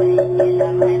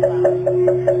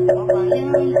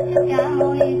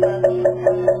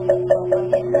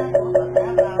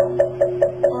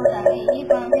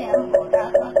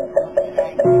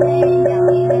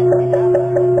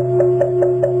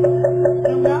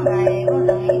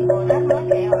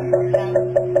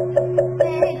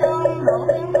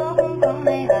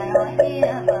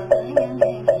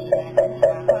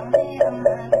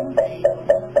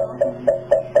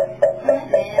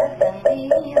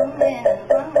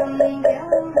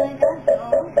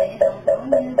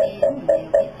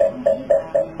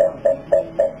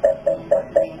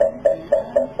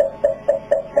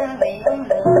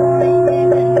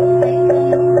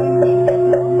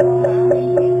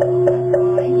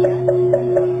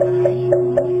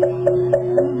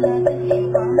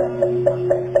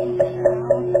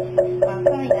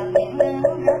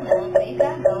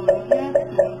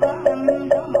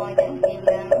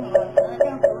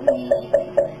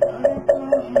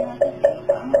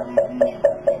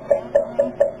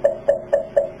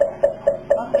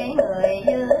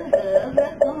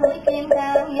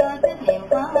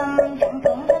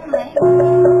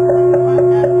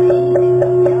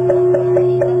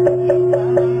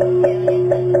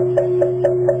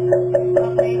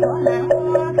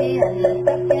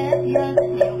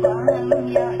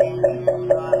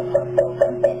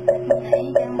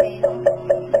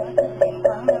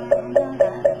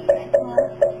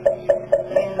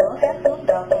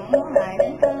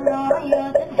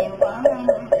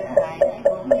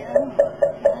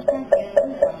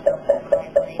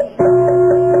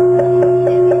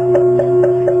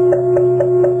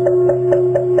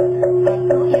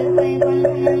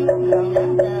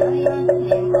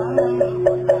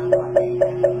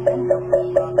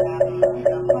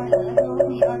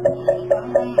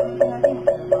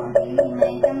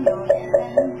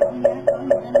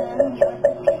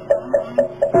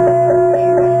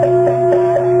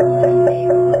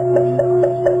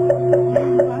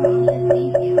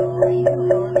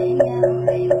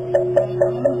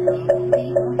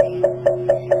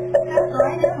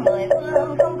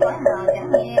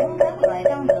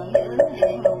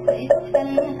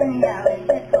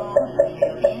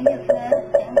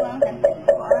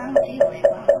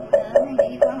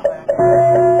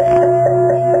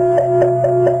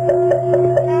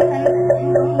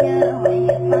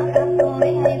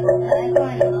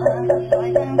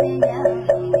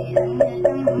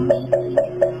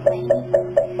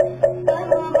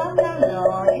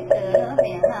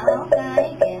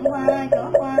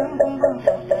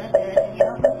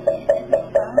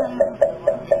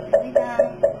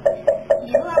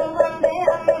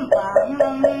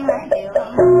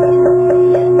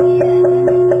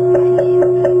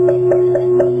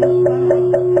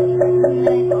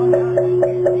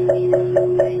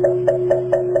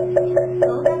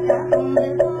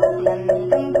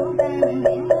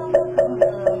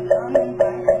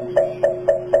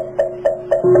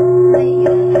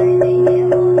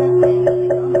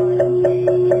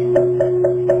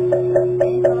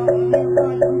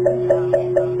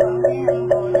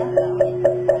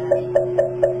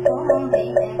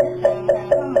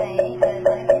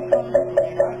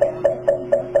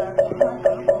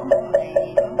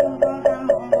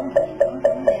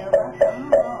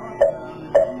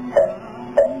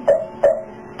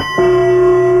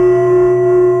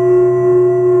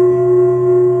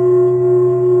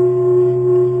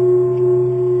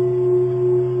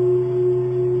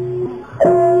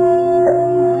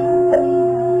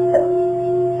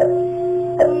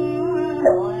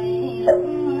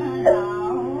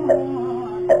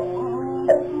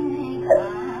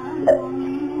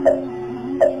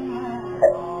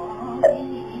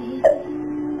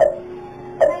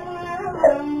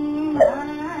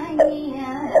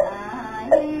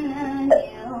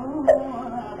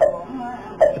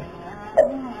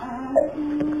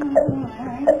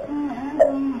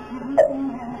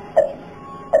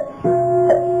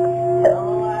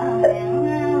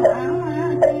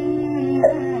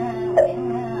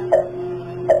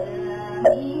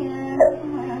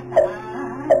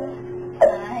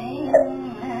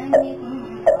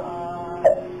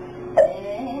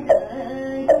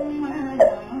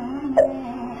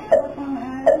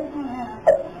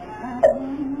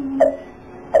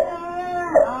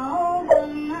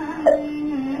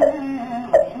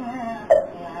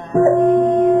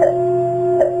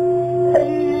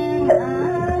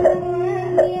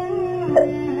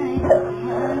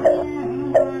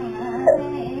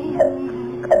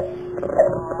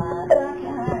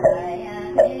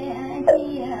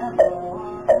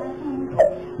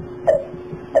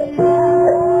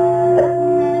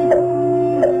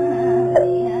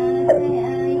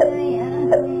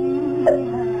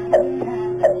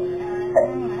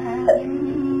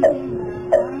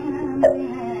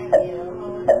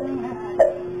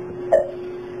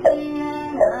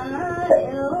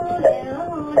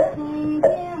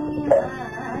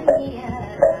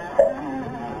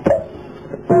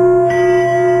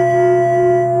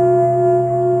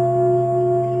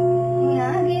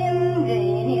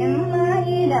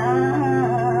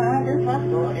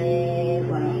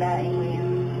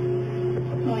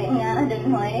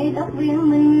 định huệ tóc viên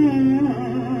minh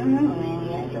nguyện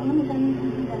và chúng sanh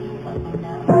Phật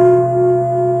đạo.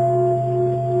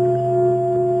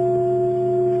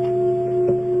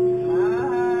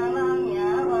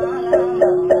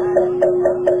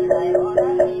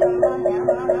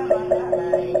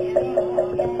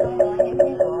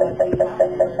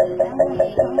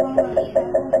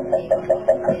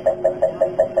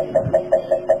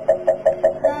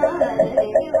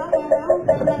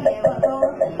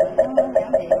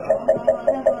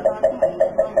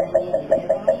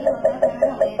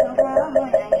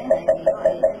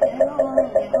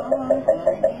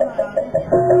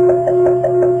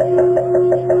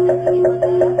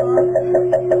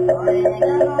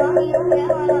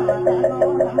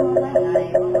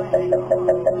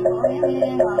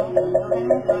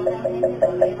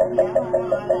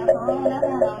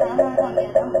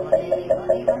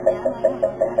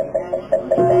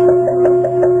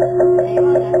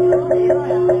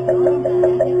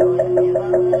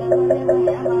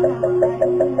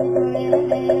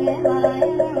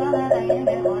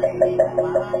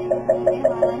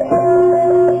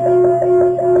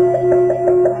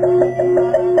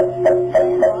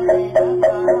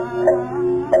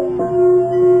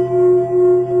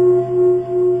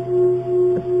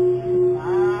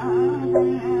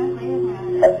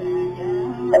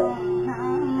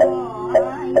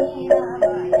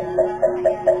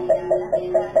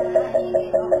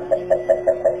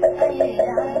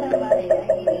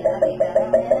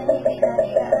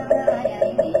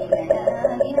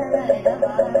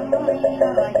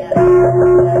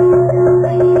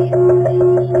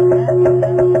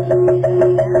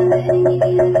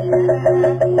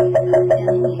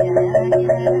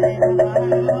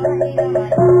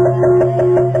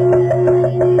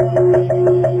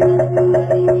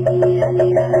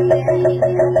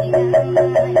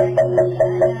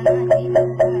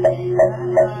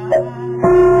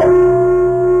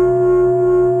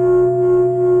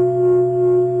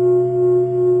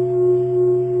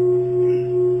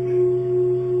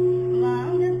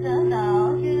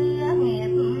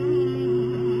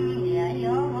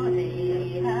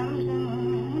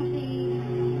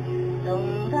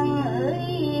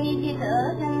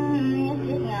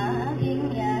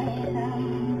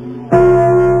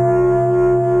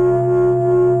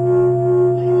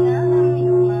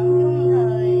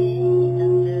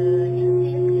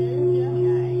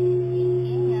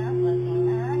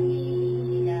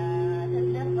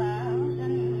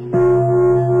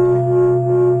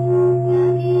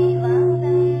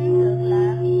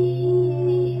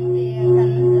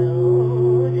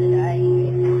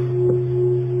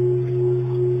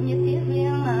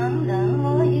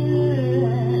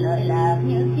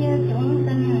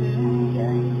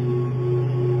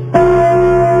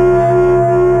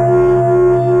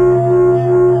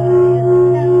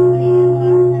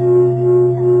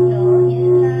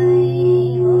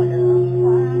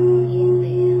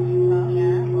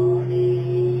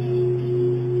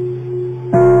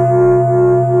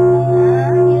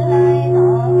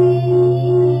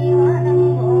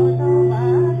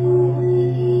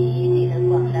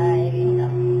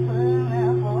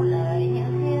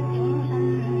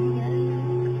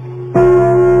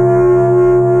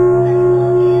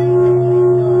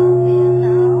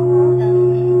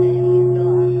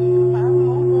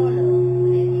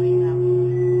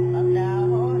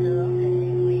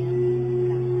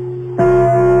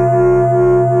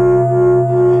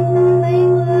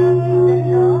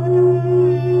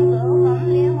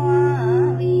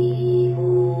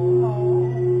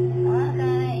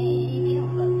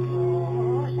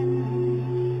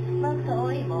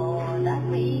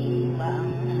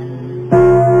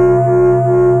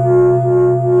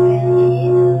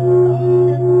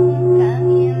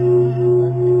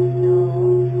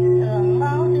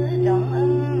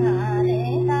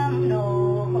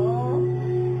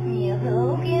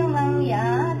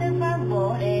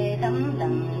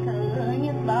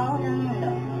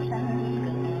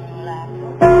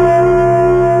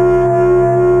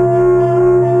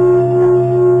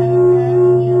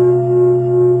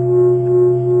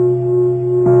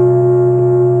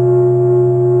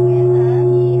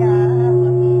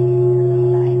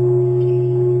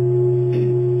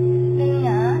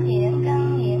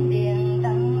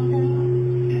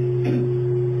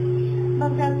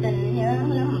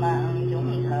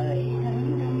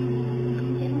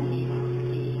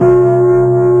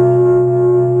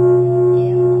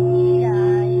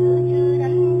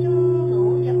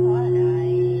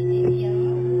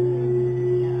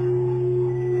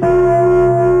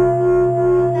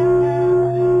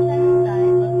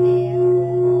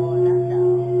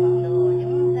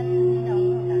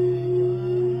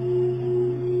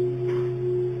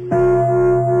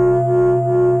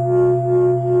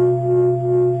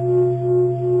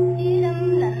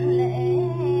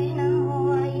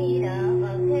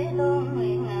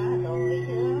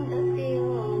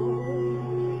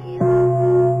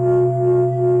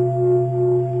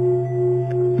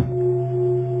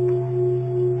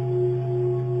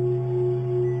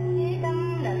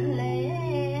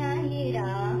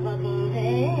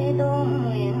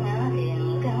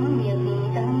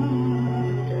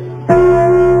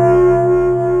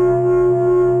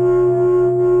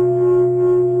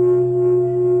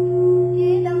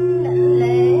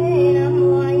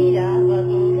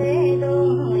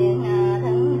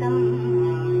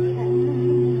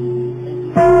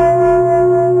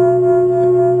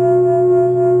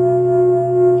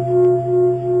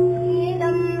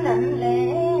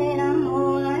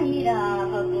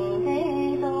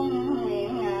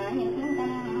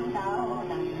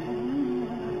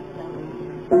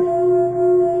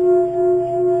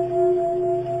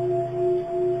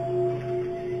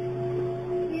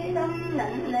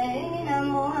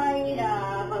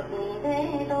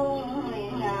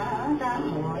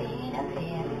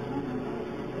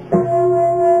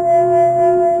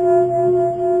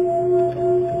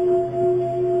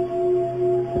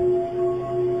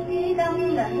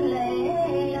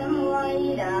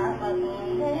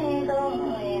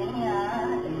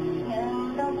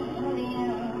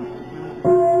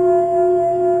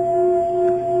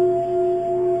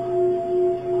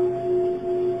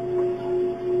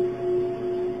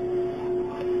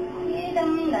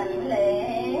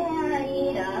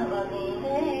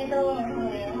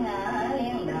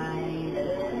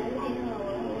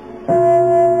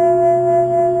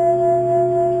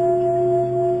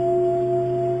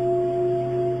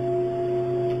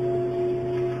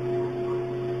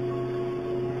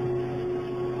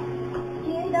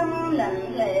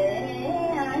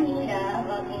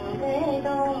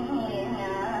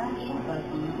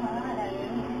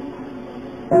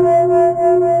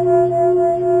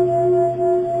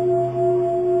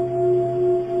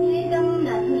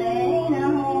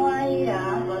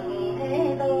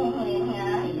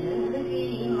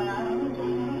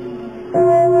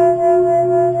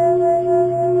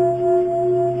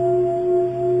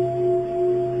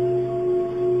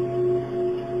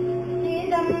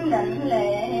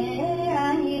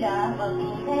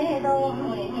 Thế Tôn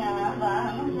nguyện nhà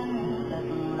vãng sanh cực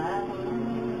lạc.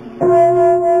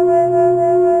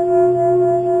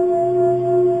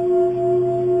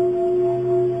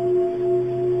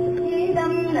 Chí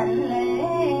tâm đảnh lễ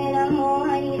Nam Mô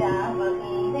A Di Đà Phật.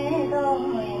 Thế Tôn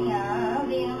nguyện nhà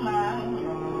viên mãn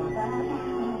Bồ Tát.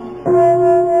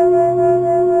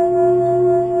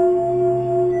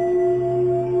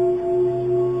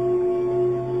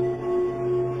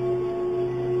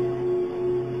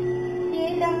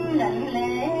 Chí tâm đảnh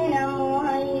lễ Nam Mô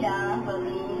A Di Đà Phật.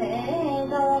 Thế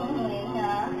Tôn nguyện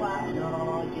nhà quảng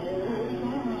độ chư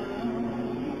chúng.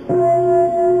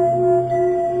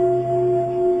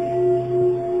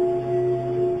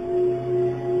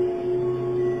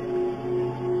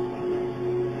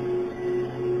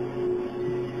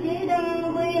 Chí tâm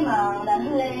quy mạng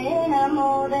đảnh lễ Nam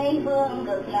Mô Tây Phương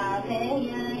Cực Lạc Thế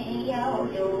Giới Giáo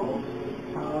Chủ.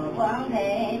 Thọ quán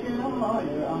thể tướng vô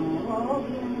lượng vô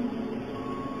biên.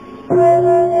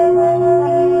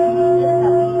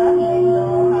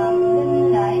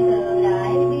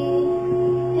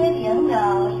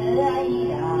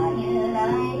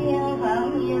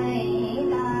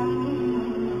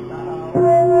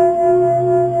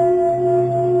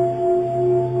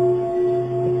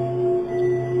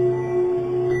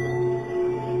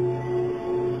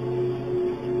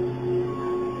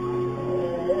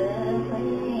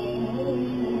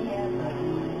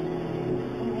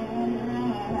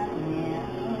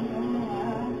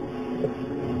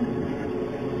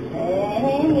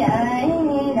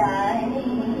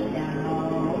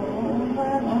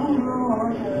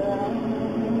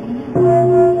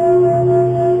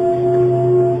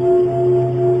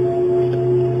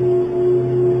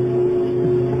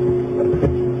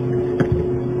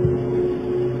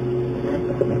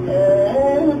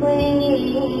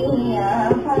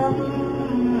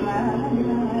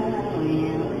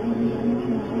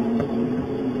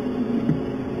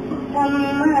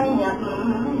 Nhập